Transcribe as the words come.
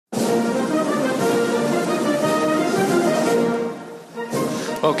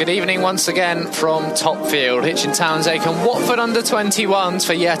Well, good evening once again from Topfield. Hitchin Town's taken Watford under-21s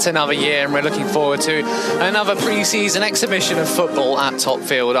for yet another year, and we're looking forward to another pre-season exhibition of football at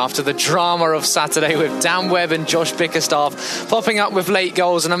Topfield after the drama of Saturday with Dan Webb and Josh Bickerstaff popping up with late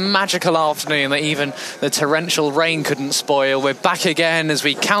goals and a magical afternoon that even the torrential rain couldn't spoil. We're back again as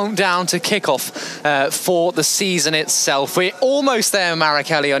we count down to kick-off for the season itself. We're almost there, Marek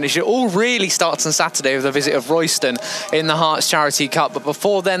Elion. It all really starts on Saturday with a visit of Royston in the Hearts Charity Cup, but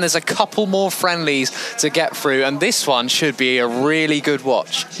before then there's a couple more friendlies to get through, and this one should be a really good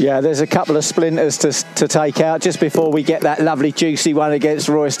watch. Yeah, there's a couple of splinters to take out just before we get that lovely juicy one against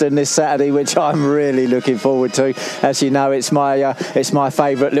Royston this Saturday, which I'm really looking forward to. As you know, it's my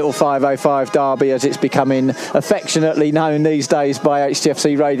favourite little 505 derby, as it's becoming affectionately known these days by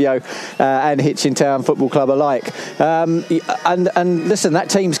HTFC Radio and Hitchin Town Football Club alike. And listen, that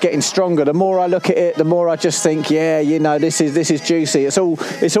team's getting stronger. The more I look at it, the more I just think, yeah, you know, this is juicy. It's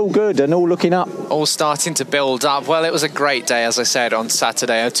all good and all looking up. All starting to build up. Well, it was a great day, as I said, on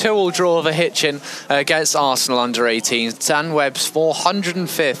Saturday. A 2-2 draw for Hitchin against Arsenal under-18s. Dan Webb's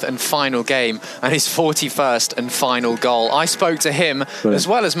 405th and final game and his 41st and final goal. I spoke to him as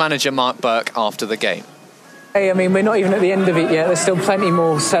well as manager Mark Burke after the game. Hey, I mean, we're not even at the end of it yet. There's still plenty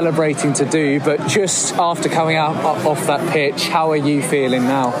more celebrating to do. But just after coming up off that pitch, how are you feeling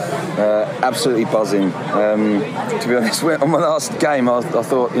now? Absolutely buzzing. To be honest, on my last game, I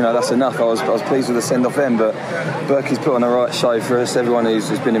thought, you know, that's enough. I was pleased with the send-off then, but Berkey's put on the right show for us. Everyone who's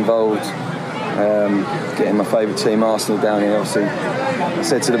been involved, getting my favourite team, Arsenal, down here. Obviously, I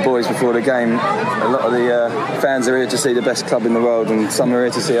said to the boys before the game, a lot of the fans are here to see the best club in the world, and some are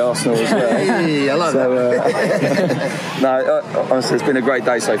here to see Arsenal as well. Hey, I like that. No, honestly, it's been a great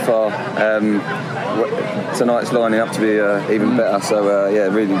day so far. Tonight's lining up to be even better, so yeah,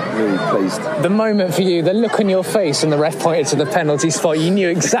 really pleased. The moment for you, the look on your face and the ref pointed to the penalty spot, you knew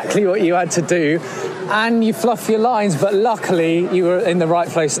exactly what you had to do, and you fluff your lines, but luckily you were in the right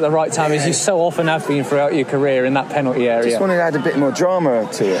place at the right time, as you so often have been throughout your career in that penalty area. Just wanted to add a bit more drama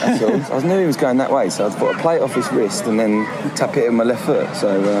to it, that's all. I knew he was going that way, so I thought I'd play it off his wrist and then tap it with my left foot.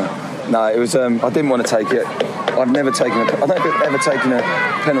 So no, it was. I didn't want to take it. I don't think I've ever taken a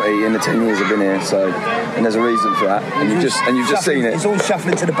penalty in the 10 years I've been here. So, and there's a reason for that. And you've just seen it. It's all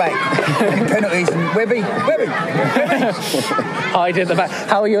shuffling to the back. Penalties and Webby. Hide at the back.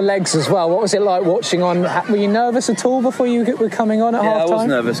 How are your legs as well? What was it like watching on? Were you nervous at all before you were coming on at half time? Yeah, I was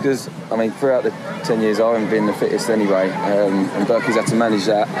nervous because, I mean, throughout the 10 years I haven't been the fittest anyway, and Berkey's had to manage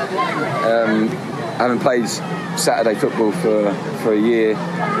that. I haven't played Saturday football for a year,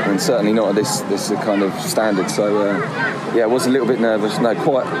 and certainly not at this kind of standard. So yeah, I was a little bit nervous.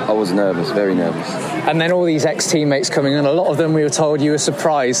 I was nervous, very nervous. And then all these ex-teammates coming in, a lot of them we were told you were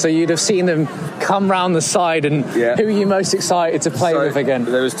surprised, so you'd have seen them come round the side. And who are you most excited to play with again?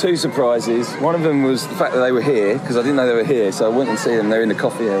 There was two surprises. One of them was the fact that they were here, because I didn't know they were here, so I went and see them. They're in the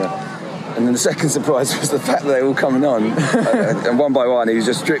coffee area. And then the second surprise was the fact that they were all coming on, and one by one he was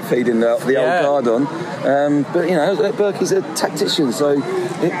just drip feeding the old guard on. But you know, Berkey's a tactician, so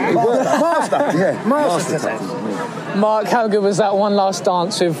it worked. Master. Mark, how good was that one last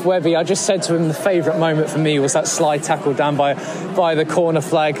dance with Webby? I just said to him the favourite moment for me was that slide tackle down by the corner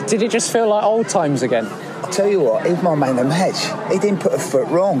flag. Did it just feel like old times again? I'll tell you what, he's my man of the match. He didn't put a foot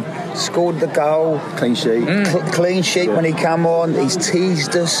wrong. Scored the goal. Clean sheet. Clean sheet when he come on. He's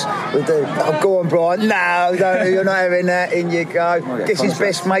teased us with the, go on, Brian. No, you're not having that. In you go. Gets his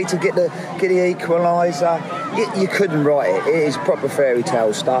best mate to get the equaliser. You couldn't write it. It is proper fairy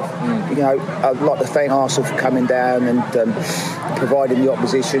tale stuff. You know, I'd like to thank Arsenal for coming down and providing the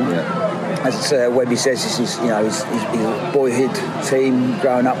opposition. As Webby says, this is, you know, his boyhood team,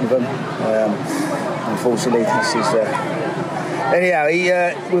 growing up with them. Unfortunately, this is. Anyhow,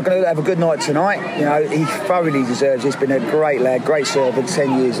 we're going to have a good night tonight. You know, he thoroughly deserves it. He's been a great lad, great servant,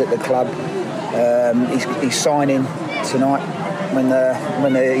 10 years at the club. He's signing tonight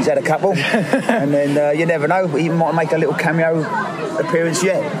when he's had a couple, and then you never know, he might make a little cameo appearance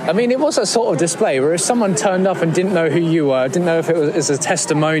yet. I mean, it was a sort of display where if someone turned up and didn't know who you were, didn't know if it was a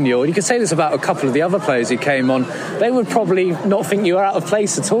testimonial, you could say this about a couple of the other players who came on, they would probably not think you were out of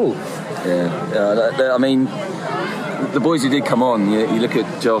place at all. Yeah, I mean, the boys who did come on, you look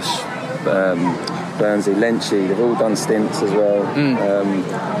at Josh, Burnsy, Lenchy, they've all done stints as well. I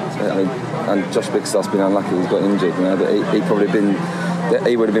mean, and Josh Bickerstaff's been unlucky, he's got injured, you know, but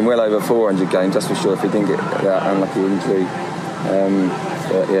he would have been well over 400 games, that's for sure, if he didn't get that unlucky injury.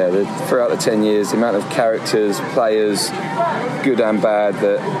 But yeah, throughout the 10 years, the amount of characters, players, good and bad,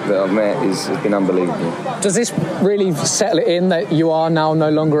 that I've met has been unbelievable. Does this really settle it in that you are now no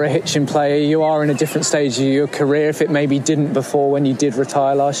longer a Hitchin player? You are in a different stage of your career, if it maybe didn't before when you did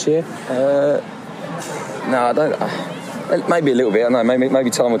retire last year? No, I don't. Maybe a little bit. I don't know. Maybe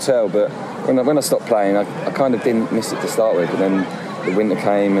time will tell. But when I stopped playing, I kind of didn't miss it to start with. But then the winter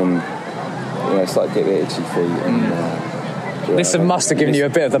came, and started to get a bit itchy feet. And this must have given you a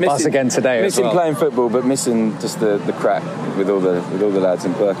bit of the buzz again today. Missing as well. Playing football, but missing just the crack with all the lads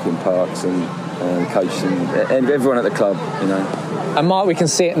in Berkey and Parks and coach and everyone at the club. And Mark, we can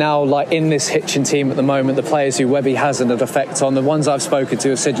see it now, like in this Hitchin team at the moment, the players who Webby has an effect on. The ones I've spoken to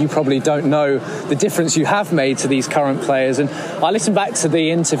have said you probably don't know the difference you have made to these current players. And I listened back to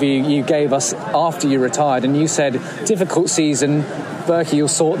the interview you gave us after you retired, and you said, difficult season, Berkey, you'll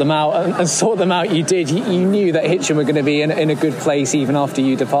sort them out, and sort them out you did. You knew that Hitchin were going to be in a good place even after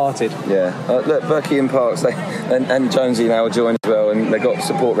you departed. Yeah, look, Berkey and Parks and Jonesy now are joined as well, and they've got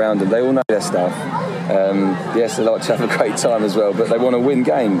support around them. They all know their stuff. Yes, they like to have a great time as well, but they want to win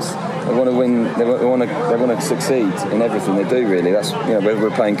games. They want to win. They want to succeed in everything they do. Really, that's whether we're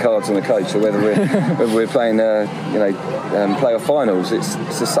playing cards on the coach or whether we're playing playoff finals. It's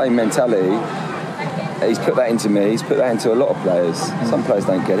the same mentality. He's put that into me. He's put that into a lot of players. Some players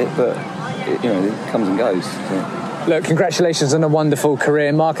don't get it, but it comes and goes. So. Look, congratulations on a wonderful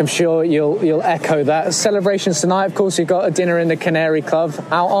career, Mark. I'm sure you'll echo that. Celebrations tonight, of course. You've got a dinner in the Canary Club.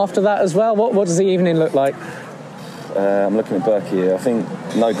 Out after that as well. What does the evening look like? I'm looking at Berkey here. I think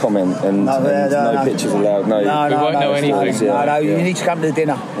no comment and no pictures allowed. We won't know anything. You need to come to the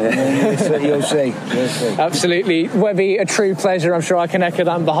dinner. Yeah. You'll see. Absolutely. Webby, a true pleasure. I'm sure I can echo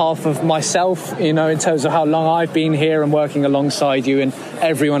that on behalf of myself, in terms of how long I've been here and working alongside you and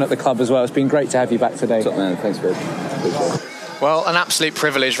everyone at the club as well. It's been great to have you back today. Top man. Thanks, Fred. Appreciate it. Well, an absolute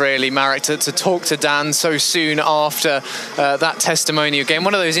privilege, really, Marek, to talk to Dan so soon after that testimonial game.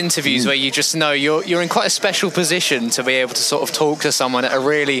 One of those interviews where you just know you're in quite a special position to be able to sort of talk to someone at a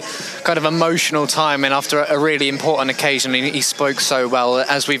really kind of emotional time and after a really important occasion. He spoke so well,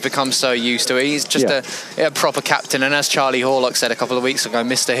 as we've become so used to it. He's just a proper captain, and as Charlie Horlock said a couple of weeks ago,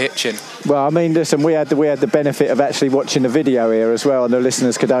 Mr. Hitchin. Well, I mean, listen, we had the benefit of actually watching the video here as well, and the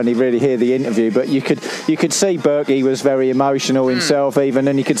listeners could only really hear the interview, but you could see Berkey was very emotional himself even,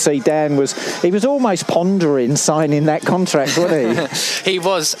 and you could see Dan was almost pondering signing that contract, wasn't he? He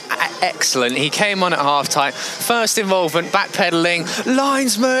was excellent. He came on at half-time, first involvement, backpedaling,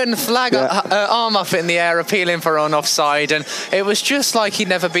 linesman, flag arm up in the air, appealing for an offside, and it was just like he'd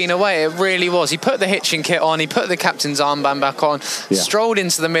never been away. It really was. He put the Hitchin kit on, he put the captain's armband back on, strolled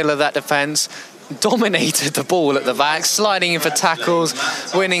into the middle of that defence, dominated the ball at the back, sliding in for tackles,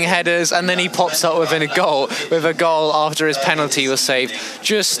 winning headers, and then he pops up with a goal after his penalty was saved.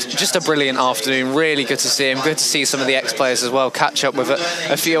 Just a brilliant afternoon. Really good to see him. Good to see some of the ex-players as well catch up with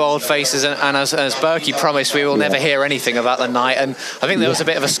a few old faces, and as Berkey promised, we will never hear anything about the night. And I think there was a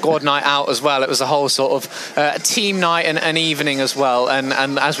bit of a squad night out as well. It was a whole sort of team night and an evening as well, and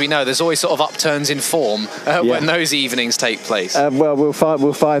as we know, there's always sort of upturns in form when those evenings take place. Well, we'll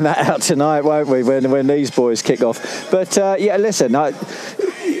find that out tonight, won't we, when these boys kick off. But listen,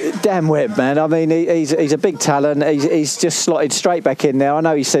 Dan Webb, man. I mean, he's a big talent. He's just slotted straight back in now. I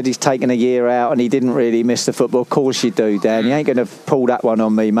know he said he's taken a year out and he didn't really miss the football. Of course you do, Dan. You ain't going to pull that one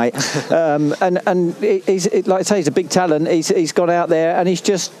on me, mate. And he's, like I say, he's a big talent. He's gone out there and he's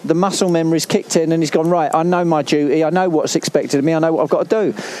just, the muscle memory's kicked in and he's gone, right, I know my duty. I know what's expected of me. I know what I've got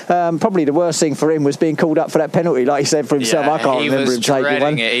to do. Probably the worst thing for him was being called up for that penalty, like he said for himself. I can't remember him taking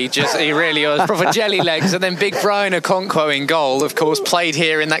one. He really was. Proper jelly legs. And then big Brian Okonkwo in goal, of course, played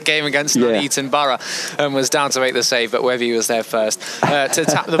here in that game against Nuneaton Borough and was down to make the save, but Webby was there first to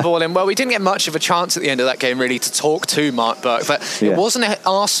tap the ball in. Well, we didn't get much of a chance at the end of that game really to talk to Mark Burke, but it wasn't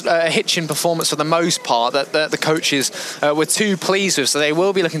a Hitchin performance for the most part that the coaches were too pleased with, so they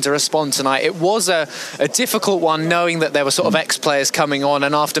will be looking to respond tonight. It was a difficult one, knowing that there were sort of ex-players coming on,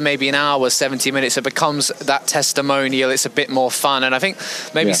 and after maybe an hour, 70 minutes, it becomes that testimonial. It's a bit more fun, and I think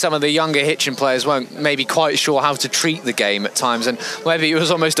maybe some of the younger Hitchin players weren't maybe quite sure how to treat the game at times, and maybe it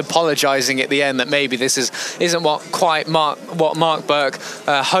was almost apologising at the end that maybe this isn't what Mark Burke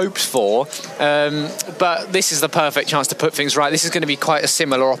hoped for, but this is the perfect chance to put things right. This is going to be quite a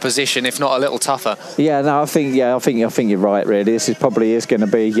similar opposition, if not a little tougher. I think you're right. Really, this is going to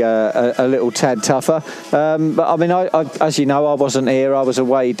be a little tad tougher. But I mean, I as you know, I wasn't here. I was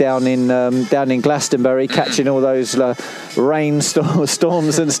away down in Glastonbury catching all those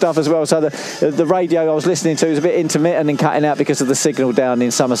storms and stuff as well. So the radio I was listening to was a bit intermittent and cutting out because of the signal down in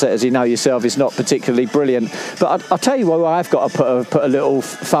in Somerset, as you know yourself, is not particularly brilliant. But I'll tell you what I've got to put a little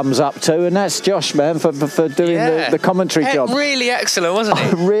thumbs up to, and that's Josh, man, for doing the commentary job. Really excellent, wasn't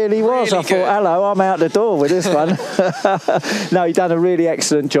it? It really was. I thought, hello, I'm out the door with this one. No, he done a really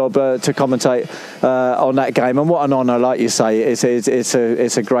excellent job to commentate on that game, and what an honour, like you say.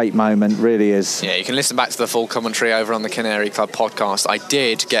 It's a great moment, really is. Yeah, you can listen back to the full commentary over on the Canary Club podcast. I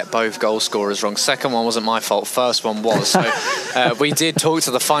did get both goal scorers wrong. Second one wasn't my fault. First one was. So we did talk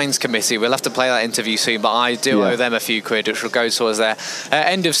to the fines committee. We'll have to play that interview soon, but I do owe them a few quid, which will go towards their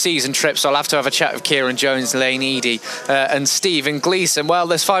end of season trip. So I'll have to have a chat with Kieran Jones, Lane Eady, and Stephen Gleeson. Well,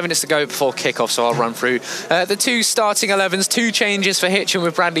 there's 5 minutes to go before kick-off, so I'll run through the 2 starting 11s. 2 changes for Hitchin,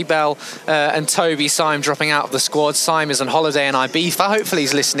 with Bradley Bell and Toby Syme dropping out of the squad. Syme is on holiday in Ibiza. Hopefully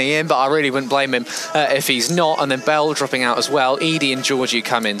he's listening in, but I really wouldn't blame him if he's not. And then Bell dropping out as well. Eady and Georgiou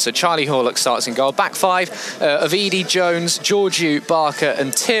come in. So Charlie Horlock starts in goal. Back 5 of Eady, Jones, Georgiou, Barker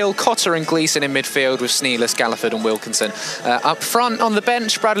and Teal. Cotter and Gleeson in midfield with Sneeless, Galliford and Wilkinson. Up front on the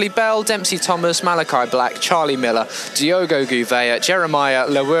bench, Bradley Bell, Dempsey Thomas, Malachi Black, Charlie Miller, Diogo Gouveia, Jeremiah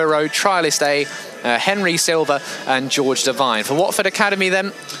Lawuro, Trialist A, Henry Silva and George Devine. For Watford Academy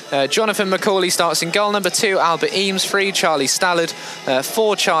then, Jonathan McCauley starts in goal. Number 2, Albert Eames. 3, Charlie Stallard.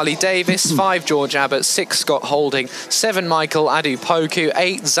 4, Charlie Davis. 5, George Abbott. 6, Scott Holding. 7, Michael Adupoku.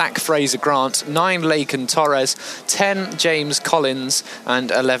 8, Zach Fraser-Grant. 9, Laken Torres. 10, James Collins.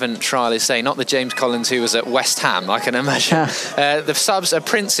 And 11, Trialist A. Not the James Collins who was at West Ham, I can imagine. The subs are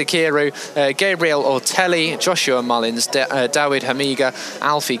Prince Akiru, Gabriel Ortelli, Joshua Mullins, Dawid Hamiga,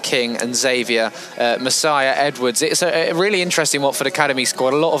 Alfie King and Xavier Messiah Edwards. It's a really interesting Watford Academy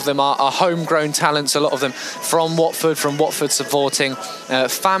squad. A lot of them are homegrown talents, a lot of them from Watford supporting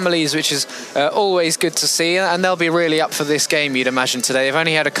families, which is always good to see, and they'll be really up for this game, you'd imagine, today. They've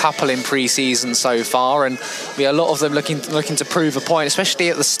only had a couple in pre-season so far, and a lot of them looking to prove a point, especially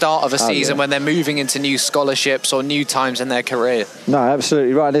at the start of a season when they're moving into new scholarships or new times in their career. No,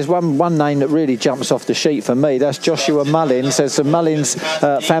 absolutely right. There's one name that really jumps off the sheet for me. That's Joshua Mullins. There's some Mullins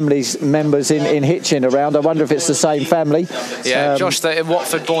families members in Hitchin around. I wonder if it's the same family. Yeah, Josh, the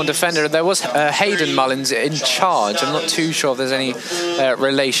Watford-born defender. There was Hayden Mullins in charge. I'm not too sure if there's any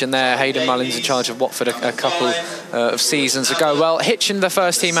relation there. Hayden Mullins in charge of Watford a couple of seasons ago. Well, Hitchin, the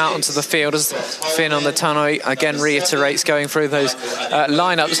first team out onto the field, as Finn on the tannoy again reiterates, going through those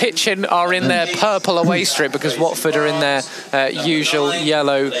lineups. Hitchin are in their purple away strip because Watford are in their usual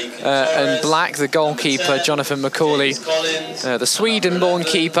yellow and black. The goalkeeper, Jonathan McCauley, the Sweden-born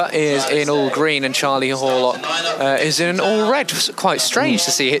keeper, is in all green, and Charlie Horlock is in all red. It's quite strange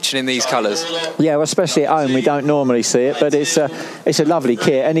to see Hitchin in these colours. Yeah, well, especially at home, we don't normally see it, but it's a lovely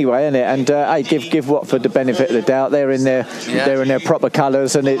kit anyway, isn't it? And hey, give Watford the benefit of the doubt. They're in their proper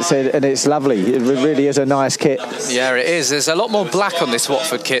colours, and it's lovely. It really is a nice kit. Yeah, it is. There's a lot more black on this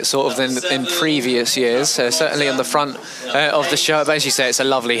Watford kit, sort of, than in previous years. Certainly on the front of the shirt, but as you say, it's a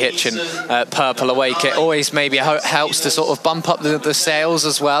lovely Hitchin purple away kit. Always maybe helps to sort of bump up the sales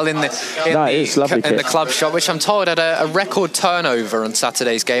as well in the club shop, which I'm told had a record turnover on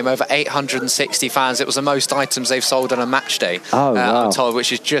Saturday's game, over 860 fans. It was the most items they've sold on a match day, wow. I'm told,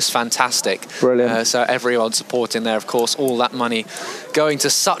 which is just fantastic. Brilliant. So everyone supporting there, of course, all that money going to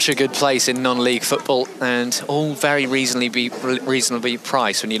such a good place in non-league football, and all very reasonably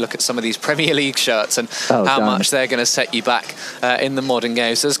priced when you look at some of these Premier League shirts and how much they're going to set you back in the modern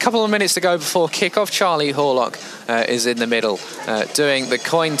game. So there's a couple of minutes to go before kick-off. Charlie Horlock is in the middle doing the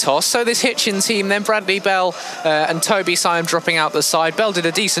coin toss. So this Hitchin team then, Bradley Bell and Toby Syme dropping out the side. Bell did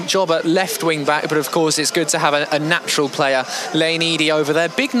a decent job at left wing back, but of course it's good to have a natural player, Lane Eady, over there.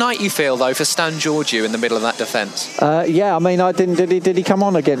 Big night, you feel, though, for Stan Georgiou in the middle of that defence. Yeah, I mean, did he come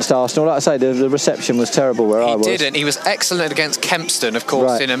on against Arsenal? Like I say, the reception was terrible where I was. He didn't. He was excellent against Kempston, of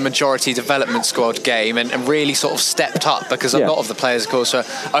course, in a majority development squad game, and really sort of stepped up, because a lot of the players, of course, were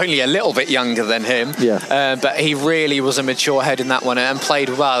only a little bit younger than him. But he really was a mature head in that one and played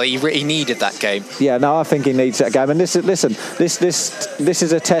well. He needed that game. Yeah, no, I think he needs that game. And this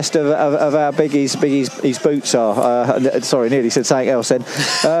is a test of how big his boots are. Sorry, nearly said something else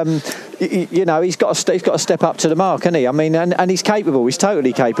then. You know, he's got to step up to the mark, hasn't he? I mean, and he's capable. He's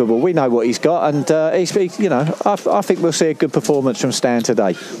totally capable. We know what he's got, and I think we'll see a good performance from Stan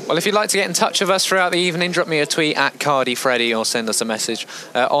today. Well, if you'd like to get in touch with us throughout the evening, drop me a tweet at CardyFreddy or send us a message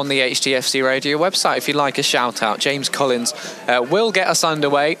on the HTFC Radio website if you'd like a shout out. James Collins will get us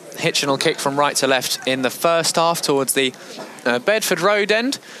underway. Hitchin will kick from right to left in the first half towards the Bedford Road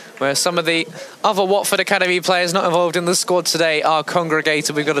End, where some of the other Watford Academy players not involved in the squad today are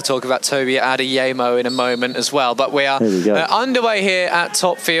congregated. We've got to talk about Toby Adeyemo in a moment as well. But we are underway here at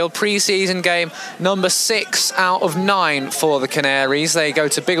Topfield. Pre-season game number 6 out of 9 for the Canaries. They go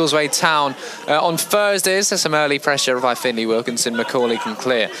to Biggleswade Town on Thursdays. There's some early pressure by Finley Wilkinson. Macaulay can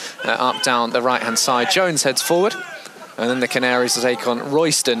clear up down the right-hand side. Jones heads forward. And then the Canaries will take on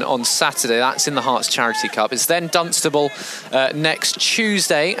Royston on Saturday. That's in the Hearts Charity Cup. It's then Dunstable next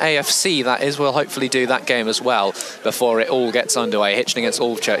Tuesday. AFC, that is. We'll hopefully do that game as well before it all gets underway. Hitchin against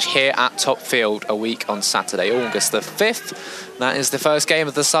Alvechurch here at Topfield a week on Saturday, August the 5th. That is the first game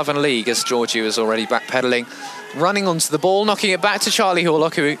of the Southern League, as Georgiou is already backpedalling, running onto the ball, knocking it back to Charlie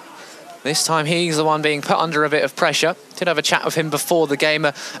Horlock, who this time he's the one being put under a bit of pressure. Did have a chat with him before the game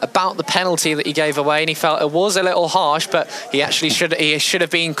about the penalty that he gave away, and he felt it was a little harsh, but he actually should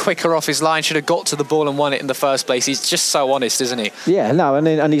have been quicker off his line, should have got to the ball and won it in the first place. He's just so honest, isn't he? Yeah, no,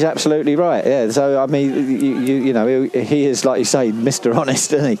 and he's absolutely right. Yeah, so I mean, you know, he is, like you say, Mr.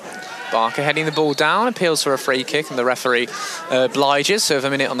 Honest, isn't he? Barker heading the ball down, appeals for a free kick, and the referee obliges. So with a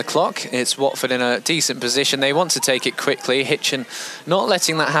minute on the clock, it's Watford in a decent position. They want to take it quickly. Hitchin not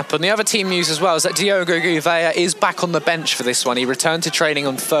letting that happen. The other team news as well is that Diogo Gouveia is back on the bench for this one. He returned to training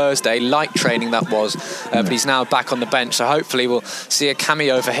on Thursday, light training that was, but he's now back on the bench. So hopefully we'll see a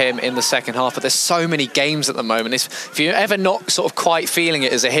cameo for him in the second half. But there's so many games at the moment. If you're ever not sort of quite feeling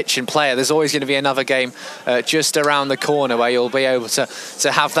it as a Hitchin player, there's always going to be another game just around the corner where you'll be able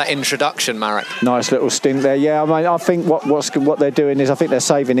to have that introduction, Marek. Nice little stint there. Yeah, I mean, I think what they're doing is, I think they're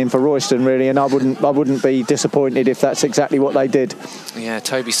saving him for Royston, really, and I wouldn't be disappointed if that's exactly what they did. Yeah,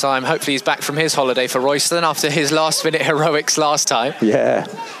 Toby Syme, hopefully he's back from his holiday for Royston after his last-minute heroics last time. Yeah.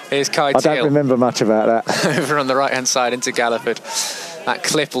 Here's Kai Teal. I don't remember much about that. Over on the right-hand side into Galliford. That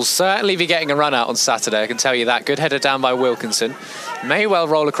clip will certainly be getting a run out on Saturday, I can tell you that. Good header down by Wilkinson. May well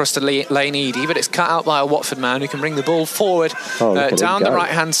roll across to Lane Eady, but it's cut out by a Watford man who can bring the ball forward down the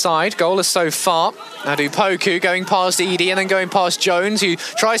right-hand side. Goalless so far. Adepoku going past Eady and then going past Jones, who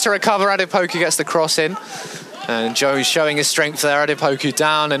tries to recover. Adepoku gets the cross in. And Joe's showing his strength there. Adepoku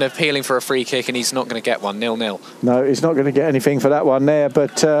down and appealing for a free kick, and he's not going to get one. 0-0. No, he's not going to get anything for that one there.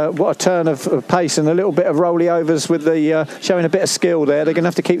 But what a turn of pace and a little bit of rolly overs with the showing a bit of skill there. They're going to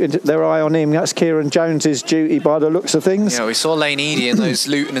have to keep their eye on him. That's Kieran Jones's duty by the looks of things. Yeah, we saw Lane Eady in those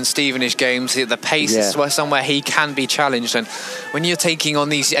Luton and Stevenage games. The pace is somewhere he can be challenged. And when you're taking on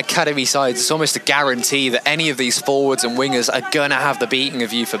these academy sides, it's almost a guarantee that any of these forwards and wingers are going to have the beating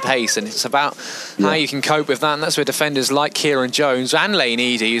of you for pace. And it's about how you can cope with that. And that's where defenders like Kieran Jones and Lane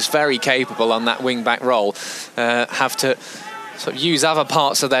Eady, who's very capable on that wing-back role, have to sort of use other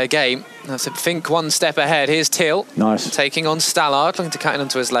parts of their game. I said, think one step ahead. Here's Teal. Nice. Taking on Stallard, looking to cut in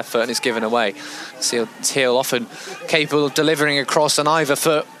onto his left foot, and it's given away. See Teal often capable of delivering across on either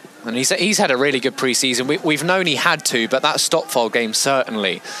foot. And he's had a really good pre-season. We've known he had to, but that Stopford game,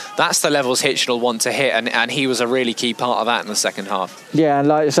 certainly, that's the levels Hitchin will want to hit, and he was a really key part of that in the second half. Yeah, and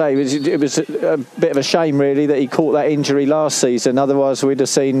like I say, it was a bit of a shame, really, that he caught that injury last season. Otherwise, we'd have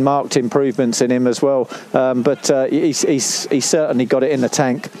seen marked improvements in him as well. But he's certainly got it in the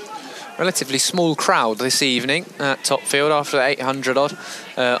tank. Relatively small crowd this evening at Topfield after 800 odd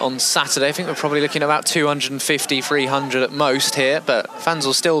on Saturday. I think we're probably looking at about 250, 300 at most here, but fans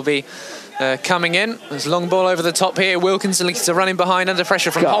will still be coming in. There's a long ball over the top here. Wilkinson looking to run in behind under pressure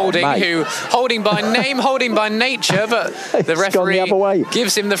from Holding, who holding by name, holding by nature, but the referee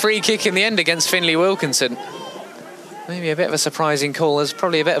gives him the free kick in the end against Finley Wilkinson. Maybe a bit of a surprising call. There's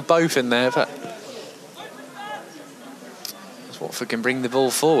probably a bit of both in there, but Watford can bring the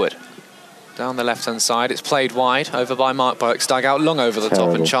ball forward. Down the left-hand side, it's played wide, over by Mark Burke's dugout, long over the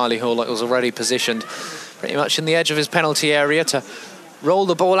top, and Charlie Horlock was already positioned pretty much in the edge of his penalty area to roll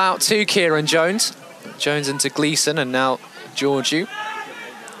the ball out to Kieran Jones. Jones into Gleeson, and now Georgiou.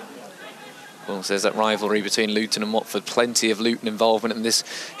 Well, there's that rivalry between Luton and Watford. Plenty of Luton involvement in this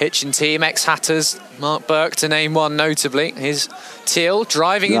Hitchin team. Ex-Hatters, Mark Burke to name one notably. Here's Teal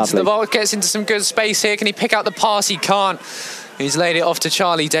driving into the ball, gets into some good space here. Can he pick out the pass? He can't. He's laid it off to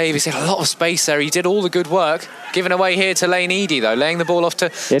Charlie Davies. He had a lot of space there. He did all the good work. Given away here to Lane Eady, though. Laying the ball off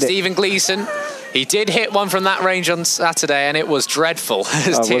to Stephen Gleeson. He did hit one from that range on Saturday, and it was dreadful.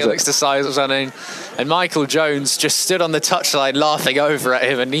 As Teal looks to size was on in. And Michael Jones just stood on the touchline laughing over at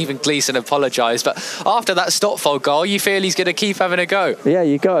him, and even Gleeson apologised. But after that Stopford goal, you feel he's going to keep having a go. Yeah,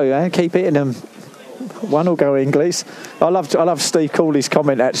 you got to keep hitting them. One will go English. I love Steve Cooley's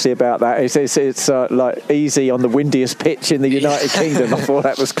comment actually about that. It's like easy on the windiest pitch in the United Kingdom. I thought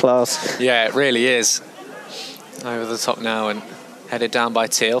that was class. Yeah, it really is. Over the top now, and Headed down by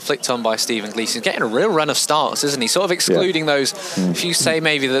Teal, flicked on by Stephen Gleeson. Getting a real run of starts, isn't he? Sort of excluding those, if you say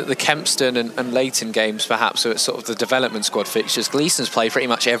maybe the Kempston and Leighton games, perhaps, so it's sort of the development squad fixtures. Gleeson's played pretty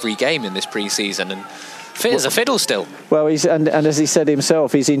much every game in this pre-season and fit as a fiddle still. Well, he's and as he said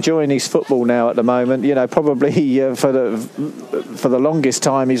himself, he's enjoying his football now at the moment. You know, probably for the longest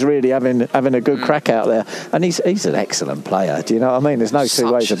time, he's really having a good crack out there. And he's an excellent player. Do you know what I mean? There's no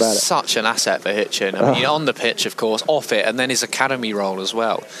two ways about it. Such an asset for Hitchin. I mean, on the pitch, of course, off it, and then his academy role as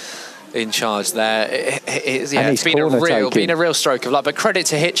well. In charge there, it's been a real stroke of luck. But credit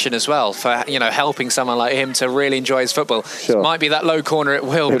to Hitchin as well for helping someone like him to really enjoy his football. Sure. It might be that low corner at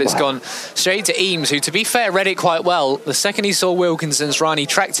will, but it's gone straight to Eames, who, to be fair, read it quite well. The second he saw Wilkinson's run, he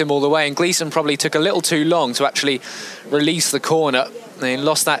tracked him all the way, and Gleeson probably took a little too long to actually release the corner. They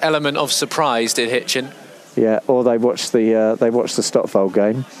lost that element of surprise, did Hitchin? Yeah, or they watched the Stotfold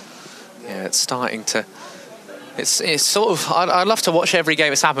game. Yeah, it's starting to. It's sort of. I'd love to watch every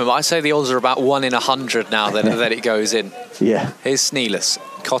game it's happened, but I'd say the odds are about 1 in 100 now that it goes in. Yeah. Here's Sneeless.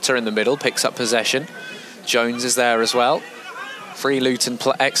 Cotter in the middle, picks up possession. Jones is there as well. 3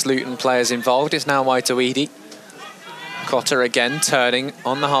 ex-Luton players involved. It's now wide to Eady. Cotter again turning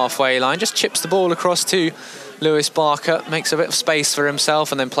on the halfway line, just chips the ball across to Lewis Barker, makes a bit of space for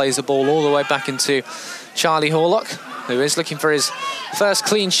himself, and then plays the ball all the way back into Charlie Horlock, who is looking for his first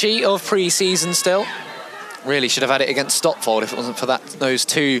clean sheet of pre-season still. Really should have had it against Stotfold if it wasn't for those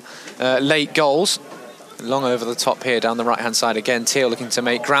 2 late goals. Long over the top here down the right-hand side again. Teal looking to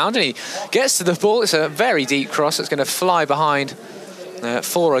make ground, and he gets to the ball. It's a very deep cross. It's going to fly behind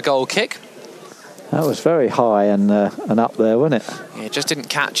for a goal kick. That was very high and up there, wasn't it? Yeah, just didn't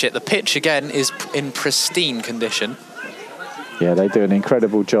catch it. The pitch again is in pristine condition. Yeah, they do an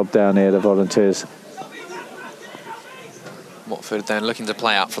incredible job down here, the Volunteers. Watford then looking to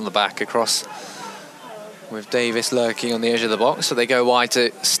play out from the back across, with Davis lurking on the edge of the box. So they go wide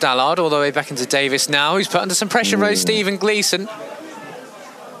to Stallard, all the way back into Davis now, who's put under some pressure from Stephen Gleeson.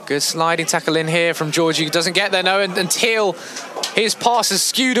 Good sliding tackle in here from Georgie, who doesn't get there, no, and Teal, his pass is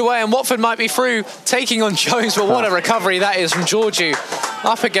skewed away, and Watford might be through, taking on Jones, but what a recovery that is from Georgie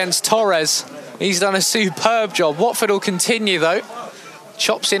up against Torres. He's done a superb job. Watford will continue, though.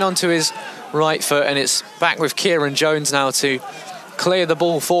 Chops in onto his right foot, and it's back with Kieran Jones now to clear the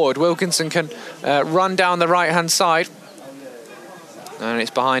ball forward. Wilkinson can run down the right-hand side, and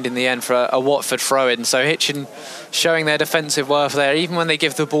it's behind in the end for a Watford throw-in. So Hitchin showing their defensive worth there. Even when they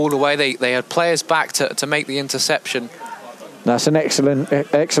give the ball away, they had players back to make the interception. That's an excellent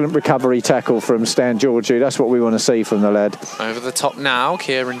recovery tackle from Stan Georgiou. That's what we want to see from the lad. Over the top now,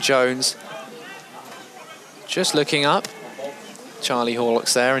 Kieran Jones just looking up. Charlie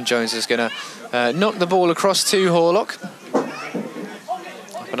Horlock's there, and Jones is going to knock the ball across to Horlock.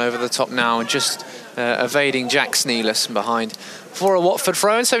 Up and over the top now, and just evading Jack Sneeless behind for a Watford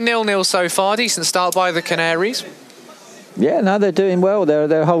throw. And so 0-0 so far. Decent start by the Canaries. Yeah, no, they're doing well.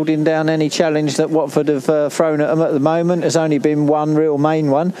 They're holding down any challenge that Watford have thrown at them at the moment. There's only been one real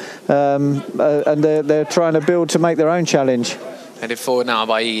main one, and they're trying to build to make their own challenge. Headed forward now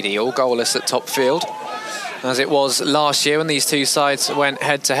by Eady, all goalless at top field, as it was last year when these two sides went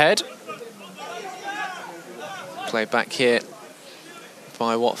head-to-head. Played back here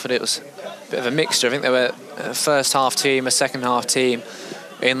by Watford. It was a bit of a mixture. I think there were a first half team, a second half team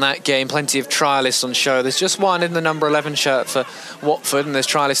in that game. Plenty of trialists on show. There's just one in the number 11 shirt for Watford, and there's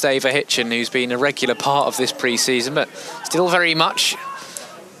trialist Ava Hitchin, who's been a regular part of this pre-season, but still very much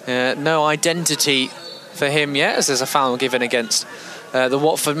no identity for him yet, as there's a foul given against the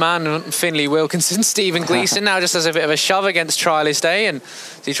Watford man, Finlay Wilkinson. Stephen Gleeson now just has a bit of a shove against trialist A, and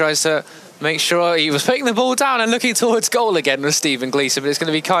he tries to make sure he was putting the ball down and looking towards goal again with Stephen Gleeson, but it's going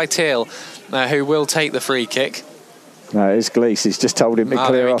to be Kai Teal who will take the free kick. No, it's Gleeson. He's just told him to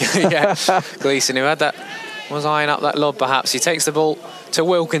clear off. Yeah, Gleeson, who was eyeing up that lob perhaps. He takes the ball to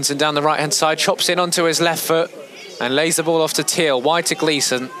Wilkinson down the right-hand side, chops in onto his left foot, and lays the ball off to Teal. Wide to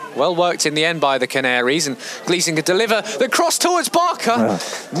Gleeson. Well worked in the end by the Canaries, and Gleeson could deliver the cross towards Barker.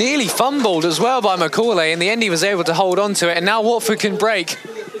 Nearly fumbled as well by Macaulay. In the end, he was able to hold on to it, and now Watford can break.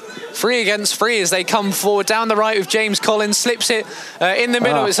 3 against 3 as they come forward down the right with James Collins. Slips it in the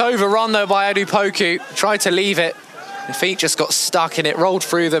middle. It's overrun, though, by Edu Poku. Tried to leave it. The feet just got stuck in it, rolled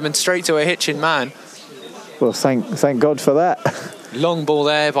through them and straight to a Hitchin man. Well, thank God for that. Long ball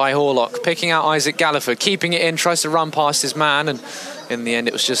there by Horlock, picking out Isaac Galliford, keeping it in, tries to run past his man, and in the end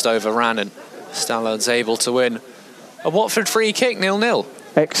it was just overran, and Stallard's able to win a Watford free kick, 0-0.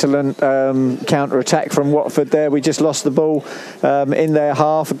 Excellent counter-attack from Watford there. We just lost the ball in their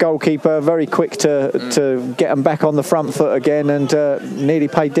half. Goalkeeper very quick to get them back on the front foot again, and nearly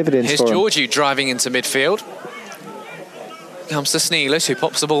paid dividends for them. Here's Georgiou driving into midfield. Comes to Sneeless, who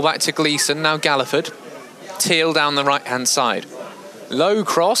pops the ball back to Gleeson. Now Galliford. Teal down the right-hand side. Low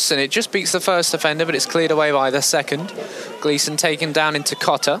cross, and it just beats the first defender, but it's cleared away by the second. Gleeson taken down into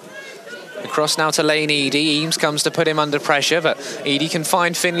Cotter. Across now to Lane Eady. Eames comes to put him under pressure, but Eady can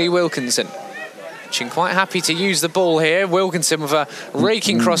find Finlay Wilkinson. Hitchin quite happy to use the ball here. Wilkinson with a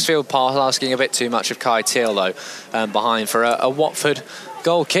raking crossfield pass, asking a bit too much of Kai Teal, though, behind for a Watford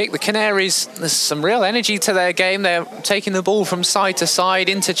goal kick. The Canaries, there's some real energy to their game. They're taking the ball from side to side,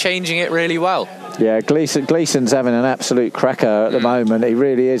 interchanging it really well. Yeah, Gleeson's having an absolute cracker at the moment. He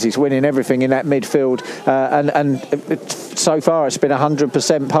really is. He's winning everything in that midfield. And so far it's been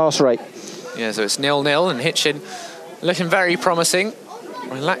 100% pass rate. Yeah, so it's 0-0, and Hitchin looking very promising.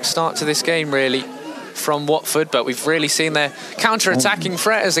 Relaxed start to this game, really, from Watford, but we've really seen their counter-attacking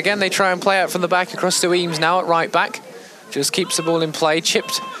threat as, again, they try and play out from the back across to Eames now at right-back. Just keeps the ball in play,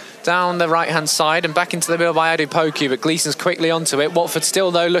 chipped down the right-hand side and back into the middle by Adupoku, but Gleeson's quickly onto it. Watford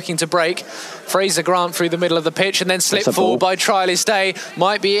still, though, looking to break. Fraser Grant through the middle of the pitch and then slip forward by Trialist Day.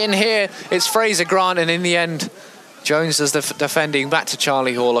 Might be in here. It's Fraser Grant, and in the end, Jones does the defending back to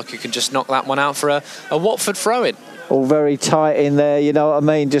Charlie Horlock, who can just knock that one out for a Watford throw-in. All very tight in there, you know what I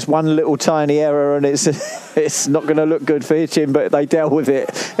mean? Just one little tiny error and it's not going to look good for Hitchin, but they dealt with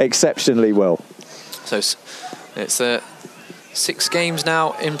it exceptionally well. So it's 6 games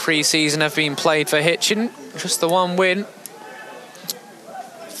now in pre-season have been played for Hitchin. Just the one win,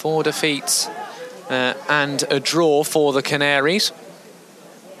 4 defeats and a draw for the Canaries.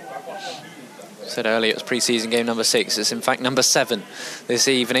 Said earlier it was pre-season game number 6. It's in fact number 7 this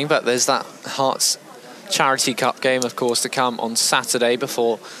evening, but there's that Hearts Charity Cup game, of course, to come on Saturday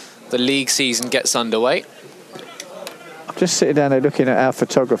before the league season gets underway. I'm just sitting down there looking at our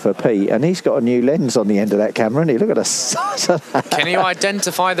photographer, Pete, and he's got a new lens on the end of that camera, and look at the size of that. Can you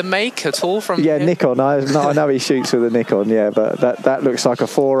identify the make at all from Yeah, here? Nikon. I know he shoots with a Nikon, yeah, but that looks like a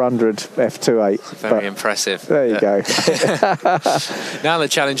 400 f2.8. Very impressive. There you go. Now the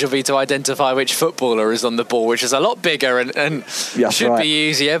challenge will be to identify which footballer is on the ball, which is a lot bigger and should be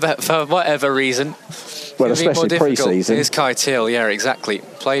easier, but for whatever reason... Well, especially pre-season. Here's Kai Teal, yeah, exactly.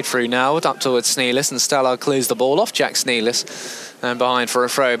 Played through now, up towards Sneeless, and Stella clears the ball off Jack Sneeless. And behind for a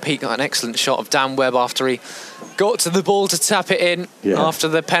throw. Pete got an excellent shot of Dan Webb after he got to the ball to tap it in. Yeah. After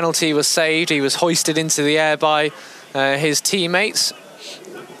the penalty was saved, he was hoisted into the air by his teammates.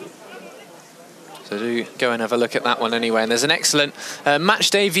 So do go and have a look at that one anyway. And there's an excellent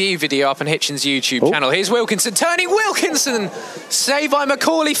match day view video up on Hitchin's YouTube channel. Here's Wilkinson, turning Wilkinson! Saved by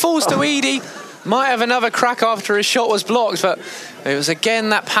Macaulay, falls to Eady. Might have another crack after his shot was blocked, but it was again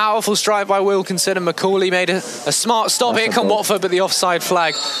that powerful strike by Wilkinson, and Macaulay made a smart stop. Here come Watford, but the offside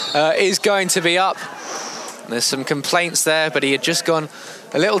flag is going to be up. There's some complaints there, but he had just gone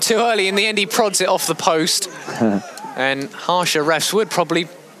a little too early. In the end, he prods it off the post. And harsher refs would probably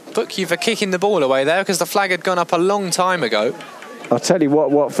book you for kicking the ball away there, because the flag had gone up a long time ago. I'll tell you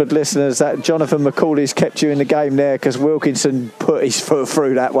what, Watford listeners, that Jonathan Macaulay's kept you in the game there, because Wilkinson put his foot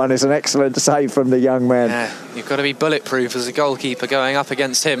through that one. It's an excellent save from the young man. Yeah, you've got to be bulletproof as a goalkeeper going up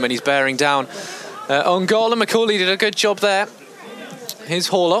against him when he's bearing down on goal, and Macaulay did a good job there. Here's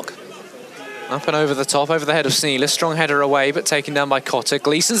Horlock. Up and over the top, over the head of Sneeless. Strong header away, but taken down by Cotter.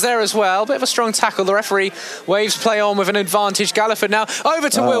 Gleeson's there as well. Bit of a strong tackle. The referee waves play on with an advantage. Galliford now over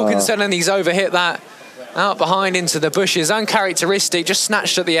to Wilkinson, and he's overhit that. Out behind into the bushes, uncharacteristic, just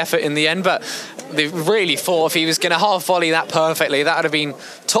snatched at the effort in the end, but they really thought if he was going to half volley that perfectly, that would have been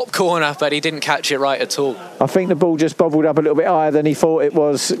top corner, but he didn't catch it right at all. I think the ball just bobbled up a little bit higher than he thought it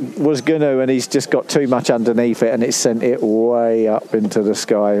was going to, and he's just got too much underneath it, and it sent it way up into the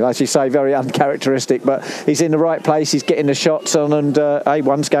sky. As you say, very uncharacteristic, but he's in the right place, he's getting the shots on, and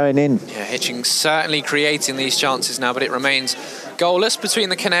one's going in. Yeah, Hitchin certainly creating these chances now, but it remains goalless between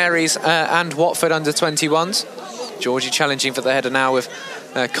the Canaries and Watford under 21s. Georgie challenging for the header now with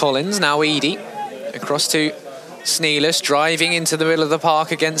Collins. Now Eady across to Sneeless, driving into the middle of the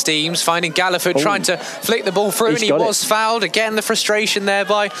park against Eames, finding Galliford trying to flick the ball through, and he was fouled. Again, the frustration there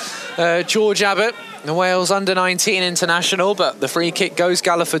by George Abbott, the Wales under-19 international, but the free kick goes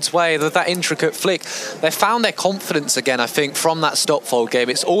Galliford's way. That intricate flick, they found their confidence again, I think, from that Stopfold game.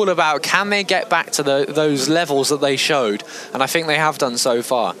 It's all about, can they get back to those levels that they showed, and I think they have done so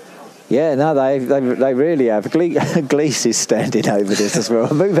far. Yeah, no, they really have. Glees is standing over this as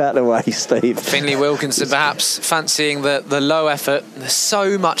well. Move out of the way, Steve. Finlay Wilkinson perhaps fancying the low effort. There's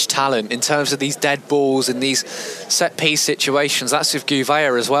so much talent in terms of these dead balls and these set-piece situations. That's with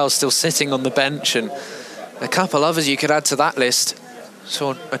Gouveia as well, still sitting on the bench, and a couple others you could add to that list.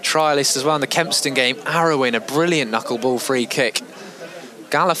 Saw a trialist as well in the Kempston game, Arrowin, a brilliant knuckleball free kick.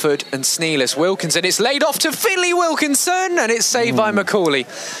 Galliford and Sneeless. Wilkinson, it's laid off to Finley Wilkinson, and it's saved by Macaulay.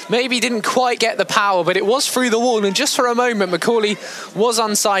 Maybe didn't quite get the power, but it was through the wall, and just for a moment Macaulay was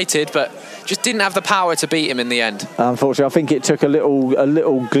unsighted, but just didn't have the power to beat him in the end. Unfortunately, I think it took a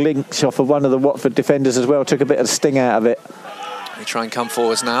little glint off of one of the Watford defenders as well, took a bit of sting out of it. They try and come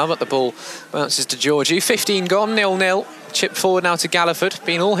forwards now, but the ball bounces to Georgiou. 15 gone, 0-0. Chipped forward now to Galliford.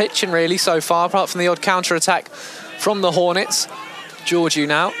 Been all Hitchin really so far, apart from the odd counter-attack from the Hornets. Georgiou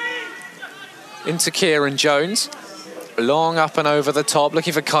now into Kieran Jones, long up and over the top,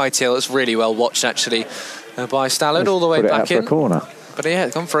 looking for Keitel. It's really well watched actually by Stallard, all the way back in. For a corner. But yeah,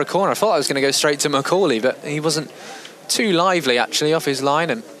 it's gone for a corner. I thought I was going to go straight to Macaulay, but he wasn't too lively actually off his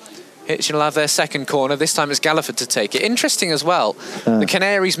line, and Hitchin will have their second corner. This time it's Galliford to take it. Interesting as well, the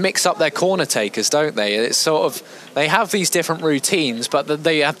Canaries mix up their corner takers, don't they? It's sort of, they have these different routines, but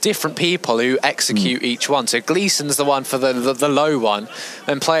they have different people who execute each one. So Gleeson's the one for the low one,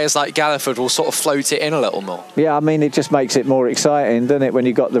 and players like Galliford will sort of float it in a little more. Yeah, I mean, it just makes it more exciting, doesn't it, when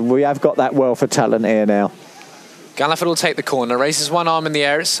we have got that wealth of talent here now. Galliford will take the corner, raises one arm in the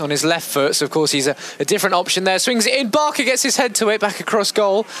air, it's on his left foot, so of course he's a different option there, swings it in, Barker gets his head to it, back across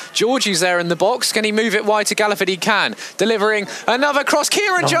goal. Georgiou's there in the box, can he move it wide to Galliford? He can, delivering another cross.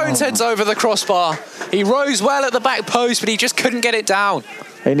 Kieran Jones heads over the crossbar. He rose well at the back post, but he just couldn't get it down.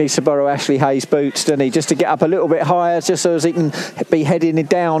 He needs to borrow Ashley Hayes' boots, doesn't he, just to get up a little bit higher, just so as he can be heading it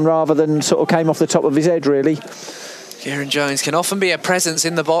down rather than sort of came off the top of his head, really. Kieran Jones can often be a presence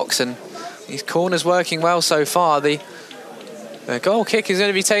in the box, and his corner's working well so far. The goal kick is going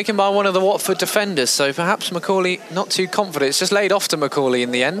to be taken by one of the Watford defenders, so perhaps Macaulay not too confident. It's just laid off to Macaulay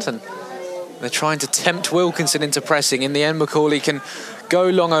in the end, and they're trying to tempt Wilkinson into pressing. In the end, Macaulay can go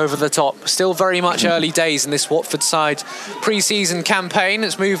long over the top. Still very much early days in this Watford side pre-season campaign.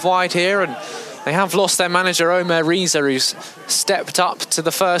 It's moved wide here, and they have lost their manager, Omer Reza, who's stepped up to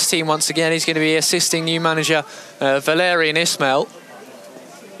the first team once again. He's going to be assisting new manager Valerian Ismail.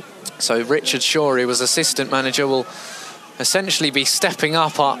 So Richard Shaw, who was assistant manager, will essentially be stepping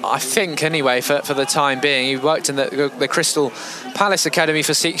up, I think, anyway, for the time being. He worked in the Crystal Palace Academy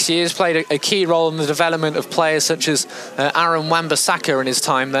for 6 years, played a key role in the development of players such as Aaron Wan-Bissaka in his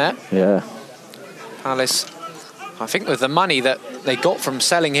time there. Yeah. Palace, I think with the money that they got from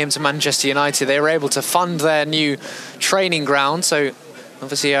selling him to Manchester United, they were able to fund their new training ground. So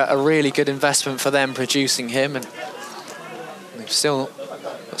obviously a really good investment for them producing him. And they've still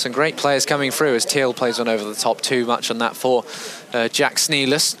got some great players coming through as Teal plays one over the top. Too much on that for Jack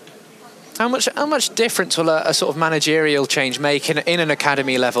Sneeless. How much difference will a sort of managerial change make in an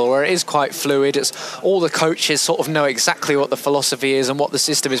academy level where it is quite fluid? It's all the coaches sort of know exactly what the philosophy is and what the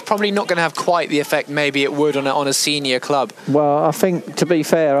system is. Probably not going to have quite the effect maybe it would on a senior club. Well, I think, to be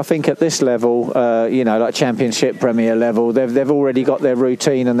fair, I think at this level, like Championship, Premier level, they've already got their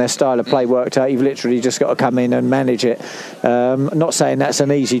routine and their style of play worked out. You've literally just got to come in and manage it. Not saying that's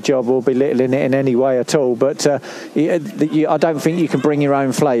an easy job or belittling it in any way at all, but I don't think you can bring your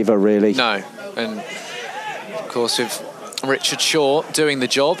own flavour, really. No, and of course with Richard Shaw doing the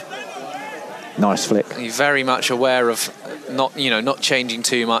job, nice flick. He's very much aware of not changing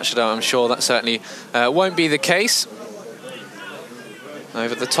too much. I'm sure that certainly won't be the case.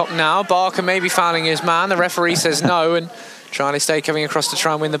 Over the top now, Barker may be fouling his man. The referee says no, and Charlie Stay coming across to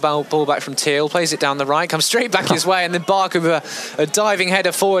try and win the ball back from Teal. Plays it down the right, comes straight back his way, and then Barker with a diving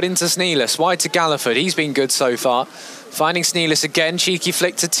header forward into Sneeless. Wide to Galliford. He's been good so far. Finding Sneeless again, cheeky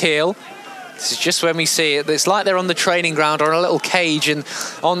flick to Teal. This is just when we see it. It's like they're on the training ground or in a little cage and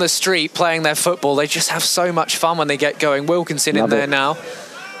on the street playing their football. They just have so much fun when they get going. Wilkinson in there now.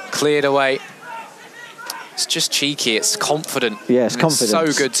 Cleared away. It's just cheeky. It's confident. Yeah, it's confident.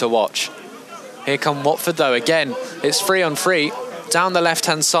 It's so good to watch. Here come Watford though. Again, it's 3-on-3 down the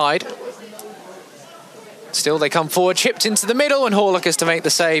left-hand side. Still they come forward, chipped into the middle, and Horlock has to make the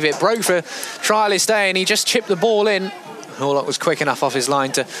save. It broke for Trialist Day, and he just chipped the ball in. Horlock was quick enough off his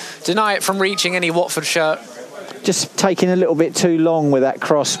line to deny it from reaching any Watford shirt. Just taking a little bit too long with that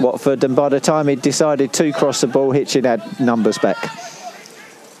cross, Watford, and by the time he decided to cross the ball, Hitchin had numbers back.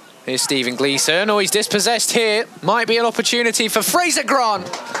 Here's Stephen Gleeson. Oh, he's dispossessed here. Might be an opportunity for Fraser Grant.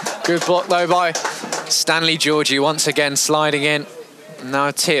 Good block, though, by Stanley Georgiou, once again sliding in.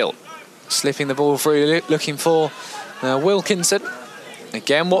 Now Teal slipping the ball through, looking for Wilkinson.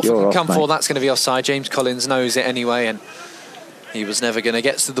 Again, Watford can come forward. That's going to be offside. James Collins knows it anyway, and he was never going to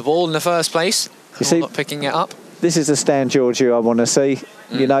get to the ball in the first place. You see, not picking it up. This is the Stan Georgiou I want to see.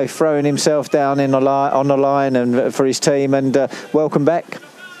 You know, throwing himself down on the line and for his team, and welcome back.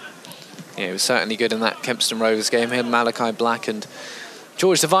 Yeah, he was certainly good in that Kempston Rovers game. He had Malachi Black and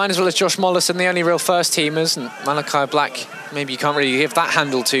George Devine as well as Josh Mollison, the only real first teamers, and Malachi Black, maybe you can't really give that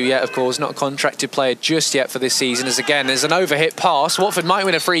handle to yet, of course, not a contracted player just yet for this season, as again, there's an overhit pass. Watford might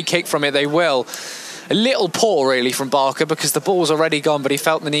win a free kick from it, they will. A little poor, really, from Barker, because the ball's already gone, but he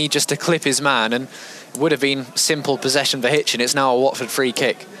felt the need just to clip his man, and it would have been simple possession for Hitchin. It's now a Watford free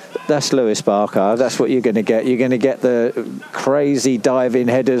kick. That's Lewis Barker. That's what you're going to get. You're going to get the crazy diving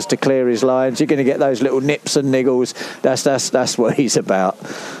headers to clear his lines. You're going to get those little nips and niggles. That's what he's about.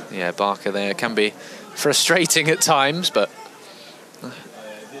 Yeah, Barker there can be frustrating at times, but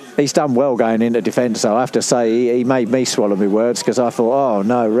he's done well going into defence. I have to say, he made me swallow my words, because I thought, oh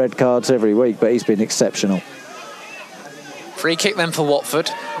no, red cards every week, but he's been exceptional. Free kick then for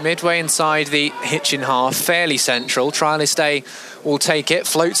Watford, midway inside the Hitchin half, fairly central. Trialist A will take it,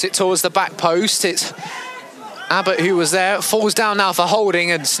 floats it towards the back post. It's Abbott who was there, falls down now for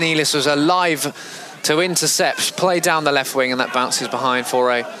holding, and Sneelis was alive to intercept. Play down the left wing, and that bounces behind for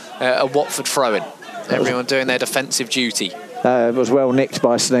a Watford throw-in. Everyone doing their defensive duty. It was well nicked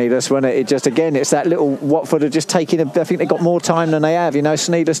by Sneelis, wasn't it? It just, again, it's that little Watford are just taking I think they got more time than they have. You know,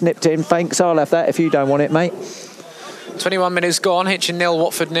 Sneelis nipped it in. Thanks, I'll have that if you don't want it, mate. 21 minutes gone, Hitchin 0,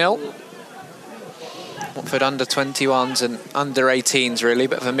 Watford 0. Watford under 21s and under 18s, really,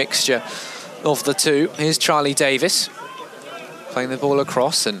 bit of a mixture of the two. Here's Charlie Davis playing the ball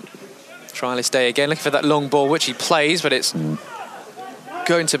across, and Trialist Day again looking for that long ball, which he plays, but it's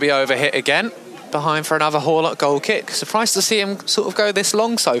going to be overhit again. Behind for another Horlock goal kick. Surprised to see him sort of go this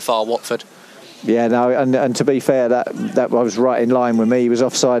long so far, Watford. Yeah, no, and to be fair, that was right in line with me. He was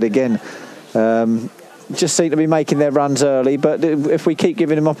offside again. Just seem to be making their runs early, but if we keep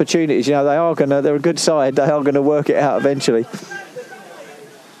giving them opportunities, you know, they're a good side. They are going to work it out eventually.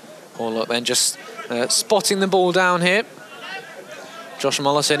 Horlock then just spotting the ball down here. Josh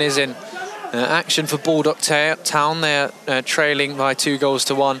Mollison is in action for Baldock Town. They're trailing by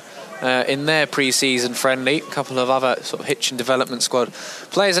 2-1 in their pre-season friendly. A couple of other sort of Hitchin development squad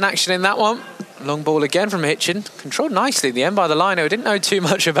players in action in that one. Long ball again from Hitchin, controlled nicely at the end by the lino. Didn't know too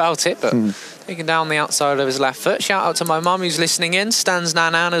much about it, but taken down the outside of his left foot. Shout out to my mum who's listening in, Stans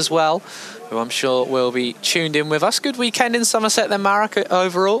Nanan as well, who I'm sure will be tuned in with us. Good weekend in Somerset then, Marek,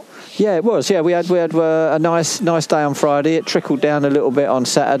 overall? Yeah, it was. Yeah, we had a nice day on Friday. It trickled down a little bit on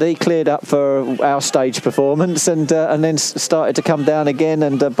Saturday, cleared up for our stage performance, and then started to come down again.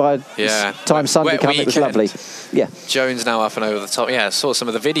 And by time Sunday came, it was lovely. Yeah. Jones now up and over the top. Yeah, I saw some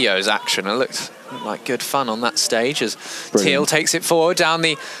of the videos action. It looked like good fun on that stage as Teal takes it forward down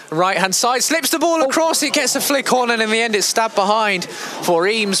the right-hand side, slips the ball across. It gets a flick on, and in the end, it's stabbed behind for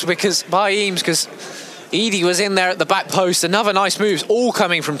Eames because Edie was in there at the back post. Another nice moves, all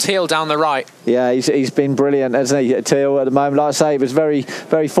coming from Teal down the right. Yeah, he's been brilliant, hasn't he, Teal, at the moment. Like I say, it was very,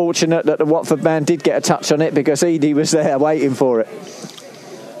 very fortunate that the Watford man did get a touch on it, because Edie was there waiting for it.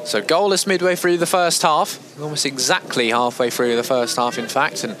 So goalless midway through the first half, almost exactly halfway through the first half, in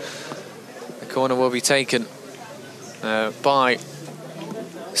fact, and the corner will be taken by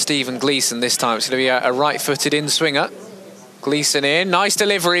Stephen Gleeson this time. It's going to be a right-footed in-swinger. Gleeson in, nice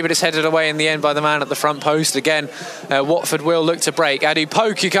delivery, but it's headed away in the end by the man at the front post. Again, Watford will look to break.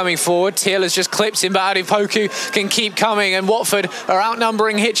 Adupoku coming forward. Teal has just clipped him, but Adupoku can keep coming, and Watford are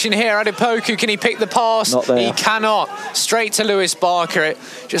outnumbering Hitchin here. Adupoku, can he pick the pass? Not there. He cannot. Straight to Lewis Barker. It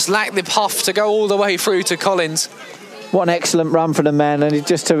just lacked the puff to go all the way through to Collins. What an excellent run for the man, and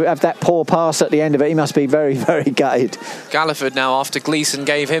just to have that poor pass at the end of it, he must be very, very gutted. Galliford now, after Gleeson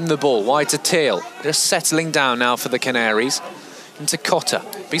gave him the ball, wide to Teal. Just settling down now for the Canaries. Into Cotter.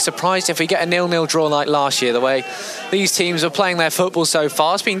 Be surprised if we get a 0-0 draw like last year, the way these teams are playing their football so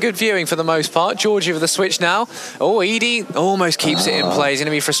far. It's been good viewing for the most part. Georgie with the switch now. Oh, Edie almost keeps it in play. He's going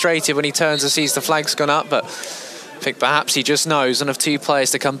to be frustrated when he turns and sees the flag's gone up, but I think perhaps he just knows one of two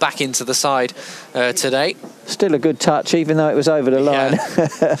players to come back into the side today. Still a good touch, even though it was over the line.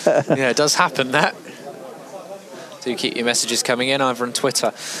 Yeah, it does happen, that. Do keep your messages coming in, either on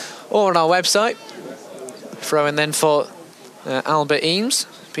Twitter or on our website. Throw in then for Albert Eames,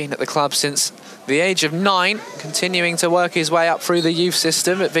 been at the club since the age of 9, continuing to work his way up through the youth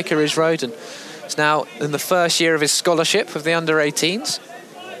system at Vicarage Road, and is now in the first year of his scholarship with the under-18s.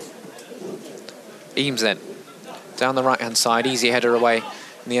 Eames then, down the right-hand side, easy header away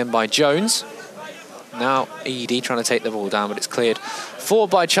in the end by Jones. Now Edie trying to take the ball down, but it's cleared forward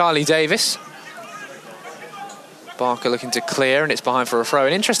by Charlie Davis. Barker looking to clear, and it's behind for a throw.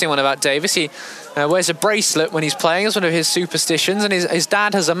 An interesting one about Davis, he wears a bracelet when he's playing. It's one of his superstitions, and his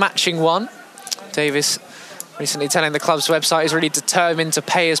dad has a matching one. Davis recently telling the club's website he's really determined to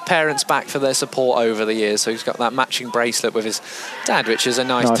pay his parents back for their support over the years, so he's got that matching bracelet with his dad, which is a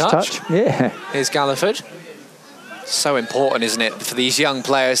nice touch. Yeah. Here's Galliford. So important, isn't it, for these young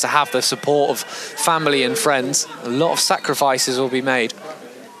players to have the support of family and friends. A lot of sacrifices will be made.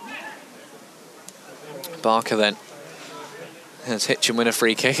 Barker then. As Hitchin win a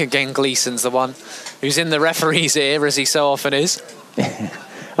free kick. Again, Gleeson's the one who's in the referee's ear, as he so often is.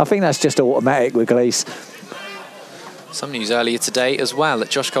 I think that's just automatic with Glees. Some news earlier today as well that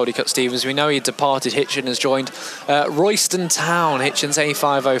Josh Caldicott-Stevens, we know he departed Hitchin, has joined Royston Town, Hitchin's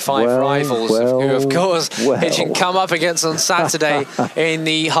A505 rivals, who of course Hitchin come up against on Saturday in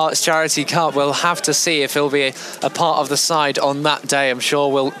the Hearts Charity Cup. We'll have to see if he'll be a part of the side on that day. I'm sure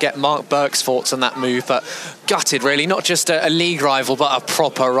we'll get Mark Burke's thoughts on that move, but gutted really, not just a league rival but a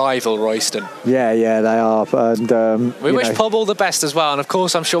proper rival, Royston. Yeah, they are. And we wish Pob all the best as well, and of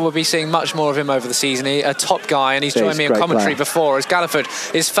course I'm sure we'll be seeing much more of him over the season. A top guy, and he's joined me in commentary before as Galliford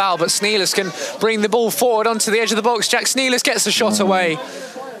is fouled, but Sneeless can bring the ball forward onto the edge of the box. Jack Sneeless gets the shot away,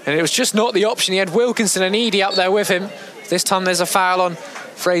 and it was just not the option. He had Wilkinson and Eadie up there with him. This time there's a foul on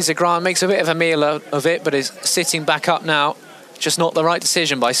Fraser Grant, makes a bit of a meal of it, but is sitting back up now. Just not the right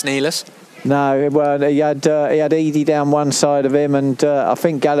decision by Sneeless. No, well, he had Eadie down one side of him, and I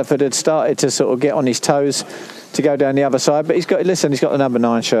think Galliford had started to sort of get on his toes to go down the other side, but he's got the number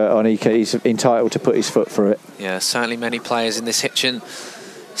 9 shirt on. He's entitled to put his foot through it. Yeah, certainly many players in this Hitchin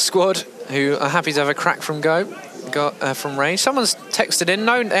squad who are happy to have a crack from from range. Someone's texted in.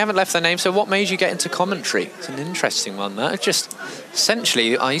 No, they haven't left their name. So what made you get into commentary? It's an interesting one, that. Just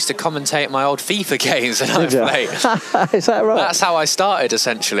essentially, I used to commentate my old FIFA games that I played. Is that right? That's how I started,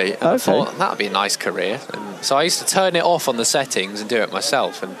 essentially. And I thought that would be a nice career. And so I used to turn it off on the settings and do it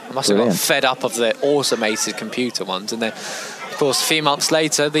myself. And I must have got fed up of the automated computer ones. And then, of course, a few months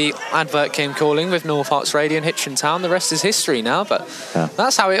later, the advert came calling with North Hearts Radio and Hitchin Town. The rest is history now. But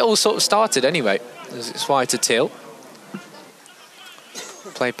that's how it all sort of started anyway. It's wide to Teal.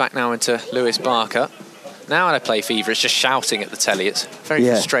 Played back now into Lewis Barker. Now when I play FIFA, it's just shouting at the telly. It's very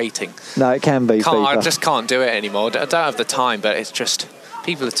frustrating. No, it can be FIFA. I just can't do it anymore. I don't have the time, but it's just...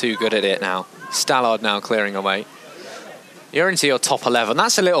 people are too good at it now. Stallard now clearing away. You're into your top 11.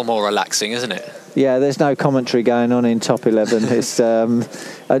 That's a little more relaxing, isn't it? Yeah, there's no commentary going on in top 11. It's the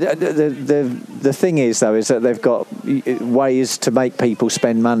thing is, though, is that they've got ways to make people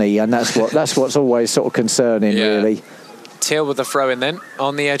spend money, and that's what's always sort of concerning, really. Teal with the throw in then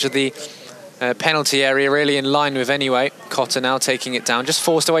on the edge of the penalty area, really in line with anyway. Cotter now taking it down, just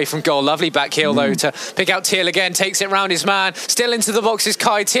forced away from goal. Lovely back heel though to pick out Teal again, takes it round his man, still into the box is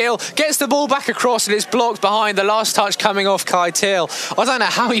Kai Teal, gets the ball back across and it's blocked behind. The last touch coming off Kai Teal. I don't know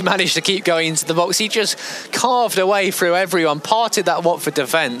how he managed to keep going into the box. He just carved away through everyone, parted that Watford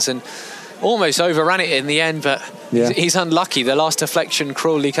defence and almost overran it in the end, but he's unlucky. The last deflection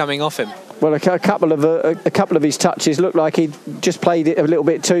cruelly coming off him. Well, a couple of his touches looked like he just played it a little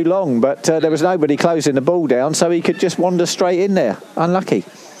bit too long, but there was nobody closing the ball down, so he could just wander straight in there. Unlucky.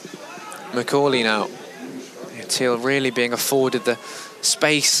 Macaulay now. Teal really being afforded the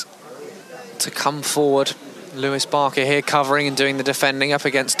space to come forward. Lewis Barker here covering and doing the defending up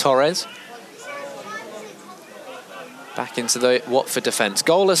against Torres. Back into the Watford defence.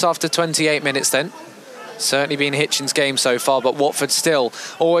 Goalless after 28 minutes then. Certainly been Hitchin's game so far, but Watford still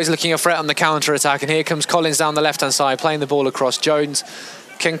always looking a threat on the counter-attack. And here comes Collins down the left-hand side, playing the ball across. Jones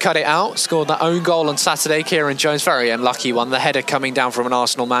can cut it out. Scored that own goal on Saturday. Kieran Jones, very unlucky one. The header coming down from an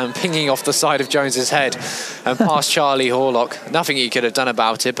Arsenal man, pinging off the side of Jones's head and past Charlie Horlock. Nothing he could have done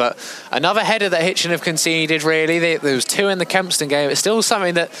about it, but another header that Hitchin have conceded, really. There was 2 in the Kempston game. It's still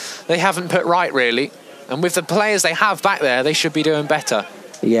something that they haven't put right, really. And with the players they have back there, they should be doing better.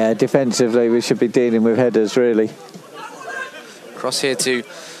 Yeah, defensively we should be dealing with headers, really. Cross here to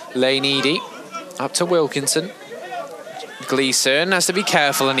Lane Eadie. Up to Wilkinson. Gleeson has to be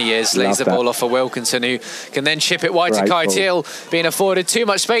careful, and he is. Lays the ball off for Wilkinson, who can then chip it wide to Kai Teal. Being afforded too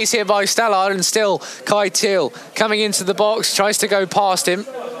much space here by Stallard, and still Kai Teal coming into the box. Tries to go past him.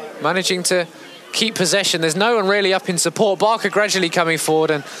 Managing to keep possession. There's no one really up in support. Barker gradually coming forward,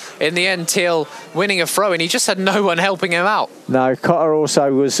 and in the end Teal winning a throw, and he just had no one helping him out. No, Cotter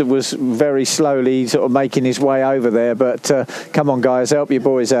also was very slowly sort of making his way over there, but come on guys, help your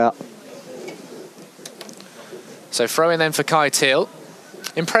boys out. So throw in then for Kai Teal.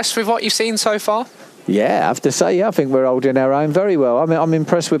 Impressed with what you've seen so far? Yeah, I have to say, I think we're holding our own very well. I mean, I'm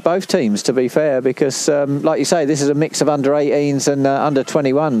impressed with both teams, to be fair, because like you say, this is a mix of under 18s and under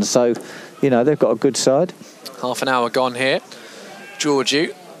 21s, so you know, they've got a good side. Half an hour gone here.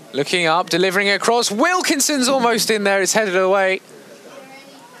 Georgiou looking up, delivering it across. Wilkinson's almost in there. It's headed away.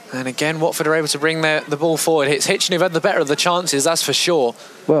 And again, Watford are able to bring the ball forward. It's Hitchin who've had the better of the chances, that's for sure.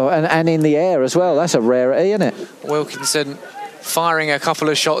 Well, and in the air as well. That's a rarity, isn't it? Wilkinson firing a couple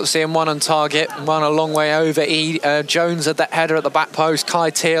of shots in, one on target, one a long way over. Jones at that header at the back post. Kai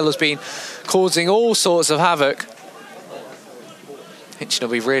Teal has been causing all sorts of havoc. Hitchin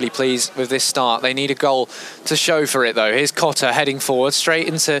will be really pleased with this start. They need a goal to show for it, though. Here's Cotter heading forward, straight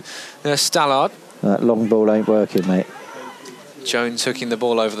into Stallard. That long ball ain't working, mate. Jones hooking the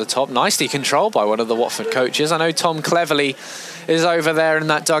ball over the top. Nicely controlled by one of the Watford coaches. I know Tom Cleverley is over there in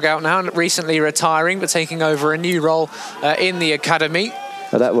that dugout now, recently retiring, but taking over a new role in the academy.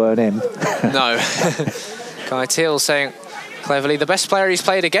 But that weren't him. No. Kai Teal saying, Cleverley, the best player he's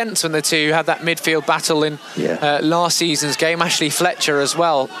played against when the two had that midfield battle in last season's game. Ashley Fletcher as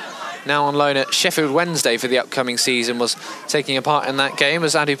well, now on loan at Sheffield Wednesday for the upcoming season, was taking a part in that game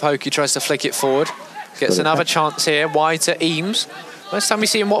as Adu Poku tries to flick it forward. Gets another chance here, wide to Eames. First time we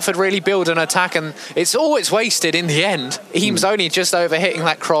see Watford really build an attack, and it's wasted in the end. Eames only just over hitting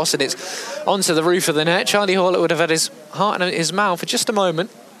that cross, and it's onto the roof of the net. Charlie Hall would have had his heart in his mouth for just a moment.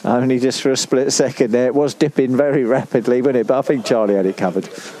 Only just for a split second there. It was dipping very rapidly, wasn't it? But I think Charlie had it covered.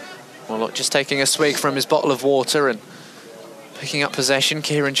 Well, look, just taking a swig from his bottle of water and picking up possession.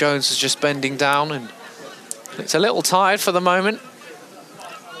 Kieran Jones is just bending down, and it's a little tired for the moment.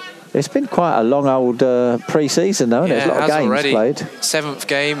 It's been quite a long old pre-season, though, isn't it? There's a lot of games already played. 7th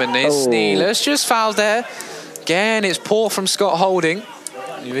game, and there's Sneelers just fouled there. Again, it's poor from Scott Holding,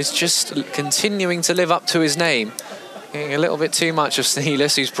 who is just continuing to live up to his name. Getting a little bit too much of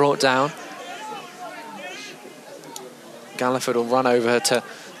Sneelers, who's brought down. Galliford will run over to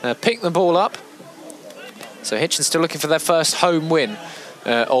pick the ball up. So Hitchin still looking for their first home win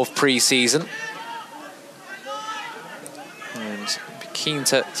of pre-season. And keen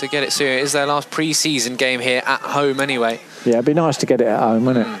to get it soon. It is their last pre-season game here at home anyway. Yeah, it'd be nice to get it at home,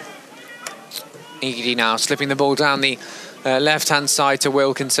 wouldn't it? Eady now slipping the ball down the left-hand side to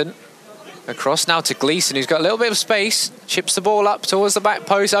Wilkinson. Across now to Gleeson, who's got a little bit of space. Chips the ball up towards the back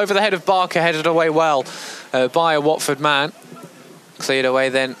post, over the head of Barker, headed away well by a Watford man. Cleared away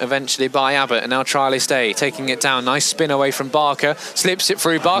then eventually by Abbott, and now Charlie Stay taking it down. Nice spin away from Barker, slips it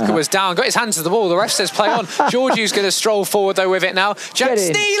through. Barker was down, got his hands to the ball. The ref says play on. Georgiou's going to stroll forward though with it now. Jack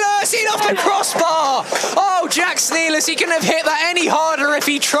Sneelers in off the crossbar. Oh, Jack Sneelers, he couldn't have hit that any harder if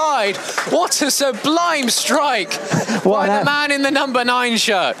he tried. What a sublime strike by the man in the number 9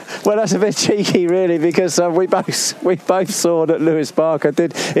 shirt. Well, that's a bit cheeky, really, because we both saw that Lewis Barker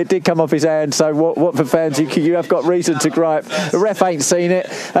did come off his hand. So Watford fans, you have got reason to gripe. The ref ain't seen it,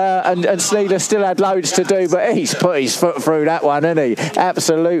 and Sneelers still had loads to do, but he's put his foot through that one, hasn't he?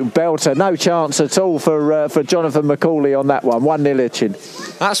 Absolute belter. No chance at all for Jonathan McCauley on that one. 1-0 Hitchin.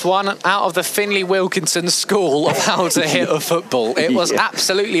 That's one out of the Finlay Wilkinson school of how to hit a football. It was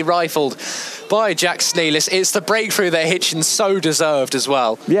absolutely rifled by Jack Sneelers. It's the breakthrough that Hitchin so deserved as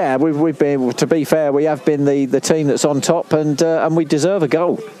well. Yeah, we've been, to be fair, we have been the team that's on top, and we deserve a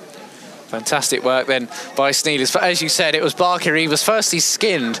goal. Fantastic work then by Sneelers. But as you said, it was Barker. He was firstly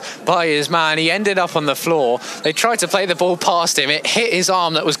skinned by his man. He ended up on the floor. They tried to play the ball past him. It hit his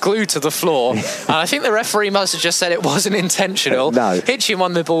arm that was glued to the floor. And I think the referee must have just said it wasn't intentional. No. Hitchin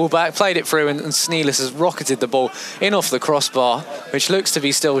won the ball back, played it through, and Sneelers has rocketed the ball in off the crossbar, which looks to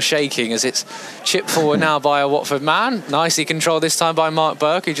be still shaking as it's chipped forward now by a Watford man. Nicely controlled this time by Mark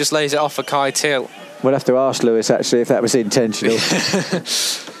Burke, who just lays it off for Kai Teal. We'll have to ask Lewis, actually, if that was intentional.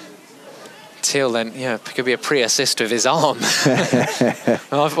 Teal then, could be a pre-assist with his arm.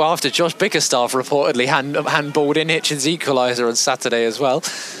 After Josh Bickerstaff reportedly handballed in Hitchin's equaliser on Saturday as well.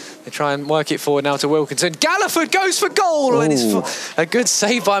 They try and work it forward now to Wilkinson. Galliford goes for goal, and it's a good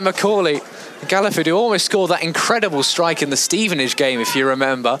save by McCauley. Galliford, who almost scored that incredible strike in the Stevenage game, if you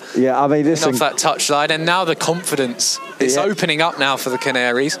remember. Yeah, I mean, listen, off that touchline, and now the confidence is opening up now for the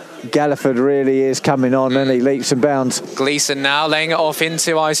Canaries. Galliford really is coming on, and he leaps and bounds. Gleeson now laying it off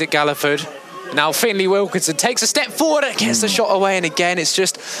into Isaac Galliford. Now Finlay Wilkinson takes a step forward and gets the shot away, and again it's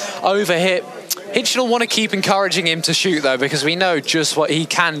just overhit. Hitchin will want to keep encouraging him to shoot though, because we know just what he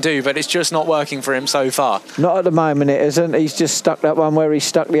can do, but it's just not working for him so far. Not at the moment it isn't. He's just stuck that one where he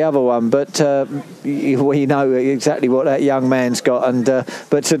stuck the other one, but we know exactly what that young man's got. And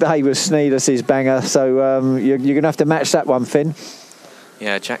but today was Sneelers' banger, so you're going to have to match that one, Finn.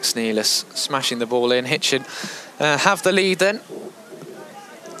 Yeah, Jack Sneelers smashing the ball in. Hitchin have the lead then.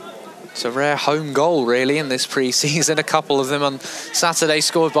 It's a rare home goal, really, in this pre-season. A couple of them on Saturday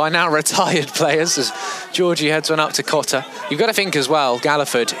scored by now retired players as Georgie heads one up to Cotter. You've got to think as well,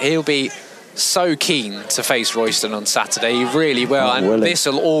 Galliford, he'll be so keen to face Royston on Saturday. He really will, and this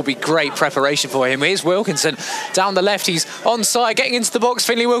will all be great preparation for him. Here's Wilkinson down the left. He's onside, getting into the box.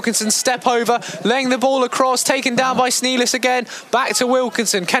 Finley Wilkinson step over, laying the ball across, taken down by Sneelis again. Back to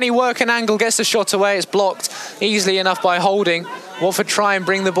Wilkinson. Can he work an angle? Gets the shot away. It's blocked easily enough by Holding. Watford try and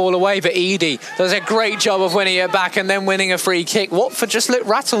bring the ball away, but Eadie does a great job of winning it back and then winning a free kick. Watford just look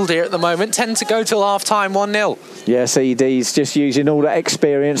rattled here at the moment. 10 to go till half-time, 1-0. Yes, Eadie's just using all that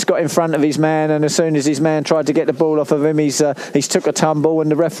experience, got in front of his man, and as soon as his man tried to get the ball off of him, he's took a tumble and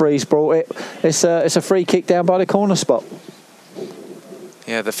the referee's brought it. It's a free kick down by the corner spot.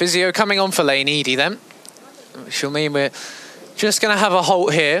 Yeah, the physio coming on for Lane Eadie then. Which will mean we're just going to have a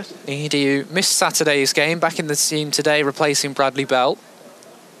halt here. Eadie, who missed Saturday's game, back in the team today, replacing Bradley Bell.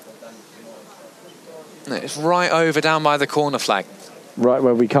 It's right over down by the corner flag. Right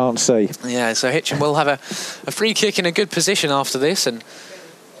where we can't see. Yeah, so Hitchin will have a free kick in a good position after this, and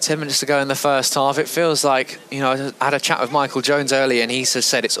 10 minutes to go in the first half. It feels like, I had a chat with Michael Jones earlier, and he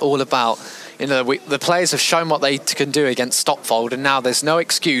said it's all about, the players have shown what they can do against Stopfold, and now there's no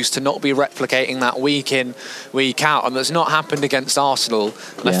excuse to not be replicating that week in, week out, and that's not happened against Arsenal.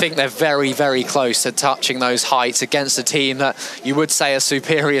 And I think they're very, very close to touching those heights against a team that you would say are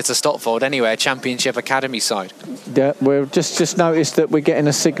superior to Stopfold anyway, a Championship Academy side. Yeah, we've just noticed that we're getting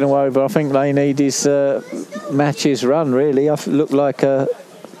a signal over. I think Lane Eadie's match is run, really. I look like a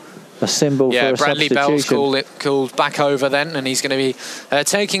symbol for a Bradley substitution. Bell's called back over then, and he's going to be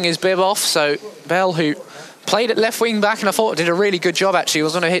taking his bib off. So Bell, who played at left wing back and I thought did a really good job actually,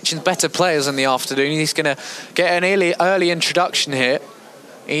 was one of Hitchin's better players in the afternoon. He's going to get an early introduction here.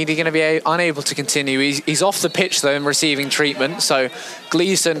 Eadie going to be unable to continue. He's off the pitch though and receiving treatment, so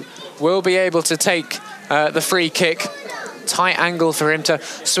Gleeson will be able to take the free kick. Tight angle for him to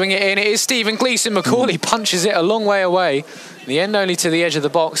swing it in. It is Stephen Gleeson. Macaulay punches it a long way away. In the end only to the edge of the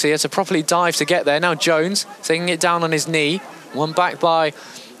box. He had to properly dive to get there. Now Jones taking it down on his knee. One back by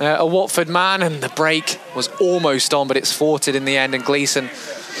a Watford man, and the break was almost on, but it's thwarted in the end, and Gleeson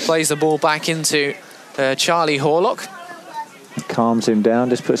plays the ball back into Charlie Horlock. Calms him down,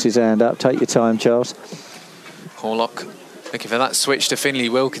 just puts his hand up. Take your time, Charles. Horlock looking for that switch to Finley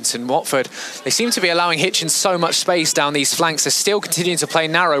Wilkinson. Watford, they seem to be allowing Hitchin so much space down these flanks. They're still continuing to play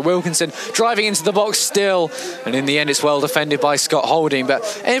narrow. Wilkinson driving into the box still, and in the end it's well defended by Scott Holding.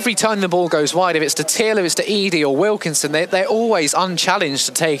 But every time the ball goes wide, if it's to Teal, if it's to Eadie or Wilkinson, they're always unchallenged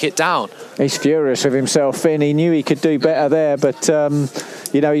to take it down. He's furious with himself, Finn. He knew he could do better there, but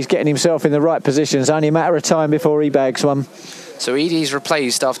he's getting himself in the right position. It's only a matter of time before he bags one. So Eadie's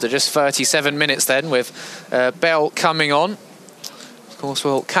replaced after just 37 minutes then, with Bell coming on. Of course,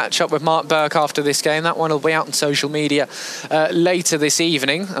 we'll catch up with Mark Burke after this game. That one will be out on social media later this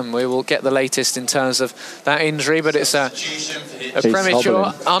evening, and we will get the latest in terms of that injury. But it's a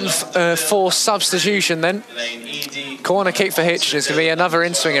premature, unforced substitution then. Corner kick for Hitchin. It's going to be another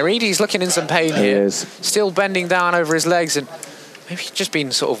in-swinger. Eadie's looking in some pain here. Still bending down over his legs, and maybe he's just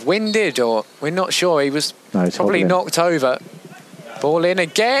been sort of winded, or we're not sure. He was probably knocked over. Ball in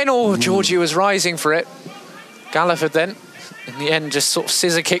again. Georgie was rising for it. Galliford then, in the end, just sort of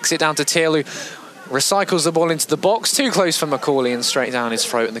scissor kicks it down to Teal, who recycles the ball into the box. Too close for Macaulay and straight down his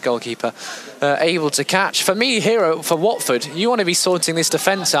throat, and the goalkeeper able to catch. For me, here for Watford, you want to be sorting this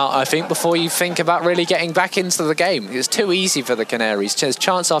defence out, I think, before you think about really getting back into the game. It's too easy for the Canaries. There's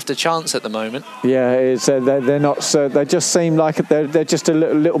chance after chance at the moment. Yeah, it's, they're not. They just seem like they're just a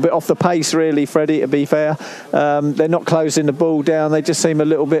little bit off the pace, really, Freddie. To be fair, they're not closing the ball down. They just seem a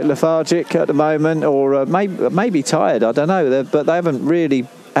little bit lethargic at the moment, or maybe tired. I don't know, but they haven't really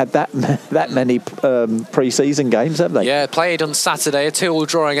had that many pre-season games, have they? Yeah, played on Saturday, a 2-2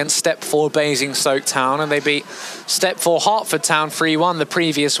 draw against Step 4 Basingstoke Town, and they beat Step 4 Hertford Town 3-1 the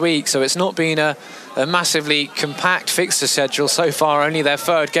previous week, so it's not been a massively compact fixture schedule so far, only their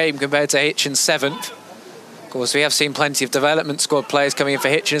third game compared to Hitchin's 7th. Of course, we have seen plenty of development squad players coming in for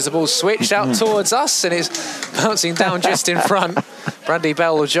Hitchin as the ball switched out towards us and is bouncing down just in front. Bradley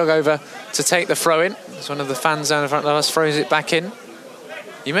Bell will jog over to take the throw in. As one of the fans down in front of us throws it back in.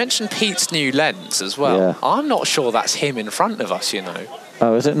 You mentioned Pete's new lens as well. Yeah. I'm not sure that's him in front of us,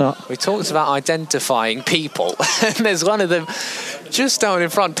 Oh, is it not? We talked about identifying people, and there's one of them just down in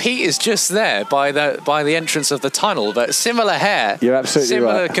front. Pete is just there by the entrance of the tunnel, but similar hair. You're absolutely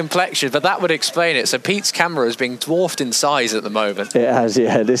similar right. complexion, but that would explain it. So Pete's camera is being dwarfed in size at the moment. It has,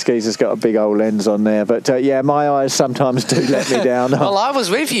 yeah. This geezer's got a big old lens on there, but my eyes sometimes do let me down. Well, I was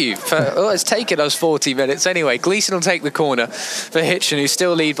with you. It's taken us 40 minutes anyway. Gleeson will take the corner for Hitchin, who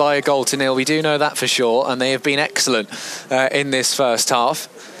still lead by a 0-0. We do know that for sure, and they have been excellent in this first half.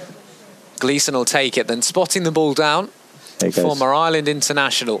 Gleeson will take it, then spotting the ball down. Former Ireland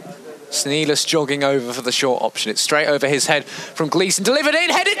international. Sneeless jogging over for the short option. It's straight over his head from Gleeson. Delivered in,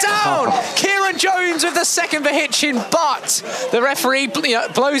 headed down! Kieran Jones with the second for Hitchin, but the referee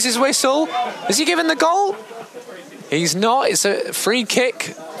blows his whistle. Has he given the goal? He's not. It's a free kick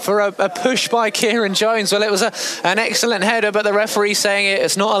for a push by Kieran Jones. Well, it was an excellent header, but the referee saying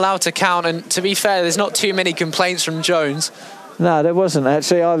it's not allowed to count. And to be fair, there's not too many complaints from Jones. No, there wasn't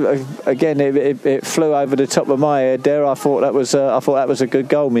actually. It flew over the top of my head there. I thought that was a good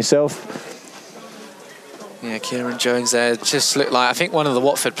goal myself. Yeah, Kieran Jones there just looked like, I think one of the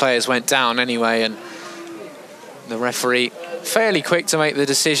Watford players went down anyway, and the referee fairly quick to make the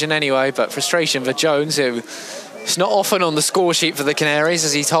decision anyway. But frustration for Jones, who it's not often on the score sheet for the Canaries,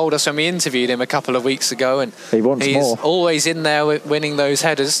 as he told us when we interviewed him a couple of weeks ago, and he wants he's more. Always in there winning those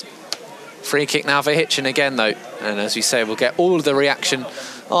headers. Free kick now for Hitchin again, though. And as we say, we'll get all of the reaction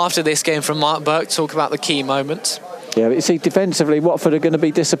after this game from Mark Burke, talk about the key moments. Yeah, but you see, defensively, Watford are going to be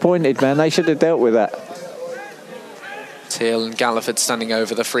disappointed, man. They should have dealt with that. Teal and Galliford standing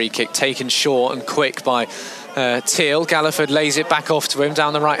over the free kick, taken short and quick by Teal. Galliford lays it back off to him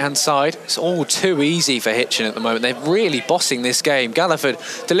down the right-hand side. It's all too easy for Hitchin at the moment. They're really bossing this game.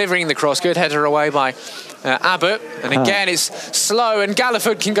 Galliford delivering the cross. Good header away by Abbott, and again it's slow, and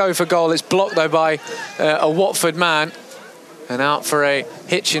Galliford can go for goal. It's blocked though by a Watford man, and out for a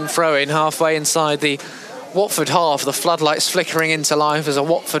Hitchin throw-in halfway inside the Watford half. The floodlights flickering into life as a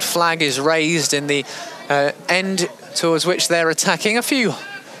Watford flag is raised in the end towards which they're attacking. A few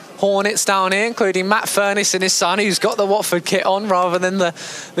Hornets down here, including Matt Furness and his son, who's got the Watford kit on rather than the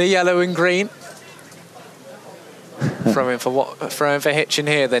yellow and green. Throwing for Hitchin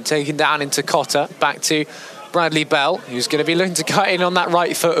here, then taken down into Cotter, back to Bradley Bell, who's going to be looking to cut in on that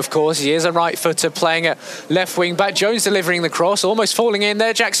right foot, of course. He is a right footer playing at left wing back. Jones delivering the cross, almost falling in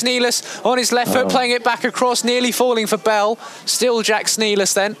there. Jack Sneeless on his left foot, playing it back across, nearly falling for Bell. Still Jack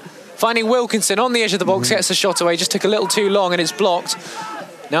Sneeless then, finding Wilkinson on the edge of the box, gets a shot away, just took a little too long and it's blocked.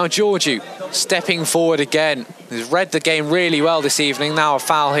 Now Georgiou stepping forward again. He's read the game really well this evening. Now a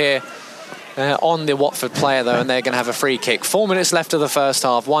foul here on the Watford player, though, and they're going to have a free kick. 4 minutes left of the first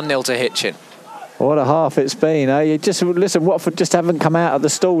half, 1-0 to Hitchin. What a half it's been, eh? You just listen, Watford just haven't come out of the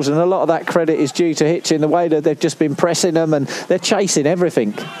stalls, and a lot of that credit is due to Hitchin, the way that they've just been pressing them and they're chasing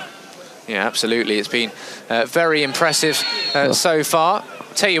everything. Yeah, absolutely. It's been very impressive so far.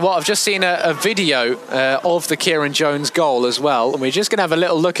 Tell you what, I've just seen a video of the Kieran Jones goal as well, and we're just going to have a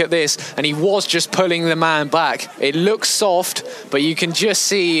little look at this, and he was just pulling the man back. It looks soft, but you can just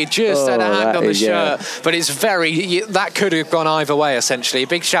see he just had a hand on the shirt, but it's that could have gone either way, essentially. A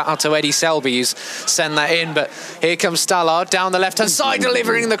big shout out to Eddie Selby, who's sent that in, but here comes Stallard down the left-hand side,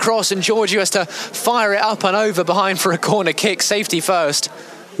 delivering the cross, and Georgiou has to fire it up and over behind for a corner kick, safety first.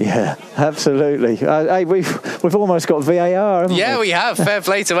 Yeah, absolutely. Hey, we've almost got VAR, haven't we? Yeah, we have. Fair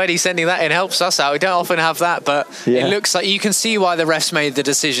play to Eddie sending that in. Helps us out. We don't often have that, but it looks like you can see why the refs made the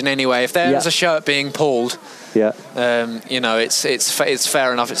decision anyway. If there's a shirt being pulled, it's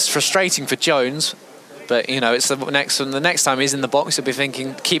fair enough. It's frustrating for Jones, but it's the next time he's in the box, he'll be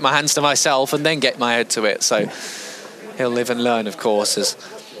thinking, keep my hands to myself and then get my head to it. So he'll live and learn, of course, as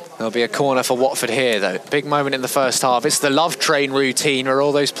there'll be a corner for Watford here, though. Big moment in the first half. It's the love train routine where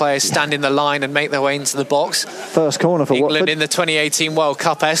all those players stand in the line and make their way into the box. First corner for England Watford. in the 2018 World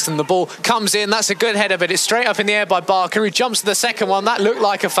Cup-esque, and the ball comes in. That's a good header, but it's straight up in the air by Barker, who jumps to the second one. That looked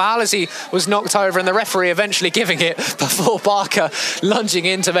like a foul as he was knocked over, and the referee eventually giving it before Barker lunging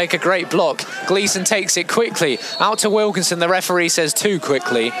in to make a great block. Gleeson takes it quickly. Out to Wilkinson. The referee says too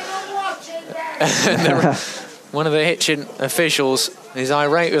quickly. One of the Hitchin officials is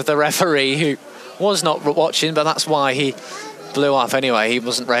irate with the referee, who was not watching, but that's why he blew up anyway. He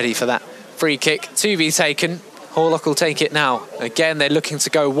wasn't ready for that free kick to be taken. Horlock will take it now. Again, they're looking to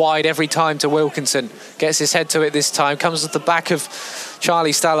go wide every time to Wilkinson. Gets his head to it this time. Comes at the back of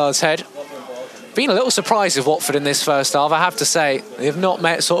Charlie Stallard's head. Been a little surprised with Watford in this first half, I have to say. They've not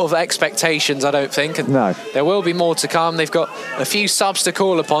met sort of expectations, I don't think. And no. There will be more to come. They've got a few subs to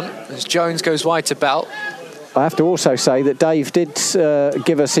call upon as Jones goes wide to Bell. I have to also say that Dave did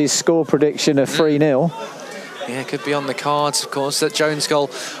give us his score prediction of 3-0. Yeah, could be on the cards, of course. That Jones goal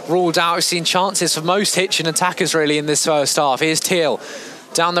ruled out. We've seen chances for most Hitchin attackers, really, in this first half. Here's Teal.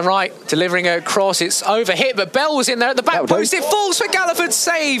 Down the right, delivering a cross. It's overhit, but Bell was in there at the back post. It falls for Galliford,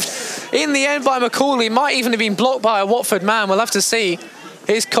 saved in the end by McCauley. Might even have been blocked by a Watford man. We'll have to see.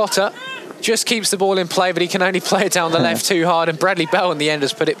 Here's Cotter. Just keeps the ball in play, but he can only play it down the left too hard, and Bradley Bell in the end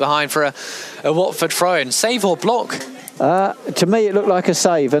has put it behind for a Watford throw-in. Save or block? To me, it looked like a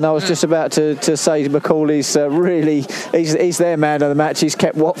save, and I was just about to say McCauley's really, he's their man of the match. He's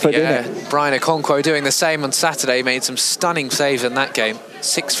kept Watford in it. Brian Okonkwo doing the same on Saturday, made some stunning saves in that game.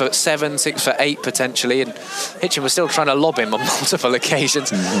 6'7", 6'8" potentially, and Hitchin was still trying to lob him on multiple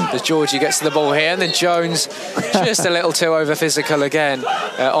occasions. As Georgie gets to the ball here, and then Jones just a little too over physical again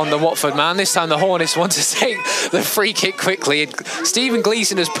on the Watford man. This time the Hornets want to take the free kick quickly, and Stephen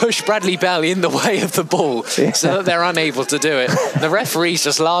Gleeson has pushed Bradley Bell in the way of the ball so that they're unable to do it. The referee's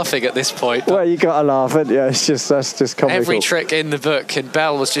just laughing at this point. Well, you got to laugh, haven't you? That's just comical. Every trick in the book, and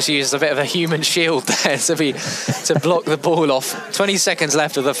Bell was just used as a bit of a human shield there to block the ball off. 20 seconds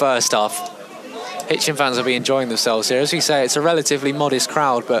left of the first half. Hitchin fans will be enjoying themselves here. As we say, it's a relatively modest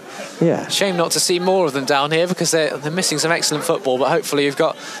crowd, but shame not to see more of them down here because they're missing some excellent football. But hopefully you've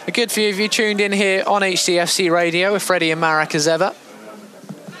got a good few of you tuned in here on HTFC Radio with Freddie and Marek as ever.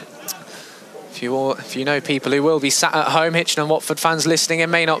 If you know people who will be sat at home, Hitchin and Watford fans listening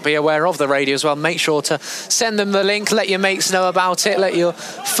and may not be aware of the radio as well, make sure to send them the link, let your mates know about it, let your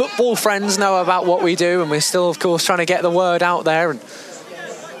football friends know about what we do, and we're still, of course, trying to get the word out there and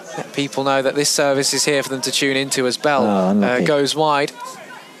let people know that this service is here for them to tune into as Bell goes wide.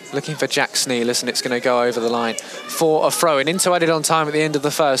 Looking for Jack Sneelis, and it's going to go over the line for a throw-in. Into added on time at the end of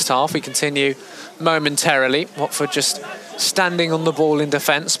the first half. We continue momentarily. Watford just standing on the ball in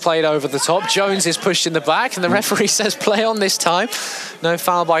defence, played over the top. Jones is pushed in the back, and the referee says play on this time. No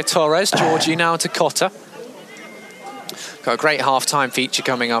foul by Torres. Georgie now to Cotter. Got a great half-time feature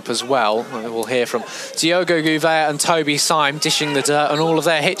coming up as well. We'll hear from Diogo Gouveia and Toby Syme dishing the dirt on all of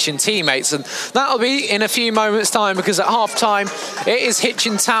their Hitchin teammates. And that'll be in a few moments' time because at half-time it is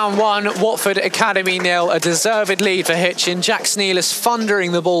Hitchin Town 1, Watford Academy 0. A deserved lead for Hitchin. Jack Sneelis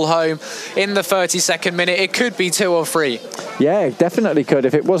thundering the ball home in the 32nd minute. It could be 2 or 3. Yeah, definitely could.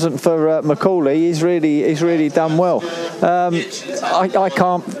 If it wasn't for Macaulay, he's really done well. I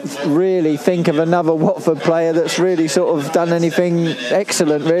can't really think of another Watford player that's really sort of done anything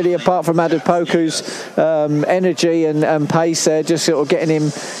excellent, really, apart from Adepoku's energy and pace there, just sort of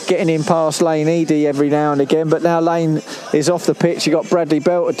getting him past Lane Eady every now and again. But now Lane is off the pitch. You've got Bradley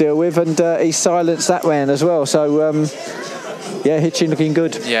Bell to deal with, and he's silenced that man as well. So Hitchin looking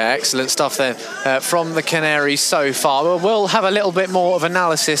good. Yeah, excellent stuff there from the Canaries so far. Well, we'll have a little bit more of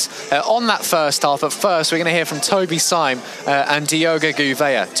analysis on that first half. But first, we're going to hear from Toby Syme and Diogo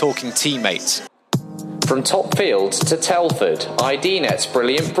Gouveia talking teammates. From Topfield to Telford, IDNet's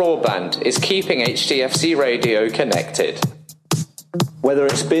brilliant broadband is keeping HTFC Radio connected. Whether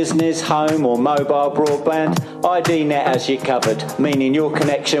it's business, home or mobile broadband, IDNet has you covered, meaning your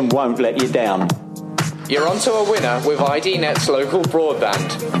connection won't let you down. You're onto a winner with IDNet's local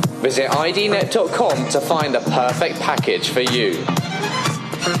broadband. Visit idnet.com to find the perfect package for you.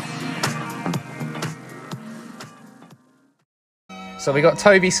 So we got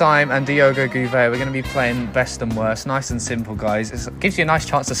Toby Syme and Diogo Gouveia. We're going to be playing best and worst. Nice and simple, guys. It gives you a nice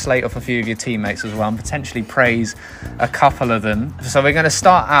chance to slate off a few of your teammates as well and potentially praise a couple of them. So we're going to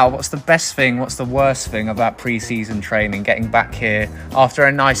start out. What's the best thing, what's the worst thing about pre-season training? Getting back here after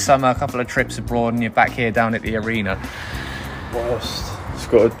a nice summer, a couple of trips abroad, and you're back here down at the arena. Worst? It's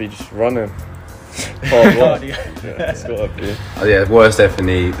got to be just running. Hard work. It's got to be. Worst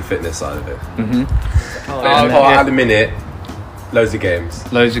definitely the fitness side of it. At the minute, loads of games.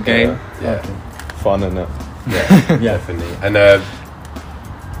 Yeah. Fun, isn't it? Yeah, definitely. And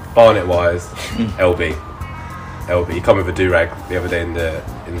Barnet wise, LB. He come with a do-rag the other day in the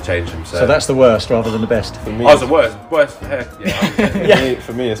change room. So that's the worst rather than the best. For me, the worst. Yeah.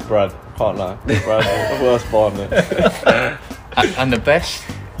 For me, it's Brad. Can't lie. Brad, the worst Barnet. And the best?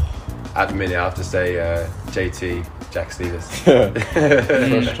 At the minute, I have to say JT, Jack Sneelis.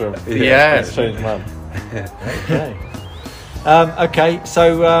 That's true. Yeah. Changed man. Okay.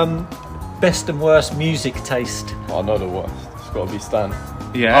 So best and worst music taste. I know the worst. It's got to be Stan.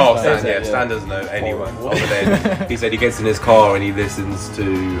 Yeah. Oh, Stan. Yeah. Stan doesn't know anyone. Other than he said he gets in his car and he listens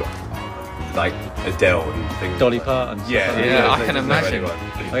to like Adele and things. Dolly Parton. Yeah, I can imagine.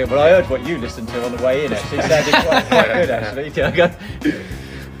 Okay, well, I heard what you listened to on the way in. Actually, it sounded quite good. Actually.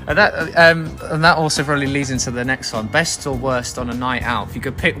 And that also probably leads into the next one. Best or worst on a night out? If you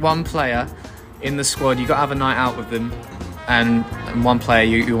could pick one player in the squad, you've got to have a night out with them, and one player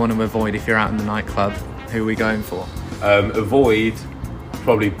you want to avoid if you're out in the nightclub. Who are we going for? Avoid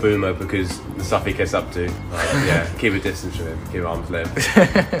probably Boomer because the stuff he gets up to. Keep a distance from him, keep arm's length.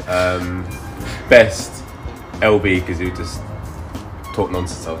 Best LB because he would just talk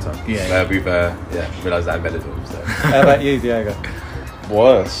nonsense the whole time. We've realised that in Benidorm. So. How about you, Diego?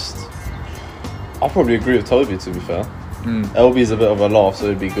 Worst? I'll probably agree with Toby, to be fair. LB's a bit of a laugh, so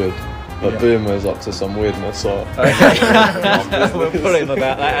it'd be good. But Boomer's up to some weirdness, so... We'll pull him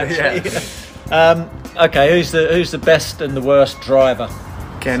about that, actually. Okay, who's the best and the worst driver?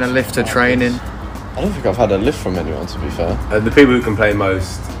 Getting a lift to training. I don't think I've had a lift from anyone, to be fair. The people who complain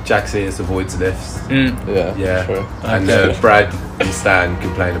most, Jack Sears avoids lifts. Yeah, true. And Brad and Stan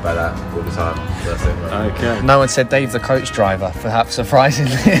complain about that all the time. So that's it, right? Okay. No one said Dave the coach driver, perhaps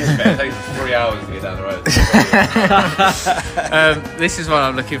surprisingly. It takes 3 hours to get down the road. This is what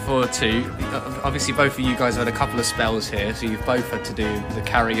I'm looking forward to. Obviously, both of you guys have had a couple of spells here, so you've both had to do the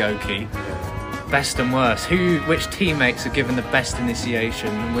karaoke. Best and worst. Which teammates are given the best initiation,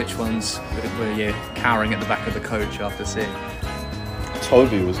 and which ones were you cowering at the back of the coach after seeing?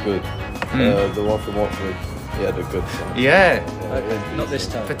 Toby was good. The one from Watford, he had a good song. Yeah. Not this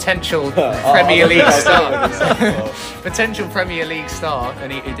time. Potential Premier League star. Potential Premier League star,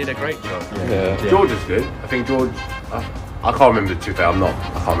 and he did a great job. Yeah. George is good. I think George. I can't remember, to be fair. I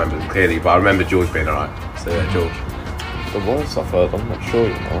can't remember them clearly, but I remember George being alright. So yeah, George. The worst I've heard, I'm not sure,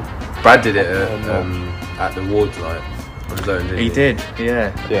 you know. Brad did it at the Wards night on his own, didn't he? He did,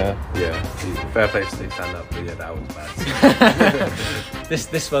 yeah. Fair play to Steve stand up, but yeah, that was bad.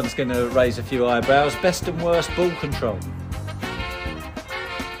 This one's going to raise a few eyebrows. Best and worst ball control.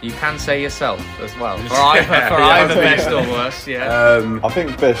 You can say yourself as well. For either best or worst, yeah. I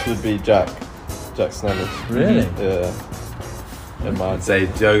think best would be Jack Snellers. Really? Yeah. I'd say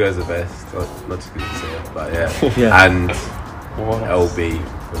Diogo's the best. Not just good to see him, but yeah. Yeah. And LB.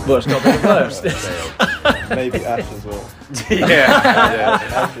 Well, it's got to be the worst. Maybe Ash as well.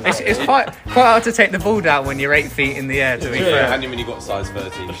 It's quite hard to take the ball down when you're 8 feet in the air, to be fair. And when you got size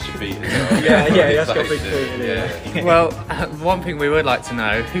 13 feet as well. Yeah, that's got big feet. Yeah. Well, one thing we would like to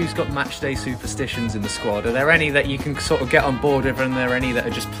know, who's got match day superstitions in the squad? Are there any that you can sort of get on board with, and are there any that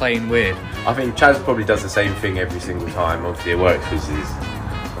are just plain weird? I think Chaz probably does the same thing every single time. Obviously it works because he's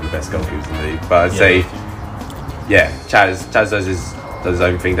one of the best goalkeepers in the league. But I'd say, Chaz does his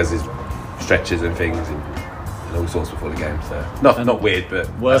own thing, does his stretches and things and all sorts before the game. So not weird, but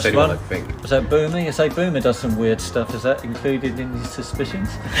worst that's one. I think. Was that Boomer? You say Boomer does some weird stuff. Is that included in his suspicions?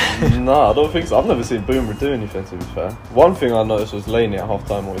 No, I don't think so. I've never seen Boomer do anything, to be fair. One thing I noticed was Laney at half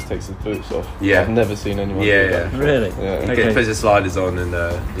time always takes his boots off. Yeah. I've never seen anyone do that. Really? Yeah. He puts his sliders on and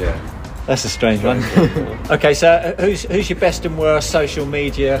That's a strange one. Okay, so who's your best and worst social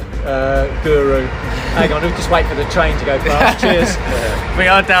media guru? Hang on, we'll just wait for the train to go past. Cheers. We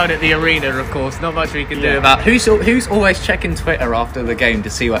are down at the arena, of course. Not much we can do about who's always checking Twitter after the game to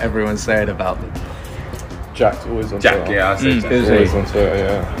see what everyone's saying about them. Jack's always on Twitter. Yeah, I say Jack. Always on Twitter,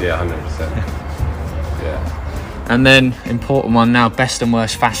 Yeah, 100%. Yeah. And then, important one now, best and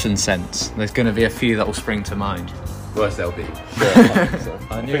worst fashion sense. There's going to be a few that will spring to mind. Worst LB.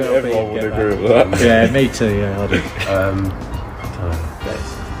 I think everyone would agree with that. Yeah, me too. Yeah, I do.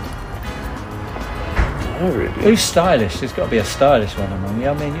 Not really. Who's stylish? There's got to be a stylish one among you.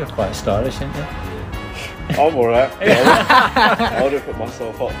 I mean, you're quite stylish, aren't you? I'm alright. I would have put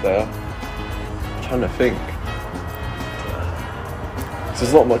myself up there. I'm trying to think.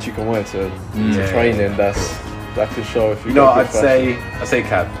 There's not much you can wear to training that can show if you. I'd say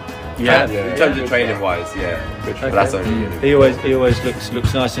Cav. Yeah. In terms of training wise, but that's only He always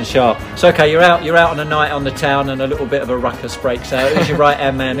looks nice and sharp. So okay, you're out on a night on the town and a little bit of a ruckus breaks out. Who's your right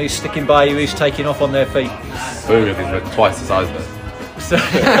hand man? Who's sticking by you? Who's taking off on their feet? Boomer is twice the size of us.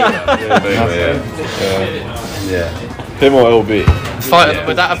 Him or LB?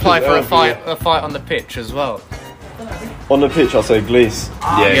 Would that apply for a fight on the pitch as well? On the pitch, I'll say Glees.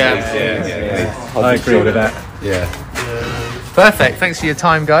 Yeah. I agree with that. Yeah. Perfect. Thanks for your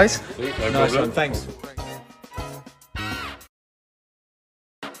time, guys. Nice one. Thanks.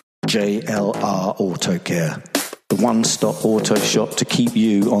 JLR Auto Care, the one-stop auto shop to keep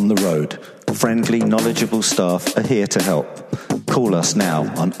you on the road. Friendly, knowledgeable staff are here to help. Call us now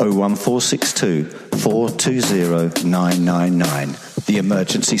on 01462 420 999, the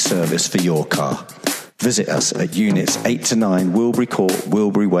emergency service for your car. Visit us at Units 8 to 9 Wilbury Court,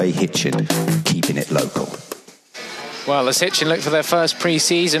 Wilbury Way, Hitchin, keeping it local. Well, as Hitchin look for their first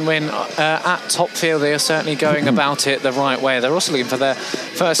pre-season win at Topfield, they are certainly going about it the right way. They're also looking for their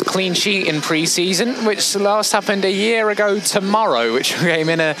first clean sheet in pre-season, which last happened a year ago tomorrow, which came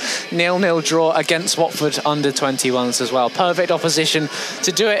in a 0-0 draw against Watford under-21s as well. Perfect opposition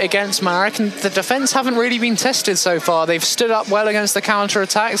to do it against Marek, and the defence haven't really been tested so far. They've stood up well against the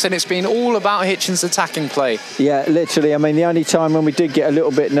counter-attacks, and it's been all about Hitchin's attacking play. Yeah, literally. I mean, the only time when we did get a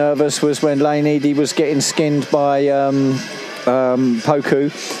little bit nervous was when Lane Eady was getting skinned by Poku,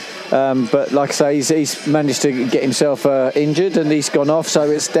 but like I say, he's managed to get himself injured and he's gone off, so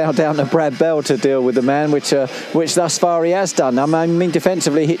it's down to Brad Bell to deal with the man, which thus far he has done. I mean,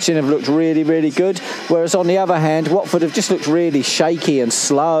 defensively Hitchin have looked really, really good, whereas on the other hand Watford have just looked really shaky and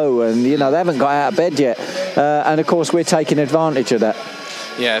slow, and they haven't got out of bed yet, and of course we're taking advantage of that.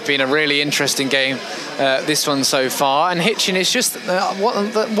 Yeah, been a really interesting game, this one so far. And Hitchin is just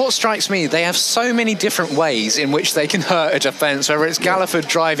what strikes me. They have so many different ways in which they can hurt a defence. Whether it's Galliford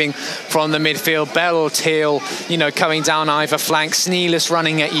driving from the midfield, Bell or Teal, coming down either flank, Sneeless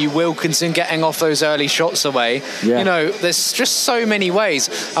running at you, Wilkinson getting off those early shots away. Yeah. There's just so many ways.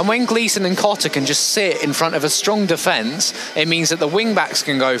 And when Gleeson and Cotter can just sit in front of a strong defence, it means that the wing backs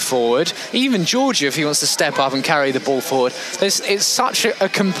can go forward. Even Georgia, if he wants to step up and carry the ball forward. It's such a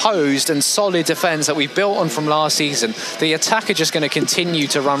composed and solid defence that we've built on from last season. The attack are just going to continue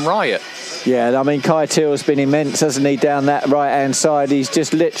to run riot. Yeah, I mean, Kai Teal's been immense, hasn't he, down that right-hand side? He's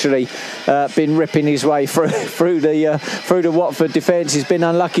just literally been ripping his way through the Watford defence. He's been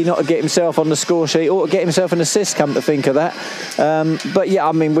unlucky not to get himself on the score sheet or to get himself an assist, come to think of that. But yeah,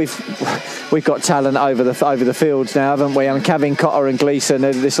 I mean, we've got talent over the fields now, haven't we? I mean, Kevin Cotter and Gleeson,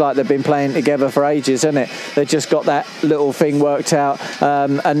 it's like they've been playing together for ages, isn't it? They've just got that little thing worked out.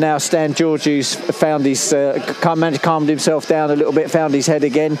 And now Stan Georgiou's found his calmed himself down a little bit, found his head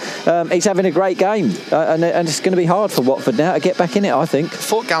again. He's having a great game, and it's going to be hard for Watford now to get back in it, I think. I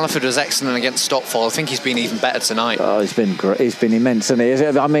thought Galliford was excellent against Stopford. I think he's been even better tonight. Oh, he's been great. He's been immense, hasn't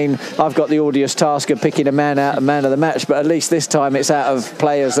he? I mean, I've got the odious task of picking a man out, a man of the match, but at least this time it's out of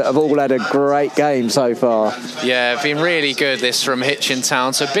players that have all had a great game so far. Yeah, been really good, this from Hitchin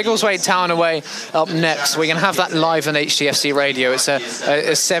Town. So Biggleswade Town away up next. We're going to have that live on HTFC Radio. It's a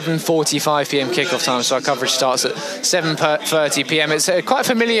 7:45pm kickoff time, so our coverage starts at 7:30pm. It's quite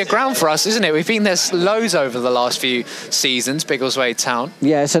familiar ground for us, isn't it? We've been there loads over the last few seasons, Biggleswade Town.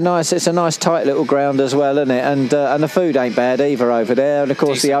 Yeah, it's a nice tight little ground as well, isn't it? And the food ain't bad either over there. And of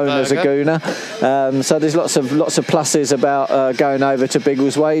course, decent the owner's burger. A gooner. So there's lots of pluses about going over to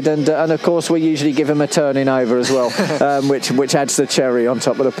Biggleswade, and of course we usually give them a turning over as well, which adds the cherry on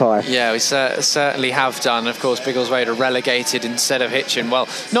top of the pie. Yeah, we certainly have done. Of course, Biggleswade are relegated instead of Hitchin. Well,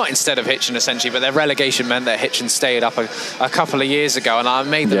 not instead of Hitchin essentially, but their relegation meant that Hitchin stayed up a couple of years ago, and I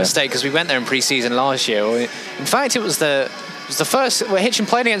made the mistake because we went there in pre-season last year. In fact, it was the first where Hitchin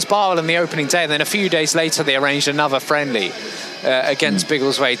played against Barwell in the opening day, and then a few days later they arranged another friendly against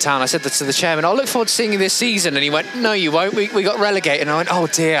Biggleswade Town. I said that to the chairman, I'll look forward to seeing you this season, and he went, no you won't, we got relegated. And I went, oh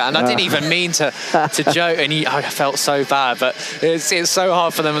dear, and I didn't even mean to joke, and I felt so bad, but it's so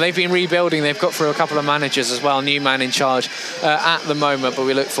hard for them, and they've been rebuilding. They've got through a couple of managers as well, new man in charge at the moment, but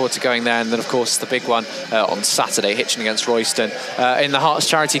we look forward to going there. And then of course the big one on Saturday, Hitchin against Royston in the Hearts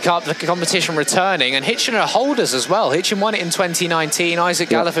Charity Cup, the competition returning, and Hitchin are holders as well. Hitchin won it in 2019. Isaac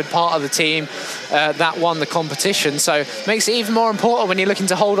Galliford part of the team that won the competition, so makes it even more important when you're looking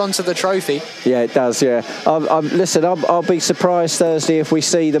to hold on to the trophy. Yeah, it does. Yeah, listen, I'll be surprised Thursday if we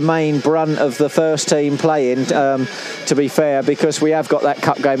see the main brunt of the first team playing, to be fair, because we have got that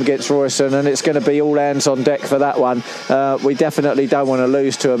cup game against Royston, and it's going to be all hands on deck for that one. We definitely don't want to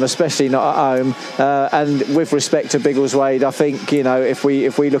lose to them, especially not at home. And with respect to Biggleswade, I think if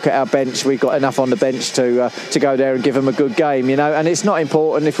we look at our bench, we've got enough on the bench to go there and give them a good game. And it's not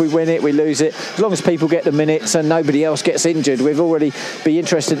important if we win it, we lose it, as long as people get the minutes and nobody else gets injured. We've already be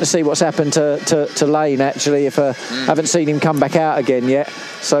interested to see what's happened to Lane, actually, if haven't seen him come back out again yet,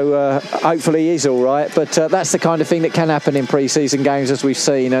 so hopefully he's all right. But that's the kind of thing that can happen in pre-season games, as we've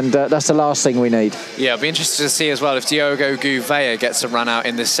seen, and that's the last thing we need. Yeah, I'll be interested to see as well if Diogo Gouveia gets a run out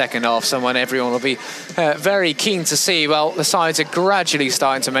in this second half, someone everyone will be very keen to see. Well, the sides are gradually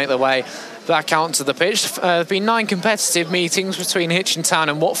starting to make their way back out to the pitch. There have been 9 competitive meetings between Hitchin Town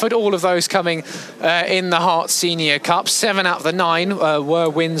and Watford, all of those coming in the Hearts Senior Cup. 7 out of the 9 were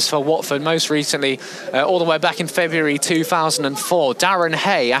wins for Watford, most recently all the way back in February 2004. Darren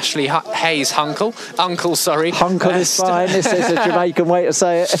Hay, Ashley Hay's uncle, sorry. Uncle is fine, this is a Jamaican way to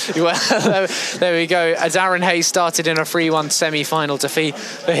say it. Well, there we go. Darren Hay started in a 3-1 semi-final defeat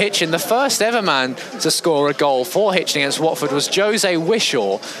for Hitchin. The first ever man to score a goal for Hitchin against Watford was Jose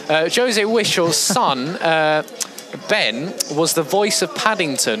Wishaw. Jose Wishaw's son, Ben, was the voice of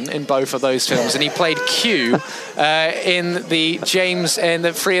Paddington in both of those films, and he played Q in the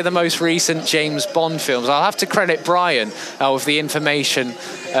 3 of the most recent James Bond films. I'll have to credit Brian with the information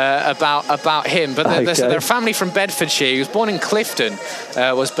about him, but they're a family from Bedfordshire. He was born in Clifton,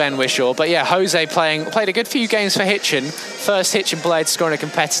 was Ben Wishaw. But yeah, Jose played a good few games for Hitchin. First Hitchin player to score in a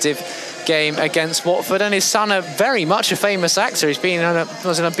competitive game against Watford, and his son, very much a famous actor. He's been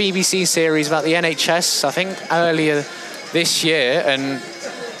was in a BBC series about the NHS, I think, earlier this year, and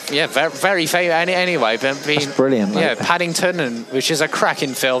Yeah, very favourite anyway. That's brilliant, mate. Yeah, Paddington, which is a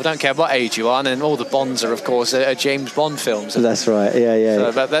cracking film. Don't care what age you are, and then all the Bonds are, of course, James Bond films. That's right.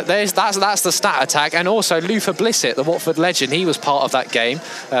 Yeah. So, but that's the stat attack, and also Luther Blissett, the Watford legend, he was part of that game,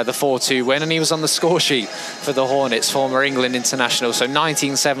 the 4-2 win, and he was on the score sheet for the Hornets, former England international. So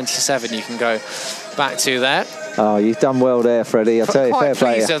 1977, you can go back to there. Oh, you've done well there, Freddie. I tell you, fair play.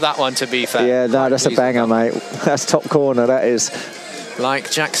 Quite pleased with that one, to be fair. Yeah, no, that's a banger, mate. That's top corner. That is.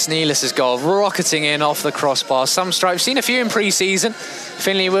 Like Jack Sneelis' goal, rocketing in off the crossbar. Some stripes, seen a few in pre-season.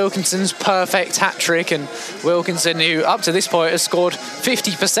 Finley Wilkinson's perfect hat-trick, and Wilkinson, who up to this point has scored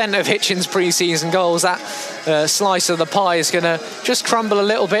 50% of Hitchin's pre-season goals. That slice of the pie is going to just crumble a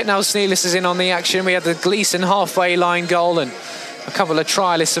little bit now Sneelis is in on the action. We had the Gleeson halfway line goal, and a couple of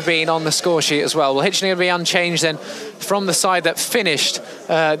trialists have been on the score sheet as well. Well, Hitchin going to be unchanged then from the side that finished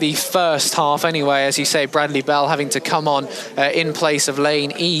the first half anyway. As you say, Bradley Bell having to come on in place of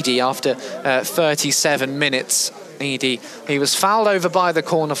Lane Eady after 37 minutes. Eady, he was fouled over by the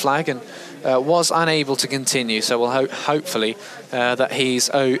corner flag and was unable to continue. So we'll hopefully that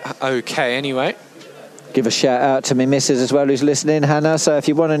he's okay anyway. Give a shout out to my missus as well, who's listening, Hannah. So if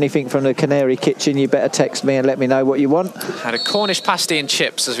you want anything from the Canary Kitchen, you better text me and let me know what you want. Had a Cornish pasty and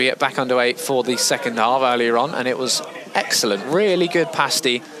chips as we get back underway for the second half earlier on, and it was excellent. Really good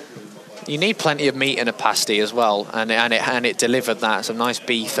pasty. You need plenty of meat in a pasty as well, and it delivered that. Some nice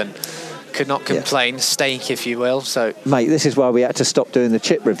beef, and could not complain. Steak, if you will. So, mate, this is why we had to stop doing the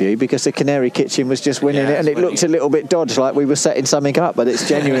chip review, because the Canary Kitchen was just winning it, and it looked a little bit dodged, like we were setting something up. But it's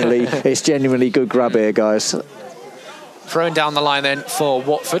genuinely good grub here, guys. Throwing down the line then for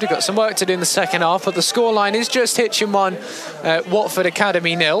Watford. We've got some work to do in the second half, but the scoreline is just Hitchin 1, Watford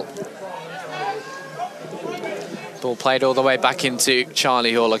Academy 0. Ball played all the way back into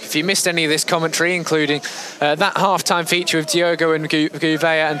Charlie Hall. Look, if you missed any of this commentary, including that half-time feature with Diogo and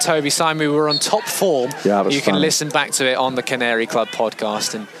Gouveia and Toby Simon, who were on top form, you can listen back to it on the Canary Club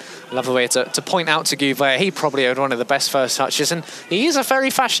podcast. And I love the way to point out to Gouveia, he probably had one of the best first touches, and he is a very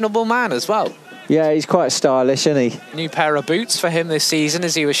fashionable man as well. Yeah, he's quite stylish, isn't he? New pair of boots for him this season,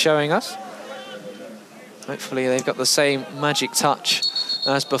 as he was showing us. Hopefully they've got the same magic touch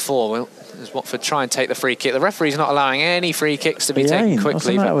as before. As Watford try and take the free kick. The referee's not allowing any free kicks to be taken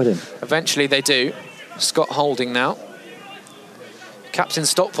quickly, but eventually they do. Scott Holding now. Captain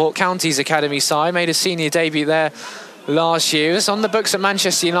Stockport County's academy side, made his senior debut there last year. He was on the books at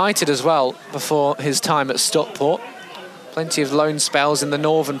Manchester United as well before his time at Stockport. Plenty of loan spells in the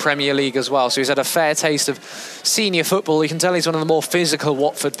Northern Premier League as well, so he's had a fair taste of senior football. You can tell he's one of the more physical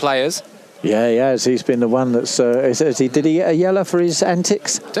Watford players. Yeah, he has. He's been the one that's... did he get a yellow for his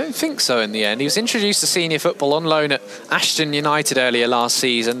antics? Don't think so in the end. He was introduced to senior football on loan at Ashton United earlier last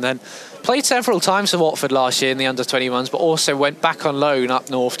season, then played several times for Watford last year in the under-21s, but also went back on loan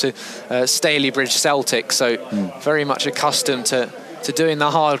up north to Stalybridge Celtic, so very much accustomed to doing the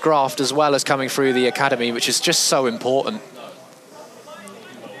hard graft as well as coming through the academy, which is just so important.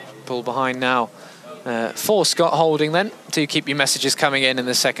 Ball behind now. For Scott Holding then. Do keep your messages coming in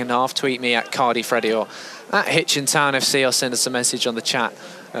the second half. Tweet me at Cardi Freddy or at Hitchin Town FC, or send us a message on the chat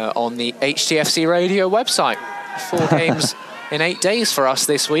on the HTFC Radio website. 4 games in 8 days for us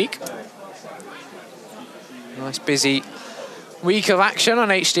this week. Nice busy week of action on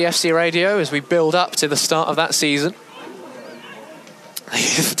HTFC Radio as we build up to the start of that season.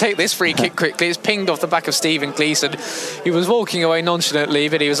 Take this free kick quickly. It's pinged off the back of Stephen Gleeson. He was walking away nonchalantly,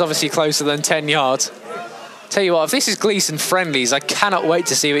 but he was obviously closer than 10 yards. Tell you what, if this is Gleeson friendlies, I cannot wait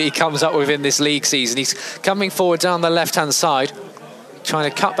to see what he comes up with in this league season. He's coming forward down the left-hand side,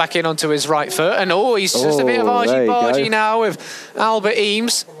 trying to cut back in onto his right foot. And he's just a bit of argy-bargy now with Albert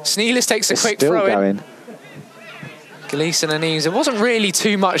Eames. Sneelis takes a quick throw in. Gleeson and Eames. It wasn't really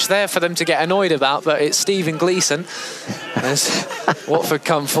too much there for them to get annoyed about, but it's Stephen Gleeson as Watford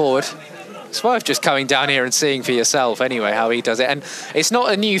come forward. It's worth just coming down here and seeing for yourself anyway how he does it. And it's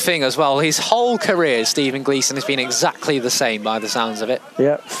not a new thing as well. His whole career, Stephen Gleeson, has been exactly the same by the sounds of it.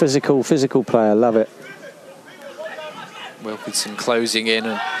 Yeah, physical player. Love it. Wilkinson closing in,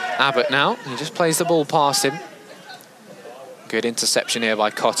 and Abbott now. He just plays the ball past him. Good interception here by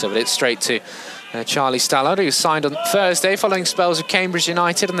Cotter, but it's straight to Charlie Stallard, who signed on Thursday following spells with Cambridge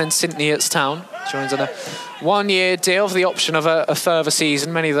United and then St Neots Town. Joins on a 1-year deal for the option of a further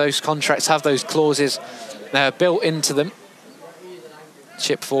season. Many of those contracts have those clauses built into them.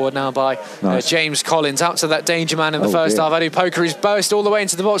 Chip forward now by James Collins, out to that danger man in the first half. Adu Poker is burst all the way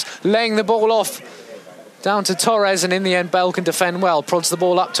into the box, laying the ball off down to Torres, and in the end Bell can defend well. Prods the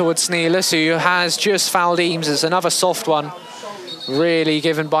ball up towards Sneelis, who has just fouled Eames. As another soft one really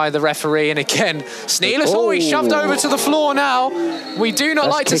given by the referee. And again, Sneeless, he's shoved over to the floor now. We do not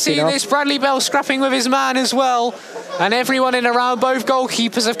like to see this. Bradley Bell scrapping with his man as well. And everyone in around, both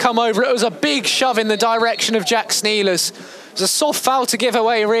goalkeepers have come over. It was a big shove in the direction of Jack Sneeless. It was a soft foul to give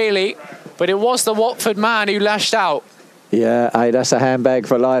away, really. But it was the Watford man who lashed out. Yeah, hey, that's a handbag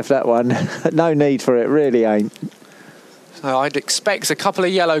for life, that one. No need for it, really ain't. So I'd expect a couple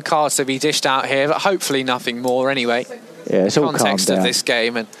of yellow cards to be dished out here, but hopefully nothing more anyway. Yeah, it's all calmed down. Context of this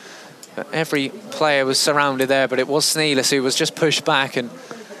game, and every player was surrounded there, but it was Sneeless who was just pushed back and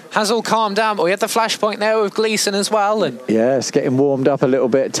has all calmed down. But we had the flashpoint there with Gleeson as well. And yeah, it's getting warmed up a little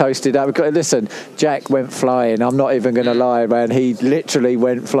bit, toasted up. Listen, Jack went flying. I'm not even going to lie, man. He literally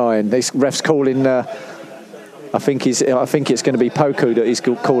went flying. This ref's calling. I think it's going to be Poku that he's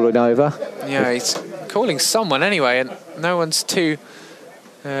calling over. Yeah, he's calling someone anyway, and no one's too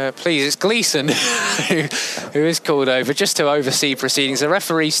pleased. It's Gleeson who is called over just to oversee proceedings. The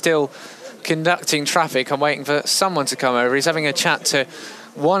referee's still conducting traffic. I'm waiting for someone to come over. He's having a chat to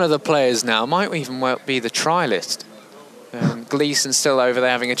one of the players now. Might even be the trialist. Gleeson's still over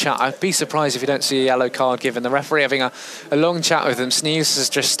there having a chat. I'd be surprised if you don't see a yellow card given. The referee having a long chat with him. Sneeze is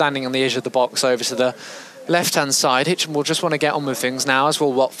just standing on the edge of the box over to the left-hand side. Hitchin will just want to get on with things now, as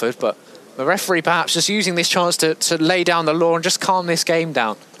will Watford, but the referee perhaps just using this chance to lay down the law and just calm this game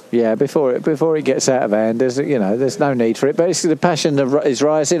down. Yeah, before it gets out of hand, there's no need for it. But the passion is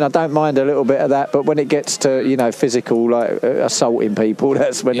rising. I don't mind a little bit of that, but when it gets to physical, like assaulting people,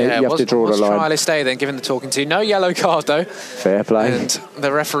 that's when you have to draw the line. Trialist A then given the talking to. No yellow card though. Fair play. And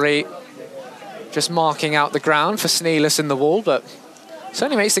the referee just marking out the ground for Sneeless in the wall, but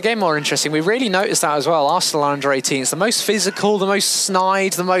certainly makes the game more interesting. We really noticed that as well. Arsenal under 18s, the most physical, the most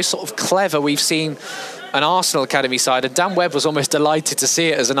snide, the most sort of clever we've seen an Arsenal academy side, and Dan Webb was almost delighted to see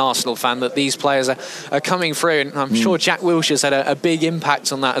it as an Arsenal fan that these players are coming through, and I'm sure Jack Wilshire's had a big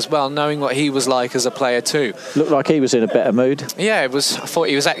impact on that as well, knowing what he was like as a player too. Looked like he was in a better mood. Yeah, I thought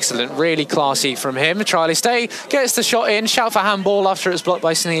he was excellent, really classy from him. Charlie Stay gets the shot in, shout for handball after it's blocked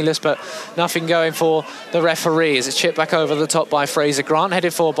by Sneeless, but nothing going for the referee as it's chipped back over the top by Fraser Grant,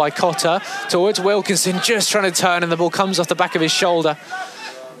 headed forward by Cotter towards Wilkinson, just trying to turn, and the ball comes off the back of his shoulder.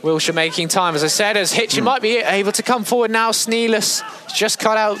 Wilshire making time, as I said, as Hitchin might be able to come forward now. Sneeless just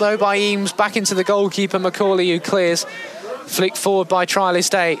cut out though by Eames, back into the goalkeeper Macaulay, who clears. Flicked forward by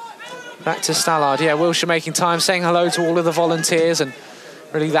Trialist 8. Back to Stallard. Yeah, Wilshire making time, saying hello to all of the volunteers, and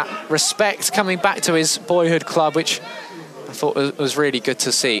really that respect coming back to his boyhood club, which I thought was really good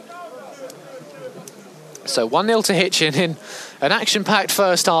to see. So 1-0 to Hitchin in an action-packed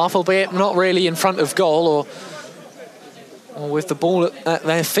first half, albeit not really in front of goal or with the ball at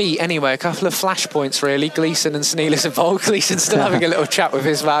their feet anyway. A couple of flashpoints really. Gleeson and Sneeless involved. Gleeson still having a little chat with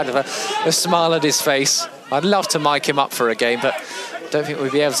his man with a smile on his face. I'd love to mic him up for a game, but don't think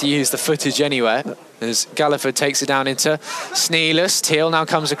we'd be able to use the footage anywhere, as Galliford takes it down into Sneeless. Teal now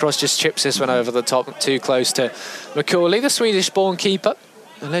comes across, just chips this one over the top, too close to Macaulay, the Swedish-born keeper,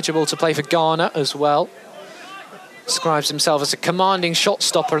 eligible to play for Ghana as well. Describes himself as a commanding shot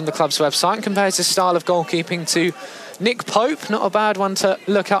stopper on the club's website and compares his style of goalkeeping to Nick Pope. Not a bad one to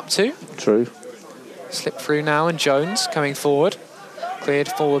look up to. True. Slip through now, and Jones coming forward. Cleared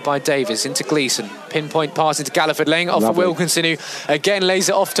forward by Davies into Gleeson. Pinpoint pass into Galliford, laying it off for Wilkinson, who again lays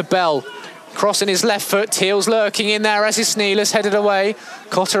it off to Bell. Crossing his left foot, Teal's lurking in there as is Sneeless headed away.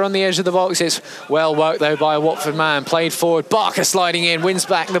 Cotter on the edge of the box. It's well worked though by a Watford man. Played forward, Barker sliding in, wins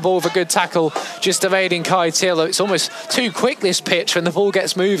back the ball for good tackle, just evading Kai Teal. It's almost too quick this pitch when the ball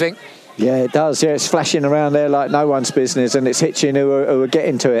gets moving. Yeah, it does. Yeah, it's flashing around there like no one's business, and it's Hitchin who are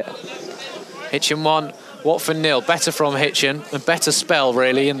getting to it. Hitchin 1, Watford 0. Better from Hitchin, a better spell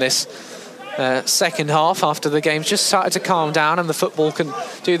really in this second half after the game's just started to calm down and the football can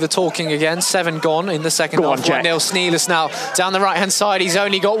do the talking again. 7 gone in the second half. 1-0 Sneeless now down the right hand side. He's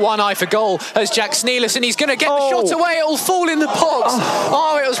only got one eye for goal as Jack Sneeless, and he's going to get the shot away. It'll fall in the box.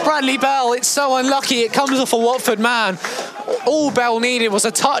 It was Bradley Bell. It's so unlucky. It comes off a Watford man. All Bell needed was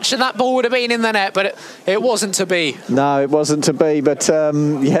a touch and that ball would have been in the net, but it wasn't to be. No, it wasn't to be, but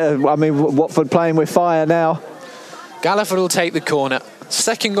yeah, I mean, Watford playing with fire now. Galliford will take the corner.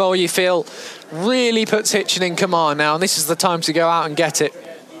 Second goal, you feel, really puts Hitchin in command now, and this is the time to go out and get it.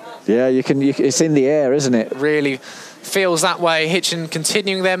 Yeah, it's in the air, isn't it? Really feels that way. Hitchin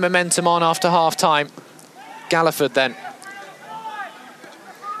continuing their momentum on after half-time. Galliford then.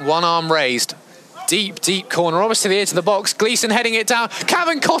 One arm raised. deep corner, almost to the edge of the box. Gleeson heading it down.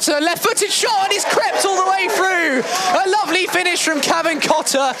 Cavan Cotter, left-footed shot, and he's crept all the way through. A lovely finish from Cavan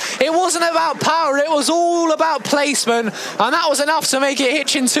Cotter. It wasn't about power, it was all about placement, and that was enough to make it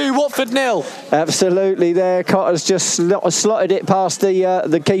Hitchin 2, Watford 0. Absolutely there. Cotter's just slotted it past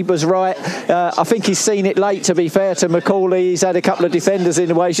the keeper's right. I think he's seen it late, to be fair to Macaulay. He's had a couple of defenders in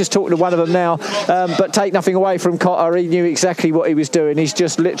the way. He's just talking to one of them now. But take nothing away from Cotter. He knew exactly what he was doing. He's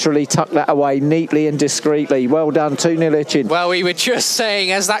just literally tucked that away neatly and discreetly. Well done, 2-0 Hitchin. Well, we were just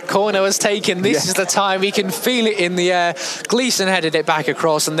saying as that corner was taken, this is the time we can feel it in the air. Gleeson headed it back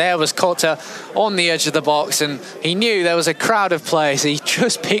across, and there was Cotter on the edge of the box, and he knew there was a crowd of players. He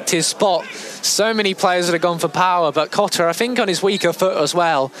just picked his spot. So many players would have gone for power, but Cotter, I think on his weaker foot as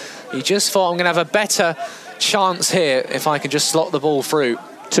well, he just thought, I'm going to have a better chance here if I can just slot the ball through.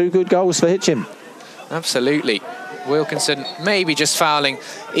 2 good goals for Hitchin. Absolutely. Wilkinson maybe just fouling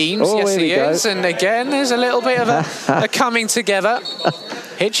Eames. Yes, he is. And again, there's a little bit of a coming together.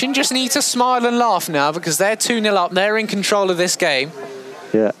 Hitchin just need to smile and laugh now because they're 2-0 up. They're in control of this game.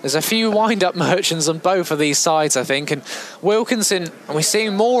 Yeah. There's a few wind-up merchants on both of these sides, I think. And Wilkinson, and we're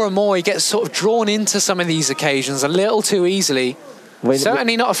seeing more and more, he gets sort of drawn into some of these occasions a little too easily.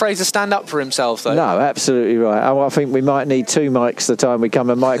 Certainly not afraid to stand up for himself, though. No, absolutely right. I think we might need 2 mics the time we come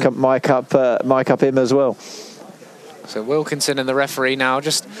and mic up him as well. So Wilkinson and the referee now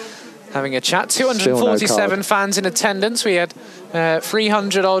just having a chat. 247 fans in attendance. We had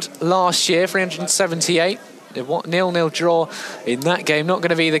 300 odd last year, 378. 0-0 draw in that game. Not going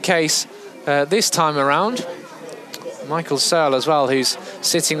to be the case this time around. Michael Searle as well, who's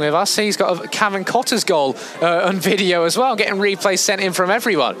sitting with us. He's got a Cavan Cotter's goal on video as well, getting replays sent in from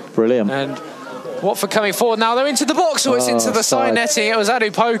everyone. Brilliant. And Watford coming forward now. They're into the box. Oh, it's into the side netting. It was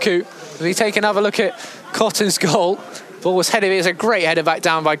Adu Poku. We take another look at Cotter's goal. Ball was headed. It's a great header back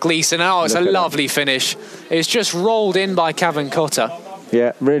down by Gleeson. Oh, it's a lovely finish. It's just rolled in by Cavan Cotter.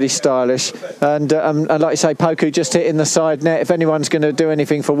 Yeah, really stylish. And like you say, Poku just hitting the side net. If anyone's going to do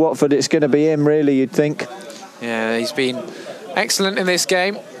anything for Watford, it's going to be him, really, you'd think. Yeah, he's been excellent in this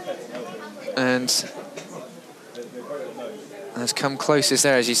game. And has come closest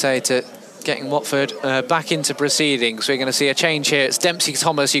there, as you say, to getting Watford back into proceedings. We're going to see a change here. It's Dempsey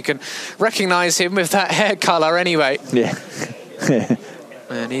Thomas. You can recognise him with that hair colour anyway. Yeah.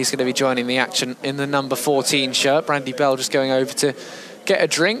 And he's going to be joining the action in the number 14 shirt. Brandy Bell just going over to get a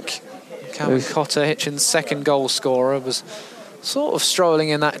drink. Cavan Cotter, Hitchin's second goal scorer, was sort of strolling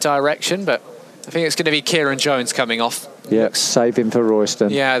in that direction, but I think it's going to be Kieran Jones coming off. Yeah, save him for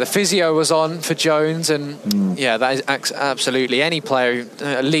Royston. Yeah, the physio was on for Jones, and yeah, that is absolutely any player who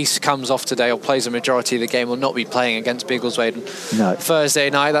at least comes off today or plays a majority of the game will not be playing against Biggleswade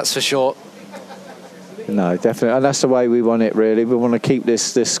Thursday night, that's for sure. No, definitely, and that's the way we want it, really. We want to keep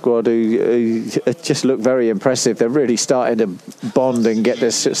this squad who just look very impressive. They're really starting to bond and get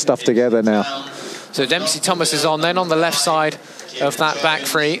this stuff together now. So Dempsey Thomas is on, then on the left side of that back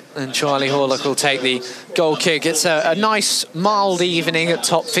three, and Charlie Horlock will take the goal kick. It's a nice, mild evening at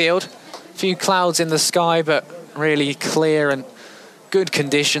Topfield. A few clouds in the sky, but really clear and good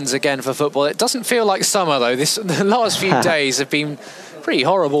conditions again for football. It doesn't feel like summer, though. The last few days have been pretty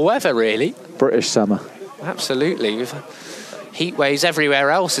horrible weather, really. British summer. Absolutely. Heat waves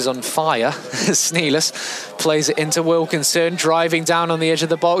everywhere else is on fire. Sneeless plays it into Wilkinson, driving down on the edge of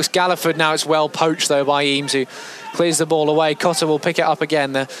the box. Galliford now, it's well poached though by Eames, who clears the ball away. Cotter will pick it up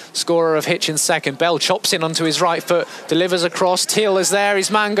again, the scorer of Hitchin's second. Bell chops in onto his right foot, delivers across. Teal is there, his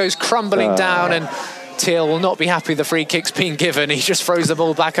man goes crumbling down, and Teal will not be happy the free kick's been given. He just throws the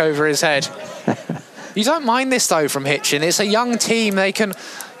ball back over his head. You don't mind this though from Hitchin. It's a young team. They can,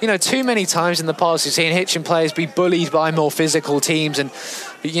 you know, too many times in the past you've seen Hitchin players be bullied by more physical teams, and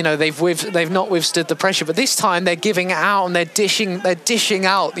you know they've not withstood the pressure. But this time they're giving it out and they're dishing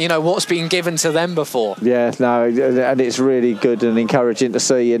out, you know, what's been given to them before. Yeah, no, and it's really good and encouraging to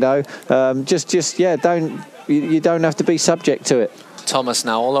see. You know, you don't have to be subject to it. Thomas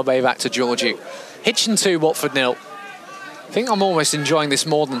now all the way back to Georgiou. Hitchin 2, Watford 0. I think I'm almost enjoying this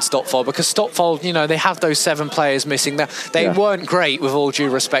more than Stopfold, because Stopfold, you know, they have those 7 players missing. They weren't great, with all due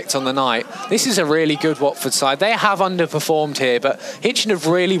respect, on the night. This is a really good Watford side. They have underperformed here, but Hitchin have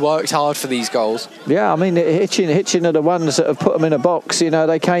really worked hard for these goals. Yeah, I mean, Hitchin are the ones that have put them in a box. You know,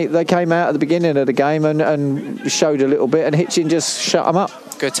 they came out at the beginning of the game and showed a little bit, and Hitchin just shut them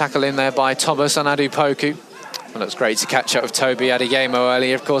up. Good tackle in there by Thomas on Adu Poku. Well, it was great to catch up with Toby Adeyemo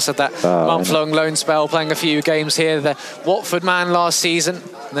earlier. Of course, had that month-long loan spell, playing a few games here. The Watford man last season.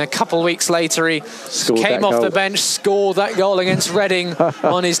 And then a couple of weeks later, he came off the bench, scored that goal against Reading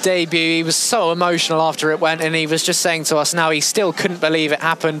on his debut. He was so emotional after it went, and he was just saying to us now he still couldn't believe it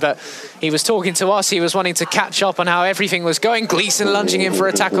happened, but he was talking to us. He was wanting to catch up on how everything was going. Gleeson lunging in for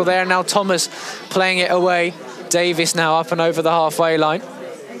a tackle there, and now Thomas playing it away. Davis now up and over the halfway line.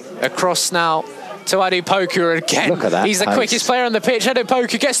 Across now to Adepoku again. Look at that He's the pace. quickest player on the pitch.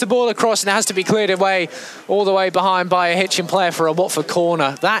 Adepoku gets the ball across and it has to be cleared away all the way behind by a Hitchin player for a Watford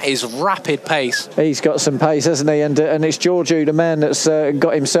corner. That is rapid pace. He's got some pace, hasn't he? And it's Georgiou, the man that's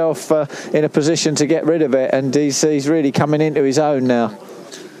got himself in a position to get rid of it, and he's really coming into his own now.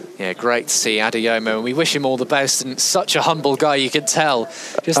 Yeah, great to see Adeyemo, and we wish him all the best. And such a humble guy, you can tell.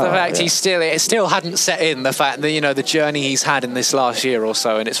 Just the fact it still hadn't set in, the fact that the journey he's had in this last year or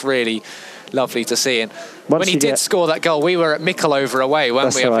so, and it's really lovely to see. And when he did score that goal, we were at Mickleover away,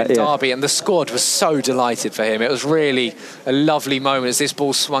 weren't we, up in Derby, and the squad was so delighted for him. It was really a lovely moment as this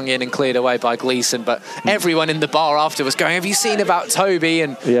ball swung in and cleared away by Gleeson. But everyone in the bar after was going, have you seen about Toby?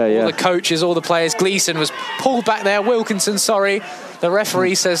 And all the coaches, all the players. Gleeson was pulled back there. Wilkinson, sorry. The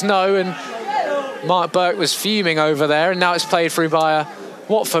referee says no, and Mark Burke was fuming over there, and now it's played through by a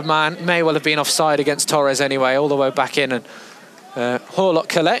Watford man. May well have been offside against Torres anyway, all the way back in, and Horlock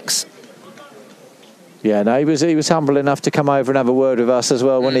collects. Yeah, no, he was humble enough to come over and have a word with us as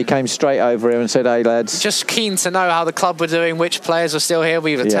well when he came straight over here and said, hey, lads. Just keen to know how the club were doing, which players were still here.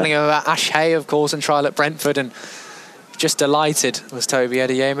 We were telling him about Ash Hay, of course, and trial at Brentford, and just delighted was Toby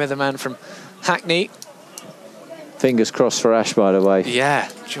Adeyemo, the man from Hackney. Fingers crossed for Ash, by the way. Yeah,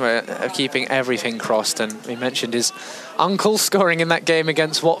 keeping everything crossed. And he mentioned his uncle scoring in that game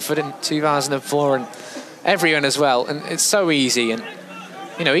against Watford in 2004, and everyone as well. And it's so easy. And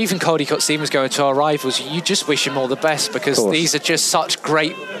even Caldicott Stevens going to our rivals, you just wish him all the best, because these are just such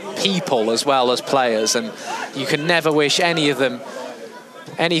great people as well as players, and you can never wish any of them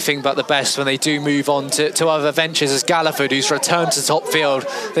anything but the best when they do move on to other ventures. As Galliford, who's returned to top field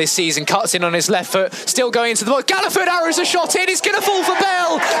this season, cuts in on his left foot, still going into the box. Galliford arrows a shot in, it's going to fall for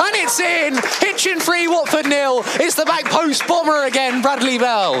Bell, and it's in. Hitchin 3, Watford 0. It's the back post bomber again, Bradley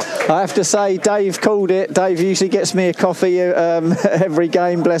Bell. I have to say, Dave called it. Dave usually gets me a coffee every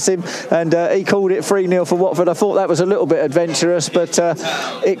game, bless him, and he called it 3-0 for Watford. I thought that was a little bit adventurous, but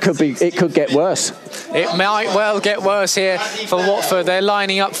it could get worse. It might well get worse here for Watford. They're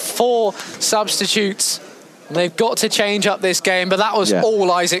lining up 4 substitutes. They've got to change up this game, but that was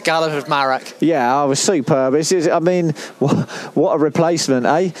all Isaac Galliford Marek. Yeah, I was superb. What a replacement,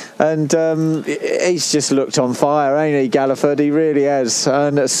 eh? And he's just looked on fire, ain't he, Galliford? He really has.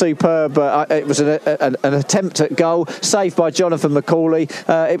 And superb. It was an attempt at goal, saved by Jonathan McCauley.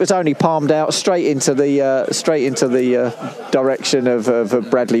 It was only palmed out straight into the direction of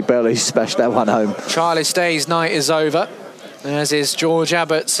Bradley Bell, who smashed that one home. Charlie Stay's night is over, as is George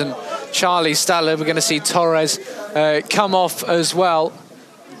Abbott's and Charlie Staller. We're going to see Torres come off as well.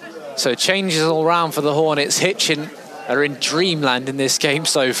 So changes all round for the Hornets. Hitchin are in dreamland in this game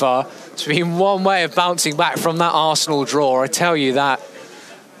so far. It's been one way of bouncing back from that Arsenal draw, I tell you that.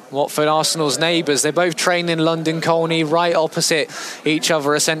 Watford, Arsenal's neighbours. They both train in London Colney, right opposite each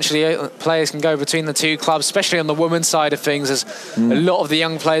other, essentially. Players can go between the two clubs, especially on the women's side of things, as a lot of the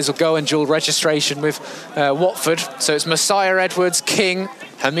young players will go and dual registration with Watford. So it's Messiah, Edwards, King,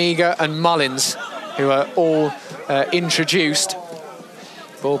 Hamiga and Mullins who are all introduced.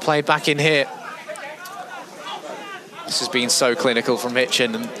 Ball played back in here. This has been so clinical from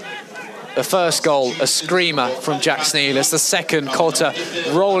Hitchin. And the first goal, a screamer from Jack Sneelers. The second, Cotter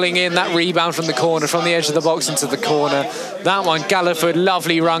rolling in that rebound from the corner, from the edge of the box into the corner. That one, Galliford,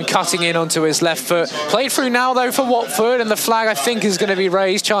 lovely run, cutting in onto his left foot. Played through now, though, for Watford, and the flag, I think, is going to be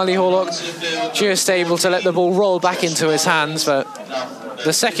raised. Charlie Horlock just able to let the ball roll back into his hands. But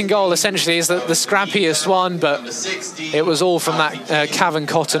the second goal, essentially, is the scrappiest one, but it was all from that Cavan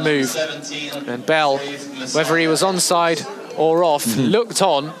Cotter move. And Bell, whether he was onside or off, looked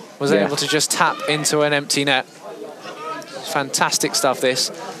on, was able to just tap into an empty net. Fantastic stuff, this,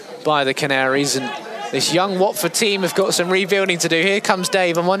 by the Canaries. And this young Watford team have got some rebuilding to do. Here comes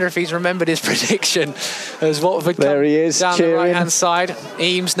Dave. I wonder if he's remembered his prediction as Watford there he is, down cheering. the right-hand side.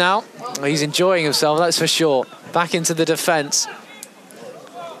 Eames now. He's enjoying himself, that's for sure. Back into the defence.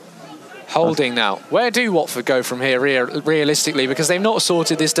 Holding now. Where do Watford go from here, realistically? Because they've not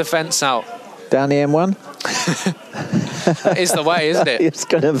sorted this defence out. Down the M1? That is the way, isn't it? It's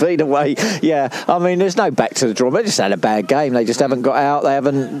going to be the way. Yeah, I mean, there's no back to the draw. They just had a bad game. They just haven't got out.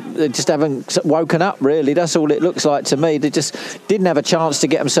 They just haven't woken up, really. That's all it looks like to me. They just didn't have a chance to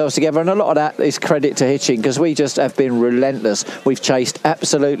get themselves together. And a lot of that is credit to Hitchin, because we just have been relentless. We've chased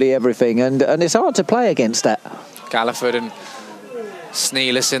absolutely everything. And it's hard to play against that. Galliford and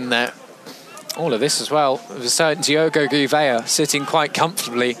Sneeless in there. All of this as well. It was Diogo Gouveia sitting quite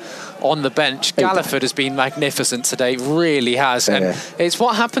comfortably on the bench. Galliford has been magnificent today, really has. And it's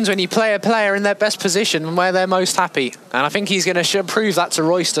what happens when you play a player in their best position and where they're most happy. And I think he's going to prove that to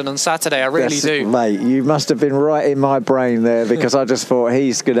Royston on Saturday. I really do. Mate, you must have been right in my brain there, because I just thought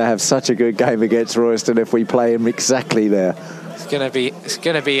he's going to have such a good game against Royston if we play him exactly there. It's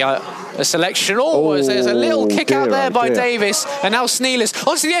going to be a selection. There's a little kick out there by Davis, and now Sneeless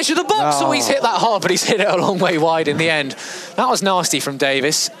onto the edge of the box. Oh, he's hit that hard, but he's hit it a long way wide in the end. That was nasty from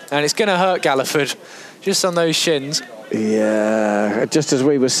Davis, and it's going to hurt Galliford just on those shins. Yeah, just as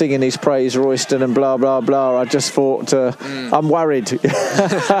we were singing his praise, Royston and blah, blah, blah, I just thought, I'm worried.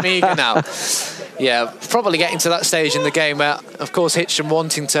 I'm eager now. Yeah, probably getting to that stage in the game where, of course, Hitchin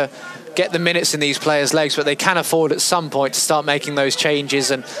wanting to get the minutes in these players' legs, but they can afford at some point to start making those changes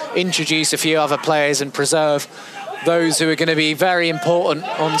and introduce a few other players and preserve those who are going to be very important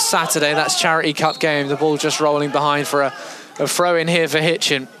on Saturday. That's Charity Cup game. The ball just rolling behind for a throw in here for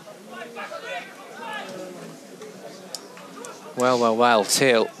Hitchin. Well,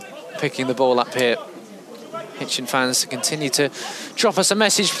 Teal picking the ball up here. Hitchin fans to continue to drop us a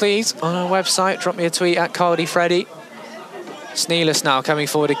message, please, on our website. Drop me a tweet at Cardy Freddy. Sneeless now coming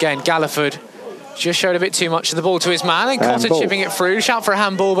forward again. Galliford just showed a bit too much of the ball to his man, and Cotter chipping it through. Shout for a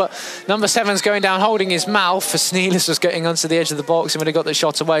handball, but number 7's going down holding his mouth. For Sneeless was getting onto the edge of the box and would have got the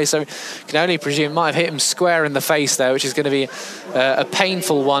shot away, so can only presume might have hit him square in the face there, which is going to be a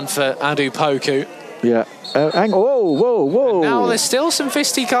painful one for Adu Poku. Yeah. Whoa. And now there's still some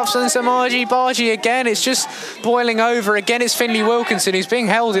fisticuffs and some argy-bargy again. It's just boiling over. Again, it's Finley Wilkinson, who's being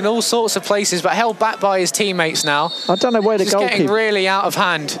held in all sorts of places, but held back by his teammates now. I don't know where the goalkeeper... It's getting really out of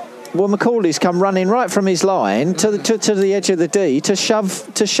hand. Well, Macaulay's come running right from his line to the edge of the D to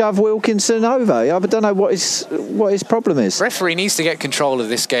shove Wilkinson over. I don't know what his problem is. Referee needs to get control of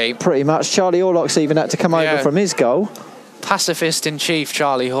this game. Pretty much. Charlie Horlock's even had to come over from his goal. Pacifist in chief,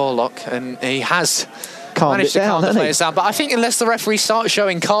 Charlie Horlock, and he has managed to calm the players down. But I think unless the referee starts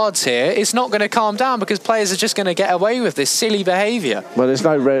showing cards here, it's not going to calm down, because players are just going to get away with this silly behaviour. Well, there's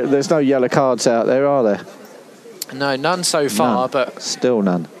no yellow cards out there, are there? No, none so far, but still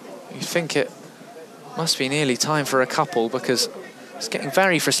none. You think it must be nearly time for a couple, because it's getting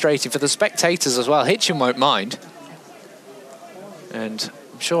very frustrating for the spectators as well. Hitchin won't mind, and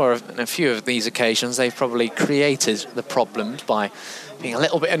I'm sure on a few of these occasions they've probably created the problems by being a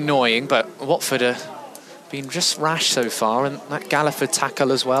little bit annoying, but Watford are been just rash so far, and that Galliford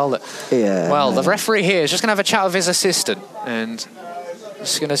tackle as well. The referee here is just going to have a chat with his assistant and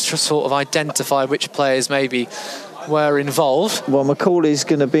just going to sort of identify which players maybe were involved. Well, Macaulay's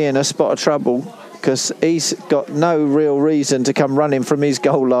going to be in a spot of trouble, because he's got no real reason to come running from his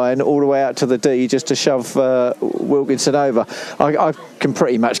goal line all the way out to the D just to shove Wilkinson over. I can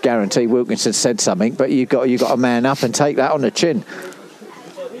pretty much guarantee Wilkinson said something, but you've got to man up and take that on the chin.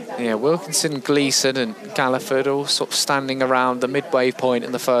 Yeah, Wilkinson, Gleeson and Galliford all sort of standing around the midway point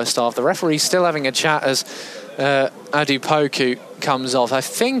in the first half. The referee's still having a chat as Adu Poku comes off. I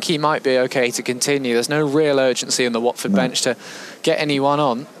think he might be okay to continue. There's no real urgency in the Watford bench to get anyone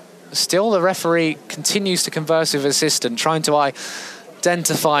on. Still, the referee continues to converse with his assistant, trying to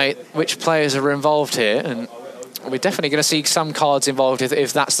identify which players are involved here, and we're definitely going to see some cards involved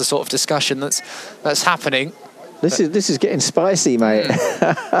if that's the sort of discussion that's happening. This is getting spicy, mate.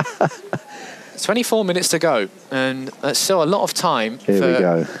 24 minutes to go, and that's still a lot of time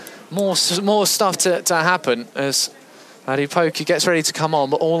for more stuff to happen as Adu Poku gets ready to come on,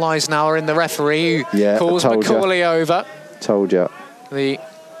 but all eyes now are in the referee, who calls Macaulay over. Told you. The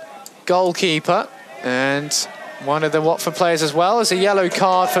goalkeeper and one of the Watford players as well. As a yellow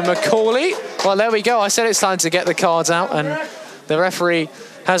card for Macaulay. Well, there we go. I said it's time to get the cards out, and the referee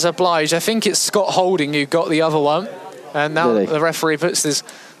has obliged. I think it's Scott Holding who got the other one, and now the referee puts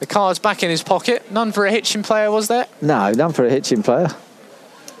the cards back in his pocket. None for a Hitchin player, was there? No, none for a Hitchin player.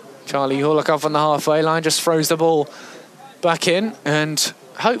 Charlie Horlock up on the halfway line, just throws the ball back in, and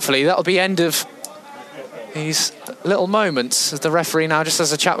hopefully that'll be end of these little moments, as the referee now just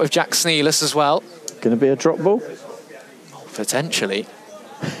has a chat with Jack Sneeless as well. Going to be a drop ball? Potentially.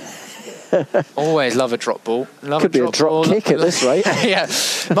 Always love a drop ball. Could be a drop kick at this rate. Yeah,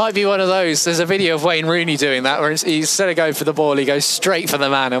 might be one of those. There's a video of Wayne Rooney doing that, where instead of going for the ball, he goes straight for the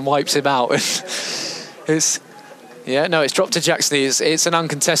man and wipes him out. It's Yeah, no, it's dropped to Jackson. It's an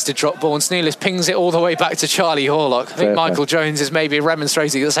uncontested drop ball, and Sneelis pings it all the way back to Charlie Horlock. I think Michael Jones is maybe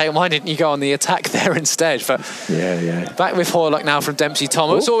remonstrating and saying, why didn't you go on the attack there instead? But back with Horlock now from Dempsey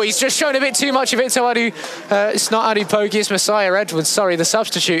Thomas. Oh, he's just shown a bit too much of it to Adu. It's not Adu Poggi, it's Messiah Edwards. Sorry, the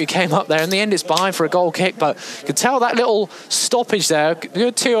substitute who came up there. In the end, it's behind for a goal kick, but you can tell that little stoppage there,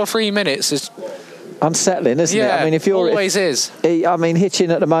 good 2 or 3 minutes, is unsettling, isn't it? I mean, is. I mean,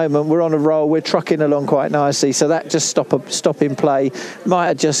 Hitchin at the moment, we're on a roll, we're trucking along quite nicely, so that just stopping play might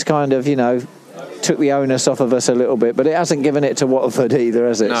have just kind of, took the onus off of us a little bit, but it hasn't given it to Watford either,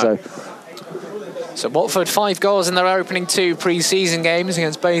 has it? No. So Watford 5 goals in their opening 2 pre-season games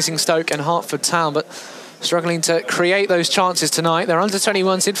against Basingstoke and Hertford Town, but struggling to create those chances tonight. Their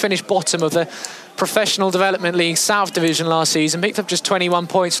under-21s did finish bottom of the Professional Development League South Division last season, picked up just 21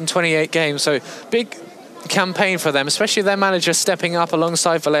 points from 28 games, so big campaign for them, especially their manager stepping up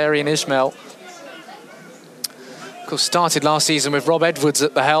alongside Valerian Ismail. Of course, started last season with Rob Edwards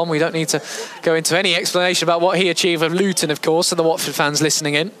at the helm. We don't need to go into any explanation about what he achieved with Luton, of course, for the Watford fans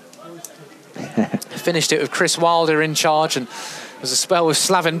listening in. Finished it with Chris Wilder in charge, and there's a spell with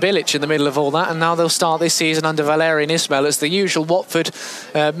Slaven Bilic in the middle of all that, and now they'll start this season under Valerian Ismail. It's the usual Watford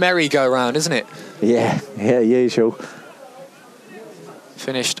merry-go-round, isn't it? Yeah, usual.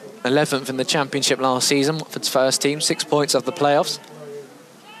 Finished 11th in the Championship last season, Watford's first team, 6 points off the playoffs.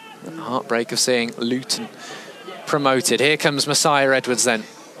 The heartbreak of seeing Luton promoted. Here comes Messiah Edwards then.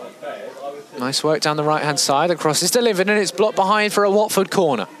 Nice work down the right-hand side. The cross is delivered and it's blocked behind for a Watford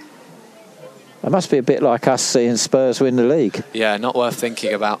corner. It must be a bit like us seeing Spurs win the league. Yeah, not worth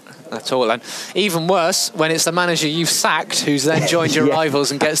thinking about at all. And even worse, when it's the manager you've sacked who's then joined your rivals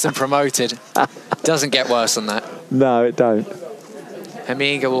and gets them promoted. Doesn't get worse than that. No, it don't.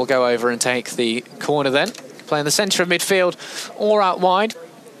 Hemiga will go over and take the corner then. Play in the centre of midfield or out wide.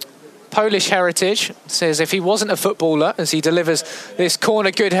 Polish heritage, says if he wasn't a footballer, as he delivers this corner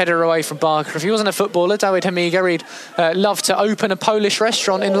good header away from Barker, if he wasn't a footballer, Dawid Hemiga, he'd love to open a Polish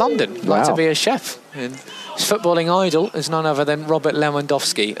restaurant in London. He'd like to be a chef. And his footballing idol is none other than Robert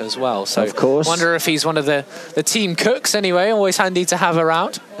Lewandowski as well. So of course. Wonder if he's one of the team cooks anyway, always handy to have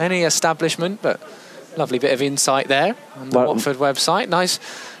around any establishment, but lovely bit of insight there on the Watford website.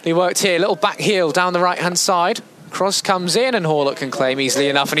 Nicely worked here, little back heel down the right-hand side. Cross comes in and Horlock can claim easily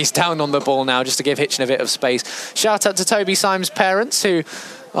enough, and he's down on the ball now just to give Hitchin a bit of space. Shout out to Toby Symes' parents who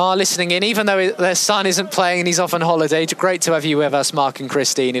are listening in, even though their son isn't playing and he's off on holiday. Great to have you with us, Mark and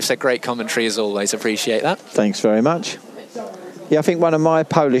Christine. You've said great commentary as always. Appreciate that. Thanks very much. Yeah, I think one of my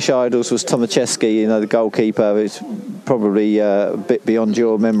Polish idols was Tomaszewski, the goalkeeper. It's probably a bit beyond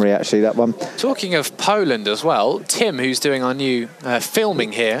your memory, actually, that one. Talking of Poland as well, Tim, who's doing our new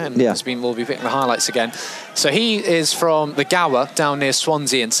filming here, and will be picking the highlights again. So he is from the Gower down near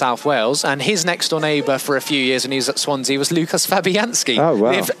Swansea in South Wales, and his next-door neighbour for a few years when he was at Swansea was Lukas Fabianski. Oh,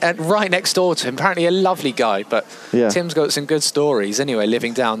 wow. Lived right next door to him. Apparently a lovely guy, but Tim's got some good stories anyway,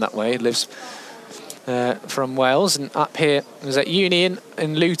 living down that way. He lives from Wales, and up here was at uni in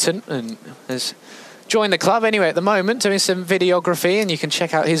Luton, and has joined the club anyway at the moment, doing some videography, and you can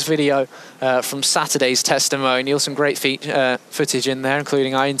check out his video from Saturday's testimonial. Some great footage in there,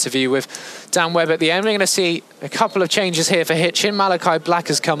 including our interview with Dan Webb at the end. We're going to see a couple of changes here for Hitchin. Malachi Black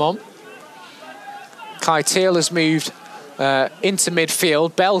has come on. Kai Teal has moved into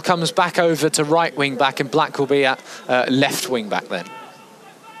midfield. Bell comes back over to right wing back, and Black will be at left wing back then.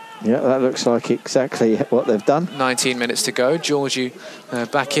 Yeah, that looks like exactly what they've done. 19 minutes to go. Georgiou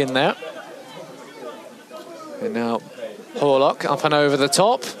back in there. And now Horlock up and over the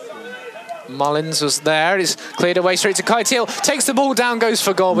top. Mullins was there. He's cleared away straight to Kai Teal. Takes the ball down, goes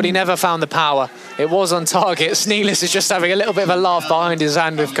for goal, but he never found the power. It was on target. Sneelis is just having a little bit of a laugh behind his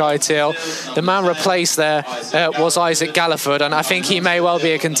hand with Kai Teal. The man replaced there was Isaac Galliford, and I think he may well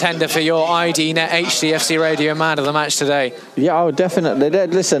be a contender for your ID Net HDFC Radio Man of the match today. Yeah, oh, definitely.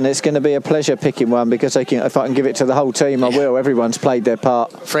 Listen, it's going to be a pleasure picking one, because if I can give it to the whole team, I will. Everyone's played their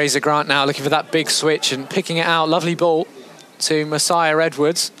part. Fraser Grant now looking for that big switch and picking it out. Lovely ball to Messiah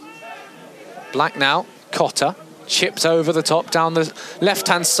Edwards. Black now, Cotter, chipped over the top down the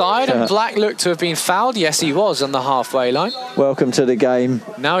left-hand side, and Black looked to have been fouled. Yes, he was on the halfway line. Welcome to the game.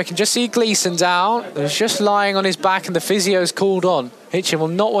 Now we can just see Gleeson down. He's just lying on his back, and the physio's called on. Hitchin will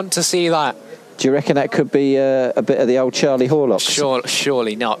not want to see that. Do you reckon that could be a bit of the old Charlie Horlock?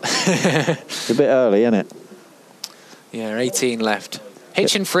 Surely not. It's a bit early, isn't it? Yeah, 18 left.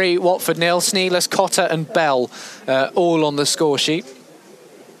 Hitchin 3, Watford 0. Sneelis, Cotter and Bell all on the score sheet.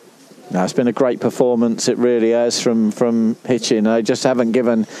 No, it's been a great performance, it really has, from Hitchin. They just haven't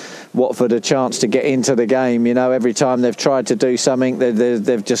given Watford a chance to get into the game. Every time they've tried to do something,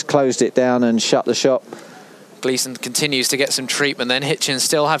 they've just closed it down and shut the shop. Gleeson continues to get some treatment then. Hitchin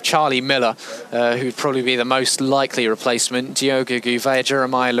still have Charlie Miller, who'd probably be the most likely replacement. Diogo Gouveia,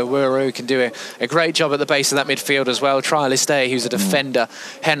 Jeremiah Lawuru can do a great job at the base of that midfield as well. Trialist A, who's a defender,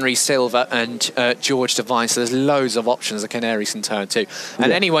 Henry Silva and George Devine. So there's loads of options the Canaries can turn to.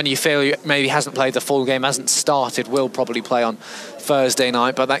 And anyone you feel maybe hasn't played the full game, hasn't started, will probably play on Thursday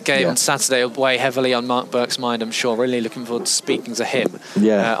night. But that game on Saturday will weigh heavily on Mark Burke's mind, I'm sure. Really looking forward to speaking to him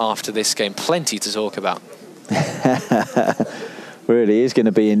after this game. Plenty to talk about. Really is going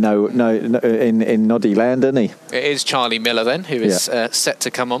to be in in Noddy land, isn't he? It is Charlie Miller then, who is set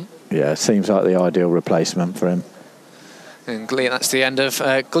to come on. Yeah, seems like the ideal replacement for him. And that's the end of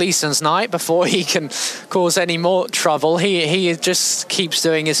Gleeson's night. Before he can cause any more trouble, he just keeps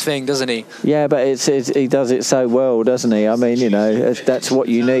doing his thing, doesn't he? Yeah, but he does it so well, doesn't he? I mean, you know, that's what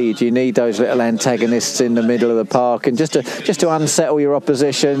you need. You need those little antagonists in the middle of the park, and just to unsettle your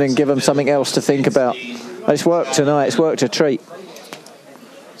opposition and give them something else to think about. It's worked tonight. It's worked a treat.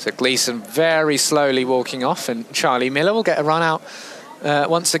 So Gleeson very slowly walking off, and Charlie Miller will get a run out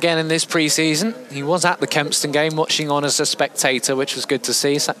once again in this pre-season. He was at the Kempston game watching on as a spectator, which was good to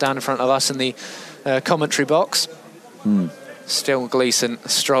see. Sat down in front of us in the commentary box. Still Gleeson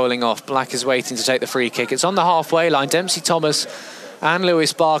strolling off. Black is waiting to take the free kick. It's on the halfway line. Dempsey Thomas and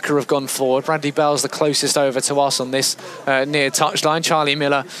Lewis Barker have gone forward. Bradley Bell's the closest over to us on this near touchline. Charlie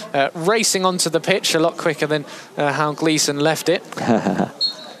Miller racing onto the pitch a lot quicker than how Gleeson left it.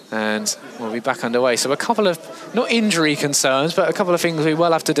 And we'll be back underway. So a couple of, not injury concerns, but a couple of things we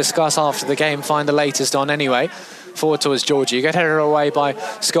will have to discuss after the game, find the latest on anyway. Forward towards Georgie. Get headed away by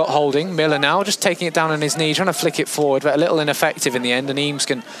Scott Holding. Miller now just taking it down on his knee, trying to flick it forward, but a little ineffective in the end, and Eames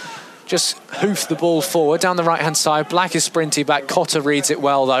can just hoof the ball forward down the right-hand side. Black is sprinting back. Cotter reads it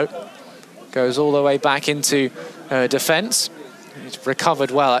well, though. Goes all the way back into defence. He's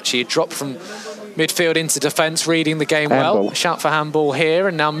recovered well, actually. He dropped from midfield into defence, reading the game handball. Well. Shout for handball here,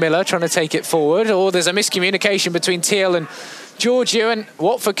 and now Miller trying to take it forward. Oh, there's a miscommunication between Teal and Giorgio, and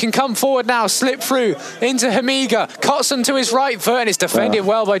Watford can come forward now, slip through into Hamiga, cuts onto his right foot, and it's defended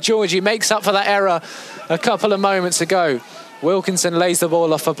well by Giorgio. Makes up for that error a couple of moments ago. Wilkinson lays the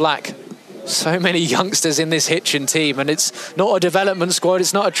ball off for Black. So many youngsters in this Hitchin team, and it's not a development squad,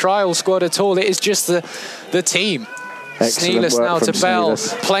 it's not a trial squad at all, it is just the team. Sneeless now to Bell.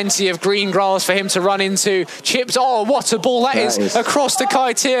 Plenty of green grass for him to run into. Chipped. Oh, what a ball that is. Across to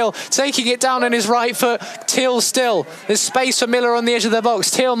Kai Teal. Taking it down on his right foot. Teal still. There's space for Miller on the edge of the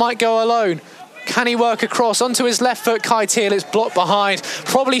box. Teal might go alone. Can he work across? Onto his left foot, Kai Teal. It's blocked behind.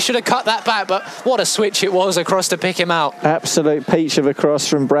 Probably should have cut that back, but what a switch it was across to pick him out. Absolute peach of a cross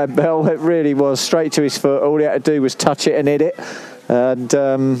from Brad Bell. It really was. Straight to his foot. All he had to do was touch it and hit it.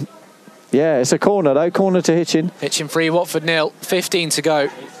 And yeah, it's a corner though. Corner to Hitchin. Hitchin 3, Watford 0. 15 to go.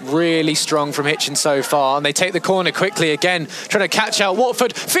 Really strong from Hitchin so far. And they take the corner quickly again. Trying to catch out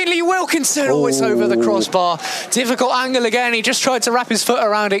Watford. Finley Wilkinson. Oh, it's over the crossbar. Difficult angle again. He just tried to wrap his foot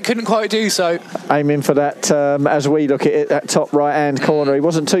around it. Couldn't quite do so. Aiming for that, as we look at it, that top right-hand corner. He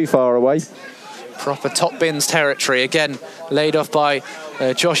wasn't too far away. Proper top bins territory. Again, laid off by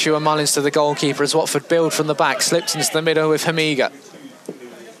Joshua Mullins to the goalkeeper as Watford build from the back. Slips into the middle with Hamiga.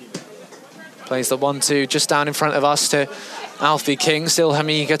 Plays the 1-2 just down in front of us to Alfie King. Still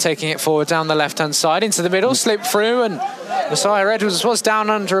Hamiga taking it forward down the left-hand side into the middle. Slip through, and Messiah Edwards was down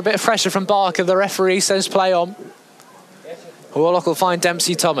under a bit of pressure from Barker. The referee says play on. Warlock will find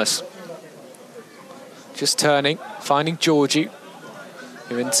Dempsey Thomas. Just turning, finding Georgie,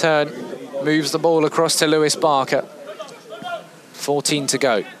 who in turn moves the ball across to Lewis Barker. 14 to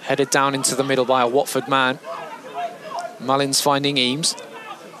go. Headed down into the middle by a Watford man. Mullins finding Eames.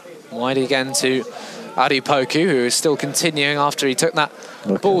 Wide again to Adipoku, who is still continuing after he took that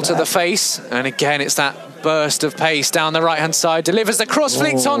ball to the face. And again, it's that burst of pace down the right-hand side. Delivers the cross,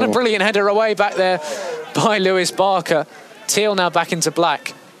 flicked on, a brilliant header away back there by Lewis Barker. Teal now back into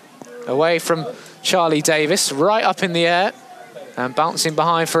Black. Away from Charlie Davis, right up in the air. And bouncing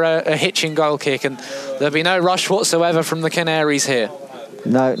behind for a Hitchin goal kick. And there'll be no rush whatsoever from the Canaries here.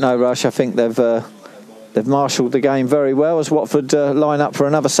 No rush. I think they've marshalled the game very well as Watford line up for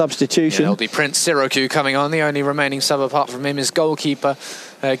another substitution. Yeah, it'll be Prince Siraku coming on. The only remaining sub apart from him is goalkeeper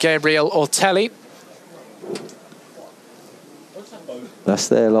Gabriel Ortelli. That's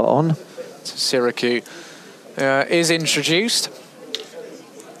their lot on. Siraku is introduced.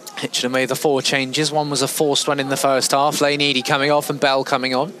 Hitchin made the 4 changes. One was a forced one in the first half. Lane Eady coming off and Bell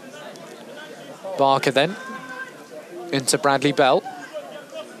coming on. Barker then into Bradley Bell.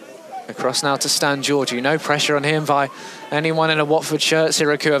 Across now to Stan Georgiou. No pressure on him by anyone in a Watford shirt.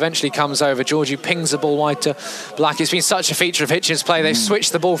 Siraku eventually comes over. Georgiou pings the ball wide to Black. It's been such a feature of Hitchin's play. They've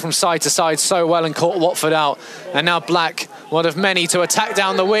switched the ball from side to side so well and caught Watford out. And now Black, one of many to attack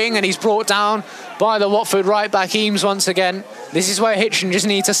down the wing, and he's brought down by the Watford right back Eames once again. This is where Hitchin just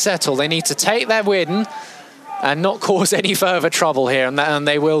need to settle. They need to take their win and not cause any further trouble here, and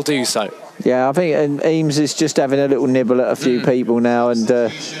they will do so. Yeah, I think Eames is just having a little nibble at a few people now, and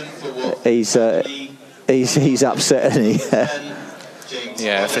he's upset, isn't he?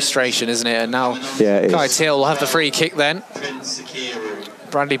 Yeah, frustration, isn't it? And now yeah, Kai Teal will have the free kick then.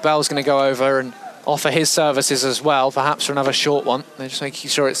 Bradley Bell's going to go over and offer his services as well, perhaps for another short one. They're just making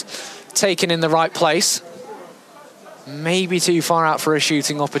sure it's taken in the right place. Maybe too far out for a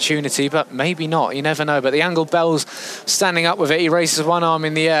shooting opportunity, but maybe not. You never know. But the angle, Bell's standing up with it. He raises one arm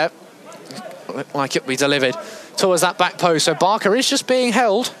in the air. Looked like it'll be delivered towards that back post. So Barker is just being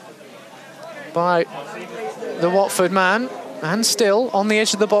held by the Watford man, and still on the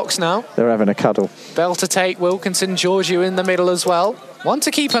edge of the box now. They're having a cuddle. Bell to take, Wilkinson, Georgiou in the middle as well. One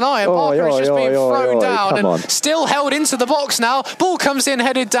to keep an eye on. Barker is just being thrown down and still held into the box now. Ball comes in,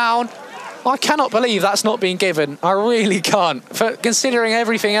 headed down. I cannot believe that's not being given. I really can't. For considering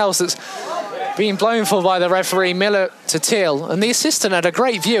everything else that's being blown for by the referee. Miller to Teal. And the assistant had a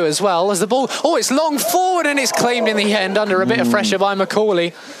great view as well as the ball. Oh, it's long forward and it's claimed in the end under a bit of pressure by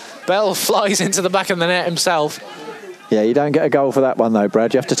Macaulay. Bell flies into the back of the net himself. Yeah, you don't get a goal for that one though,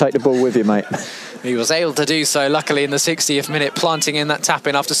 Brad. You have to take the ball with you, mate. He was able to do so, luckily, in the 60th minute, planting in that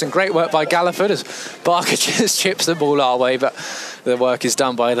tap-in after some great work by Galliford as Barker just chips the ball our way, but the work is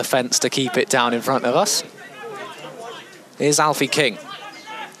done by the fence to keep it down in front of us. Here's Alfie King.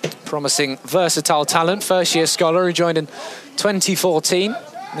 Promising, versatile talent, first-year scholar who joined in 2014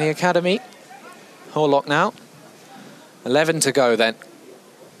 in the academy. Horlock now. 11 to go then.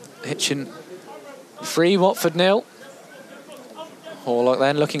 Hitchin 3, Watford 0. Horlock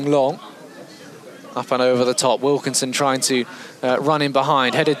then looking long. Up and over the top. Wilkinson trying to run in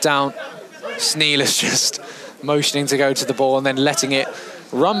behind. Headed down. Sneal is just motioning to go to the ball and then letting it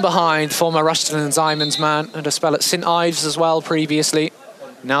run behind former Rushton and Zyman's man. And a spell at St Ives as well previously.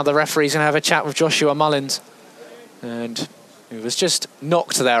 Now the referee's going to have a chat with Joshua Mullins. And it was just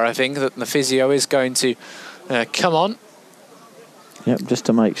knocked there, I think, that the physio is going to come on. Yep, just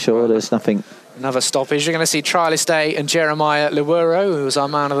to make sure there's nothing. Another stoppage. You're going to see Trialist A and Jeremiah Lewuro, who was our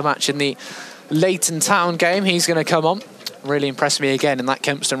man of the match in the Leighton Town game. He's going to come on. Really impressed me again in that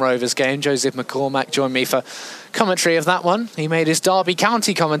Kempston Rovers game. Joseph McCormack joined me for commentary of that one. He made his Derby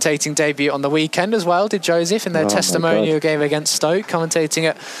County commentating debut on the weekend as well, did Joseph, in their testimonial game against Stoke, commentating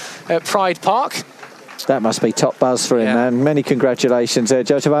at Pride Park. That must be top buzz for him, man. Many congratulations there,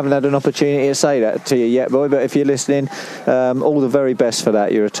 Joseph. I haven't had an opportunity to say that to you yet, boy, but if you're listening, all the very best for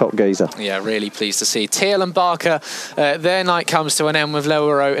that. You're a top geezer. Yeah, really pleased to see. Teal and Barker, their night comes to an end with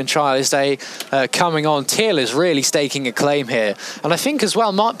Lewero and Trialist Day coming on. Teal is really staking a claim here. And I think as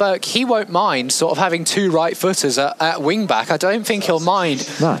well, Mark Burke, he won't mind sort of having two right-footers at wing-back. I don't think he'll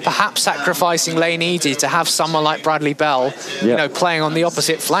mind perhaps sacrificing Lane Eady to have someone like Bradley Bell, you know, playing on the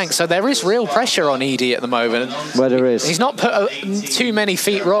opposite flank. So there is real pressure on Eady at the moment. Well, there is. He's not put too many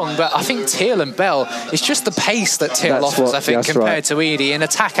feet wrong, but I think Teal and Bell, it's just the pace that Teal offers, I think, compared to Eady in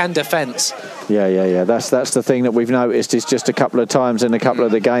attack and defence. Yeah. That's the thing that we've noticed is just a couple of times in a couple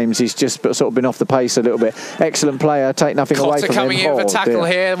of the games, he's just sort of been off the pace a little bit. Excellent player, take nothing away from him. Coming in with a tackle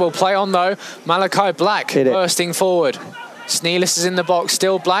here, will play on though. Malachi Black bursting forward. Snealis is in the box,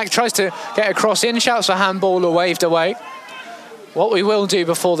 still Black, tries to get a cross in, shouts for handball or waved away. What we will do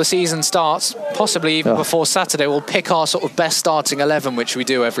before the season starts, possibly even before Saturday, we'll pick our sort of best starting 11, which we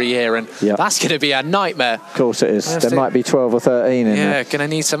do every year, and that's going to be a nightmare. Of course it is. There might be 12 or 13 in there. Yeah, going to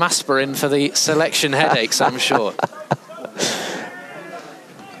need some aspirin for the selection headaches, I'm sure.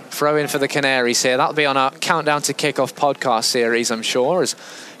 Throw in for the Canaries here. That'll be on our Countdown to Kickoff podcast series, I'm sure. As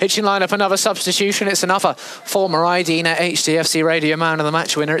Hitchin line up another substitution. It's another former IDNet HDFC Radio Man of the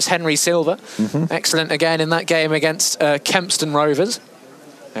Match winner. It's Henry Silver. Excellent again in that game against Kempston Rovers.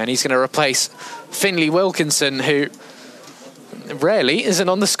 And he's going to replace Finley Wilkinson, who rarely isn't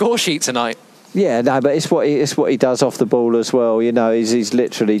on the score sheet tonight. Yeah, no, but it's what he does off the ball as well. You know, he's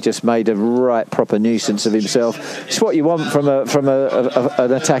literally just made a right proper nuisance of himself. It's what you want from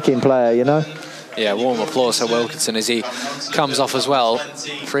an attacking player, you know. Yeah, warm applause for Wilkinson as he comes off as well.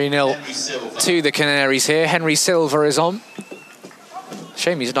 3-0 to the Canaries here. Henry Silver is on.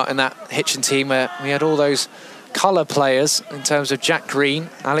 Shame he's not in that Hitchin team where we had all those colour players in terms of Jack Green,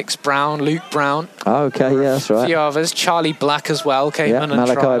 Alex Brown, Luke Brown. Oh, okay, yeah, that's right. A few others. Charlie Black as well came on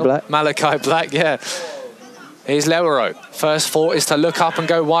Malachi trial. Black. Malachi Black, yeah. Here's Lewerow. First thought is to look up and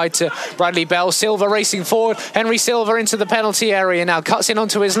go wide to Bradley Bell. Silva racing forward. Henry Silva into the penalty area now. Cuts in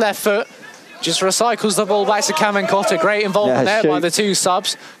onto his left foot. Just recycles the ball back to Cameron Cotter. Great involvement there by the two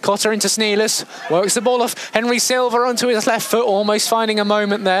subs. Cotter into Sneeless. Works the ball off Henry Silva onto his left foot. Almost finding a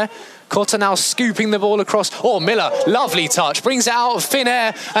moment there. Cotter now scooping the ball across. Oh, Miller, lovely touch. Brings it out of thin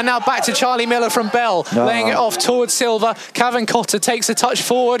air. And now back to Charlie Miller from Bell. Laying it off towards Silva. Cavan Cotter takes a touch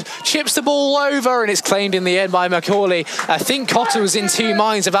forward. Chips the ball over. And it's claimed in the end by Macaulay. I think Cotter was in two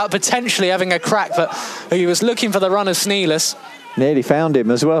minds about potentially having a crack. But he was looking for the run of Sneeless. Nearly found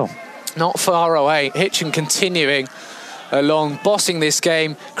him as well. Not far away. Hitchin continuing along, bossing this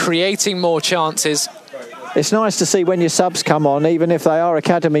game, creating more chances. It's nice to see when your subs come on, even if they are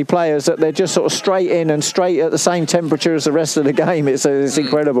academy players, that they're just sort of straight in and straight at the same temperature as the rest of the game. It's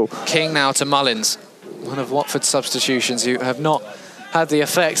incredible. King now to Mullins, one of Watford's substitutions who have not had the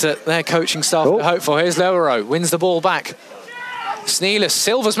effect that their coaching staff would hope for. Here's Lewerow, wins the ball back. Sneeless,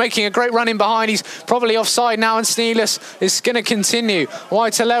 Silva's making a great run in behind. He's probably offside now, and Sneeless is going to continue.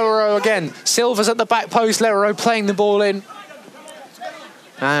 Wide to Lewerow again. Silva's at the back post. Lewerow playing the ball in.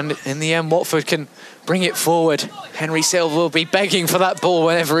 And in the end, Watford can bring it forward. Henry Silva will be begging for that ball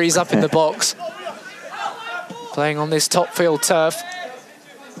whenever he's up in the box. Playing on this top field turf.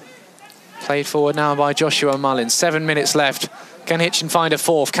 Played forward now by Joshua Mullins. 7 minutes left. Can Hitchin find a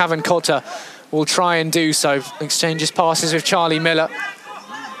fourth? Cavan Cotter will try and do so. Exchanges passes with Charlie Miller.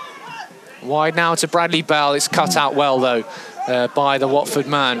 Wide now to Bradley Bell. It's cut out well, though, by the Watford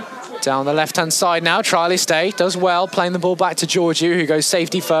man. Down the left-hand side now, Trialist Day does well, playing the ball back to Georgiou, who goes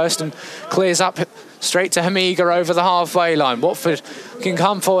safety first and clears up straight to Hamiga over the halfway line. Watford can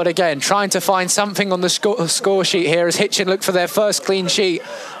come forward again, trying to find something on the score sheet here as Hitchin look for their first clean sheet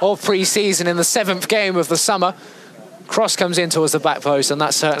of pre-season in the 7th game of the summer. Cross comes in towards the back post, and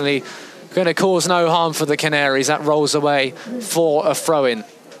that's certainly going to cause no harm for the Canaries. That rolls away for a throw-in.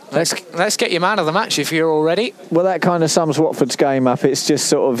 Let's get your man of the match if you're all ready. Well, that kind of sums Watford's game up. It's just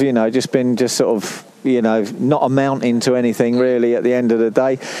sort of, not amounting to anything really at the end of the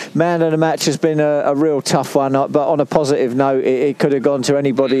day. Man of the match has been a real tough one, but on a positive note, it could have gone to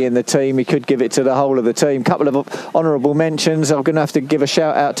anybody in the team. He could give it to the whole of the team. Couple of honourable mentions. I'm going to have to give a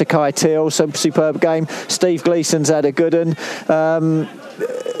shout out to Kai Teal. Some superb game. Steve Gleeson's had a good one.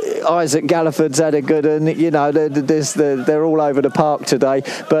 Isaac Galliford's had a good one. They're all over the park today.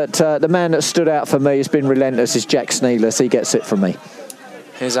 But the man that stood out for me has been relentless is Jack Sneeless. He gets it from me.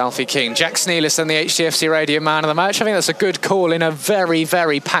 Here's Alfie King. Jack Sneeless and the HTFC Radio Man of the Match. I think that's a good call in a very,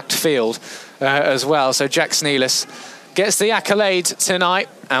 very packed field as well. So Jack Sneeless gets the accolade tonight.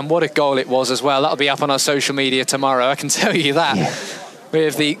 And what a goal it was as well. That'll be up on our social media tomorrow, I can tell you that. Yeah.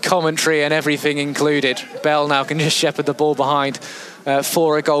 With the commentary and everything included. Bell now can just shepherd the ball behind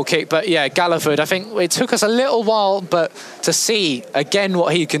for a goal kick. But yeah, Galliford, I think it took us a little while but to see again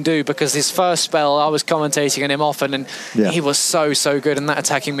what he can do, because his first spell I was commentating on him often, and he was so good in that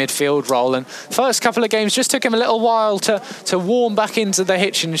attacking midfield role. And first couple of games just took him a little while to warm back into the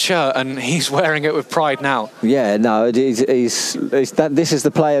Hitchin shirt, and he's wearing it with pride now. Yeah, no, this is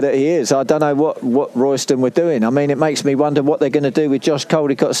the player that he is. I don't know what Royston were doing. I mean, it makes me wonder what they're going to do with Josh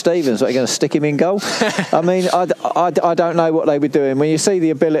Caldicott-Stevens. Are they going to stick him in goal? I mean, I don't know what they were doing. When you see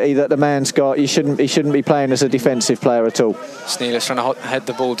the ability that the man's got, he shouldn't be playing as a defensive player at all. Sneeless trying to head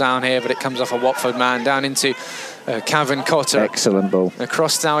the ball down here, but it comes off a Watford man down into Cavan Cotter. Excellent ball.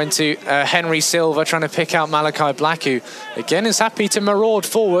 Across now into Henry Silva, trying to pick out Malachi Black, who again is happy to maraud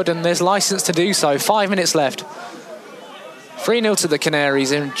forward, and there's licence to do so. 5 minutes left. 3-0 to the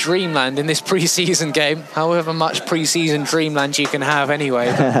Canaries in Dreamland in this pre-season game. However much pre-season Dreamland you can have anyway.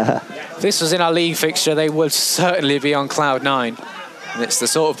 If this was in our league fixture, they would certainly be on cloud 9. And it's the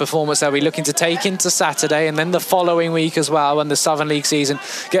sort of performance they'll be looking to take into Saturday and then the following week as well when the Southern League season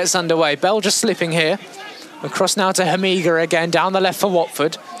gets underway. Bell just slipping here. Across now to Hamiga again, down the left for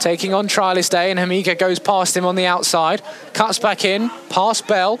Watford, taking on Trialist Day, and Hamiga goes past him on the outside, cuts back in, past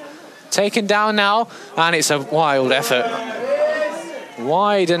Bell, taken down now, and it's a wild effort.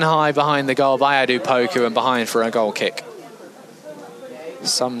 Wide and high behind the goal by Adu Poku, and behind for a goal kick.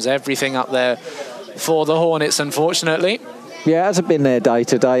 Sums everything up there for the Hornets, unfortunately. Yeah, it hasn't been their day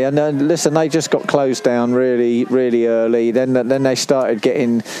today, and listen, they just got closed down really early. Then they started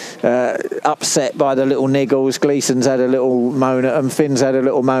getting upset by the little niggles. Gleeson's had a little moan at them, Finn's had a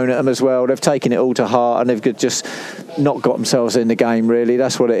little moan at them as well. They've taken it all to heart, and they've just not got themselves in the game, really.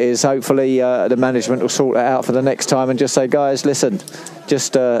 That's what it is. Hopefully the management will sort that out for the next time and just say, guys, listen,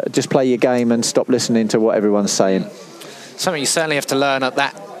 just play your game and stop listening to what everyone's saying. Something you certainly have to learn at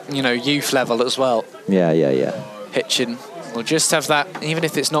that youth level as well. Yeah. Hitchin will just have that, even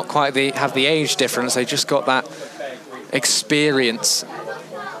if it's not quite have the age difference, they just got that experience.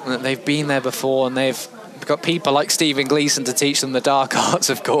 They've been there before, and they've got people like Stephen Gleeson to teach them the dark arts,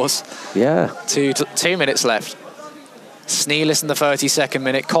 of course. Yeah. 2 minutes left. Sneeless in the 32nd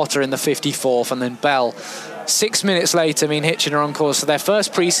minute, Cotter in the 54th, and then Bell 6 minutes later. Hitchin are on course for their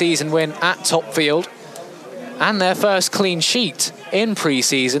first pre-season win at Topfield and their first clean sheet in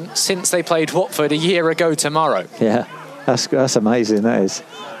pre-season since they played Watford a year ago tomorrow. Yeah, that's amazing, that is.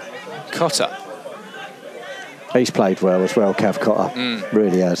 Cotter. He's played well as well, Cav Cotter.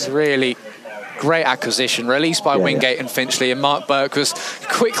 Really has. Really great acquisition, released by Wingate and Finchley, and Mark Burke was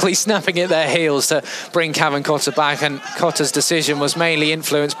quickly snapping at their heels to bring Cavan Cotter back, and Cotter's decision was mainly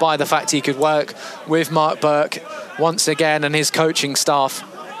influenced by the fact he could work with Mark Burke once again and his coaching staff.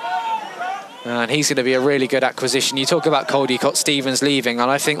 And he's going to be a really good acquisition. You talk about Caldecott Stevens leaving, and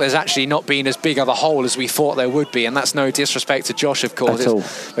I think there's actually not been as big of a hole as we thought there would be, and that's no disrespect to Josh, of course.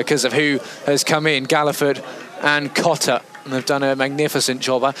 It's because of who has come in, Galliford and Cotter. And they've done a magnificent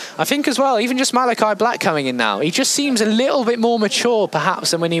job. I think as well, even just Malachi Black coming in now, he just seems a little bit more mature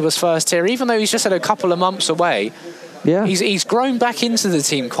perhaps than when he was first here, even though he's just had a couple of months away. Yeah, he's grown back into the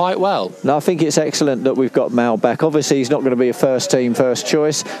team quite well. No, I think it's excellent that we've got Mal back. Obviously, he's not going to be a first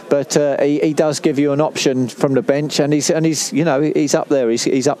choice, but he does give you an option from the bench, and he's he's up there.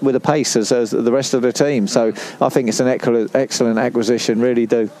 He's up with the pace as the rest of the team. So I think it's an excellent acquisition. Really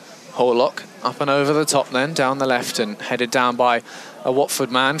do. Horlock up and over the top, then down the left, and headed down by a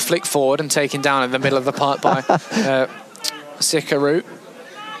Watford man, flick forward and taken down in the middle of the park by Sikaru.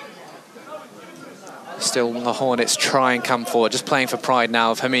 Still the Hornets try and come forward, just playing for pride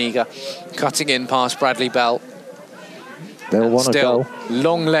now of Hamiga, cutting in past Bradley Bell. They'll want to go. Still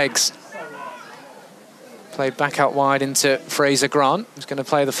Long legs. Played back out wide into Fraser Grant, who's going to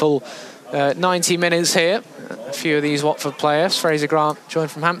play the full 90 minutes here. A few of these Watford players. Fraser Grant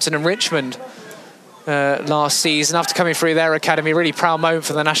joined from Hampton and Richmond last season after coming through their academy. Really proud moment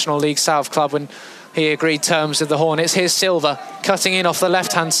for the National League South club when he agreed terms with the Hornets. Here's Silva cutting in off the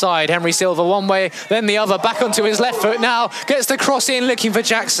left-hand side. Henry Silva one way, then the other, back onto his left foot now. Gets the cross in, looking for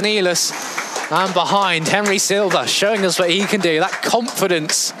Jack Sneeless. And behind, Henry Silva showing us what he can do. That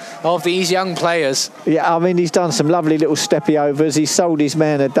confidence of these young players. Yeah, he's done some lovely little steppy overs. He's sold his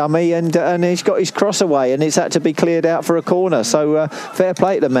man a dummy, and he's got his cross away, and it's had to be cleared out for a corner. So fair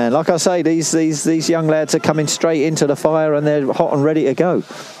play to the man. Like I say, these young lads are coming straight into the fire, and they're hot and ready to go.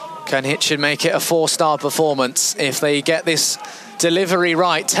 Can Hitchin make it a 4-star performance if they get this delivery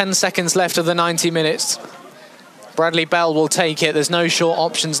right? 10 seconds left of the 90 minutes. Bradley Bell will take it. There's no short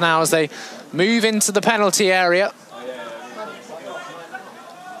options now as they move into the penalty area.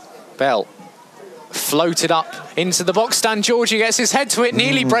 Bell floated up into the box stand. Georgie gets his head to it,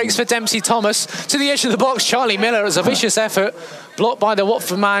 nearly breaks for Dempsey Thomas. To the edge of the box, Charlie Miller. It was a vicious effort, blocked by the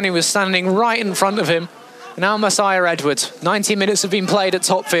Watford man who was standing right in front of him. Now Messiah Edwards. 90 minutes have been played at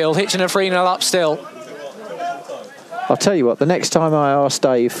Topfield. Hitchin a 3-0 up still. I'll tell you what, the next time I ask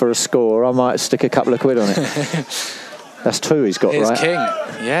Dave for a score, I might stick a couple of quid on it. That's 2 he's got, Here's right?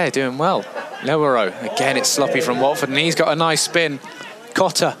 King. Yeah, doing well. Lowero. Again, it's sloppy from Watford, and he's got a nice spin.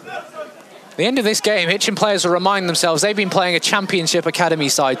 Cotter. At the end of this game, Hitchin players will remind themselves they've been playing a Championship Academy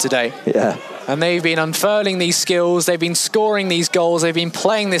side today. Yeah. And they've been unfurling these skills, they've been scoring these goals, they've been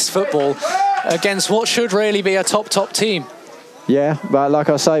playing this football against what should really be a top team. Yeah, but like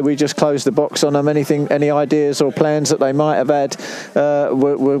I say, we just closed the box on them. Any ideas or plans that they might have had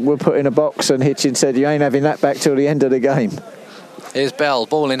were put in a box, and Hitchin said, you ain't having that back till the end of the game. Here's Bell,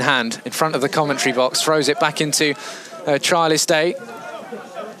 ball in hand, in front of the commentary box, throws it back into Trialist Day.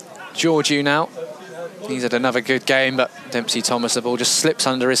 Georgiou now. He's had another good game, but Dempsey Thomas, the ball just slips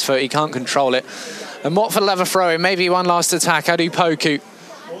under his foot. He can't control it. And Watford will have a throw in, maybe one last attack. Adu Poku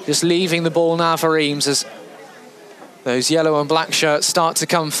just leaving the ball now for Eames as those yellow and black shirts start to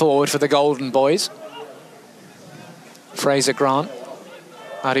come forward for the Golden Boys. Fraser Grant.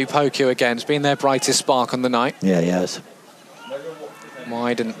 Adu Poku again has been their brightest spark on the night. Yeah, he has.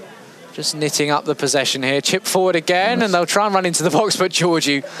 Wide and just knitting up the possession here. Chip forward again, and they'll try and run into the box, but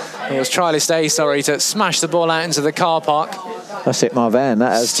Georgiou, it was Trialist A, to smash the ball out into the car park. That's hit my van,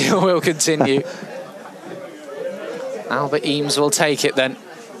 that has. Still will continue. Albert Eames will take it then.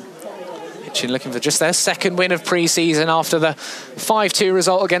 Hitchin looking for just their second win of pre-season after the 5-2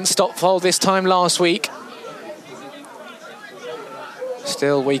 result against Stopfold this time last week.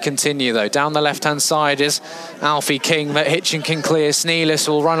 Still we continue though. Down the left-hand side is Alfie King that Hitchin can clear. Sneeless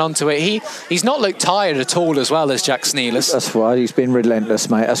will run onto it. He's not looked tired at all as well as Jack Sneeless. That's why he's been relentless,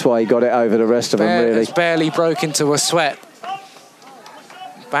 mate. That's why he got it over the rest of them, really. It's barely broke into a sweat.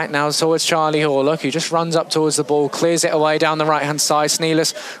 Back now towards Charlie Horlock, who just runs up towards the ball, clears it away down the right-hand side.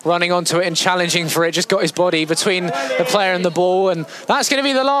 Sneeless running onto it and challenging for it, just got his body between the player and the ball, and that's going to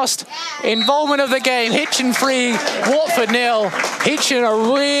be the last involvement of the game. Hitchin 3, Watford 0. Hitchin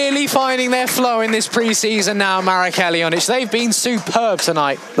are really finding their flow in this pre-season now, Marek Elionic. They've been superb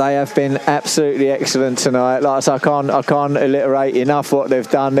tonight. They have been absolutely excellent tonight. Like I said, I can't alliterate enough what they've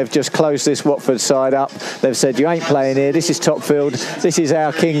done. They've just closed this Watford side up. They've said, you ain't playing here, this is Topfield, this is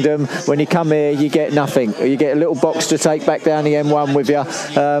our kingdom. When you come here, you get nothing. You get a little box to take back down the M1 with you.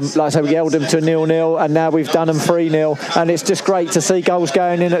 Like I say, we held them to 0-0, and now we've done them 3-0. And it's just great to see goals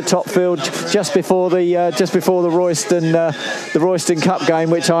going in at Topfield just before the Royston Cup game,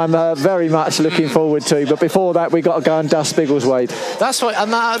 which I'm very much looking forward to. But before that, we've got to go and dust Biggleswade.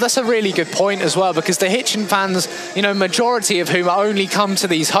 That's a really good point as well, because the Hitchin fans, majority of whom only come to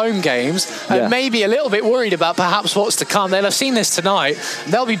these home games, and maybe a little bit worried about perhaps what's to come. They'll have seen this tonight.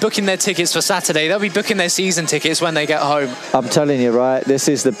 They'll be booking their tickets for Saturday. They'll be booking their season tickets when they get home. I'm telling you, right, this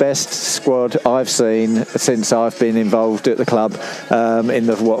is the best squad I've seen since I've been involved at the club in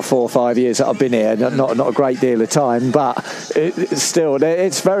the 4 or 5 years that I've been here. Not a great deal of time, but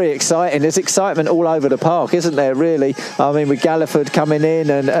it's very exciting. There's excitement all over the park, isn't there, really? I mean, with Galliford coming in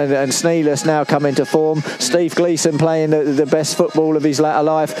and Sneeless now coming to form, Steve Gleeson playing the best football of his latter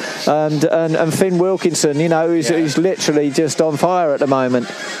life, and Finn Wilkinson, who's literally just on fire at the moment.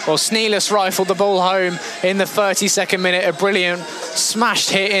 Well, Sneeless rifled the ball home in the 32nd minute, a brilliant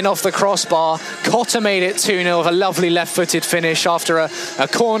smashed hit in off the crossbar. Cotter made it 2-0 with a lovely left-footed finish after a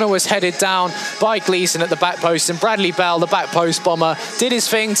corner was headed down by Gleeson at the back post, and Bradley Bell, the back post bomber, did his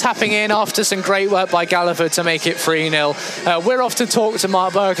thing, tapping in after some great work by Galliford to make it 3-0. We're off to talk to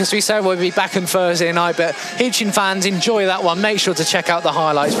Mark Burke, as we said we'll be back on Thursday night, but Hitchin fans, enjoy that one. Make sure to check out the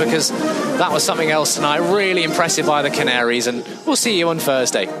highlights, because that was something else tonight. Really impressive by the Canaries, and we'll see you on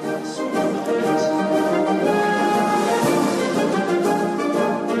Thursday.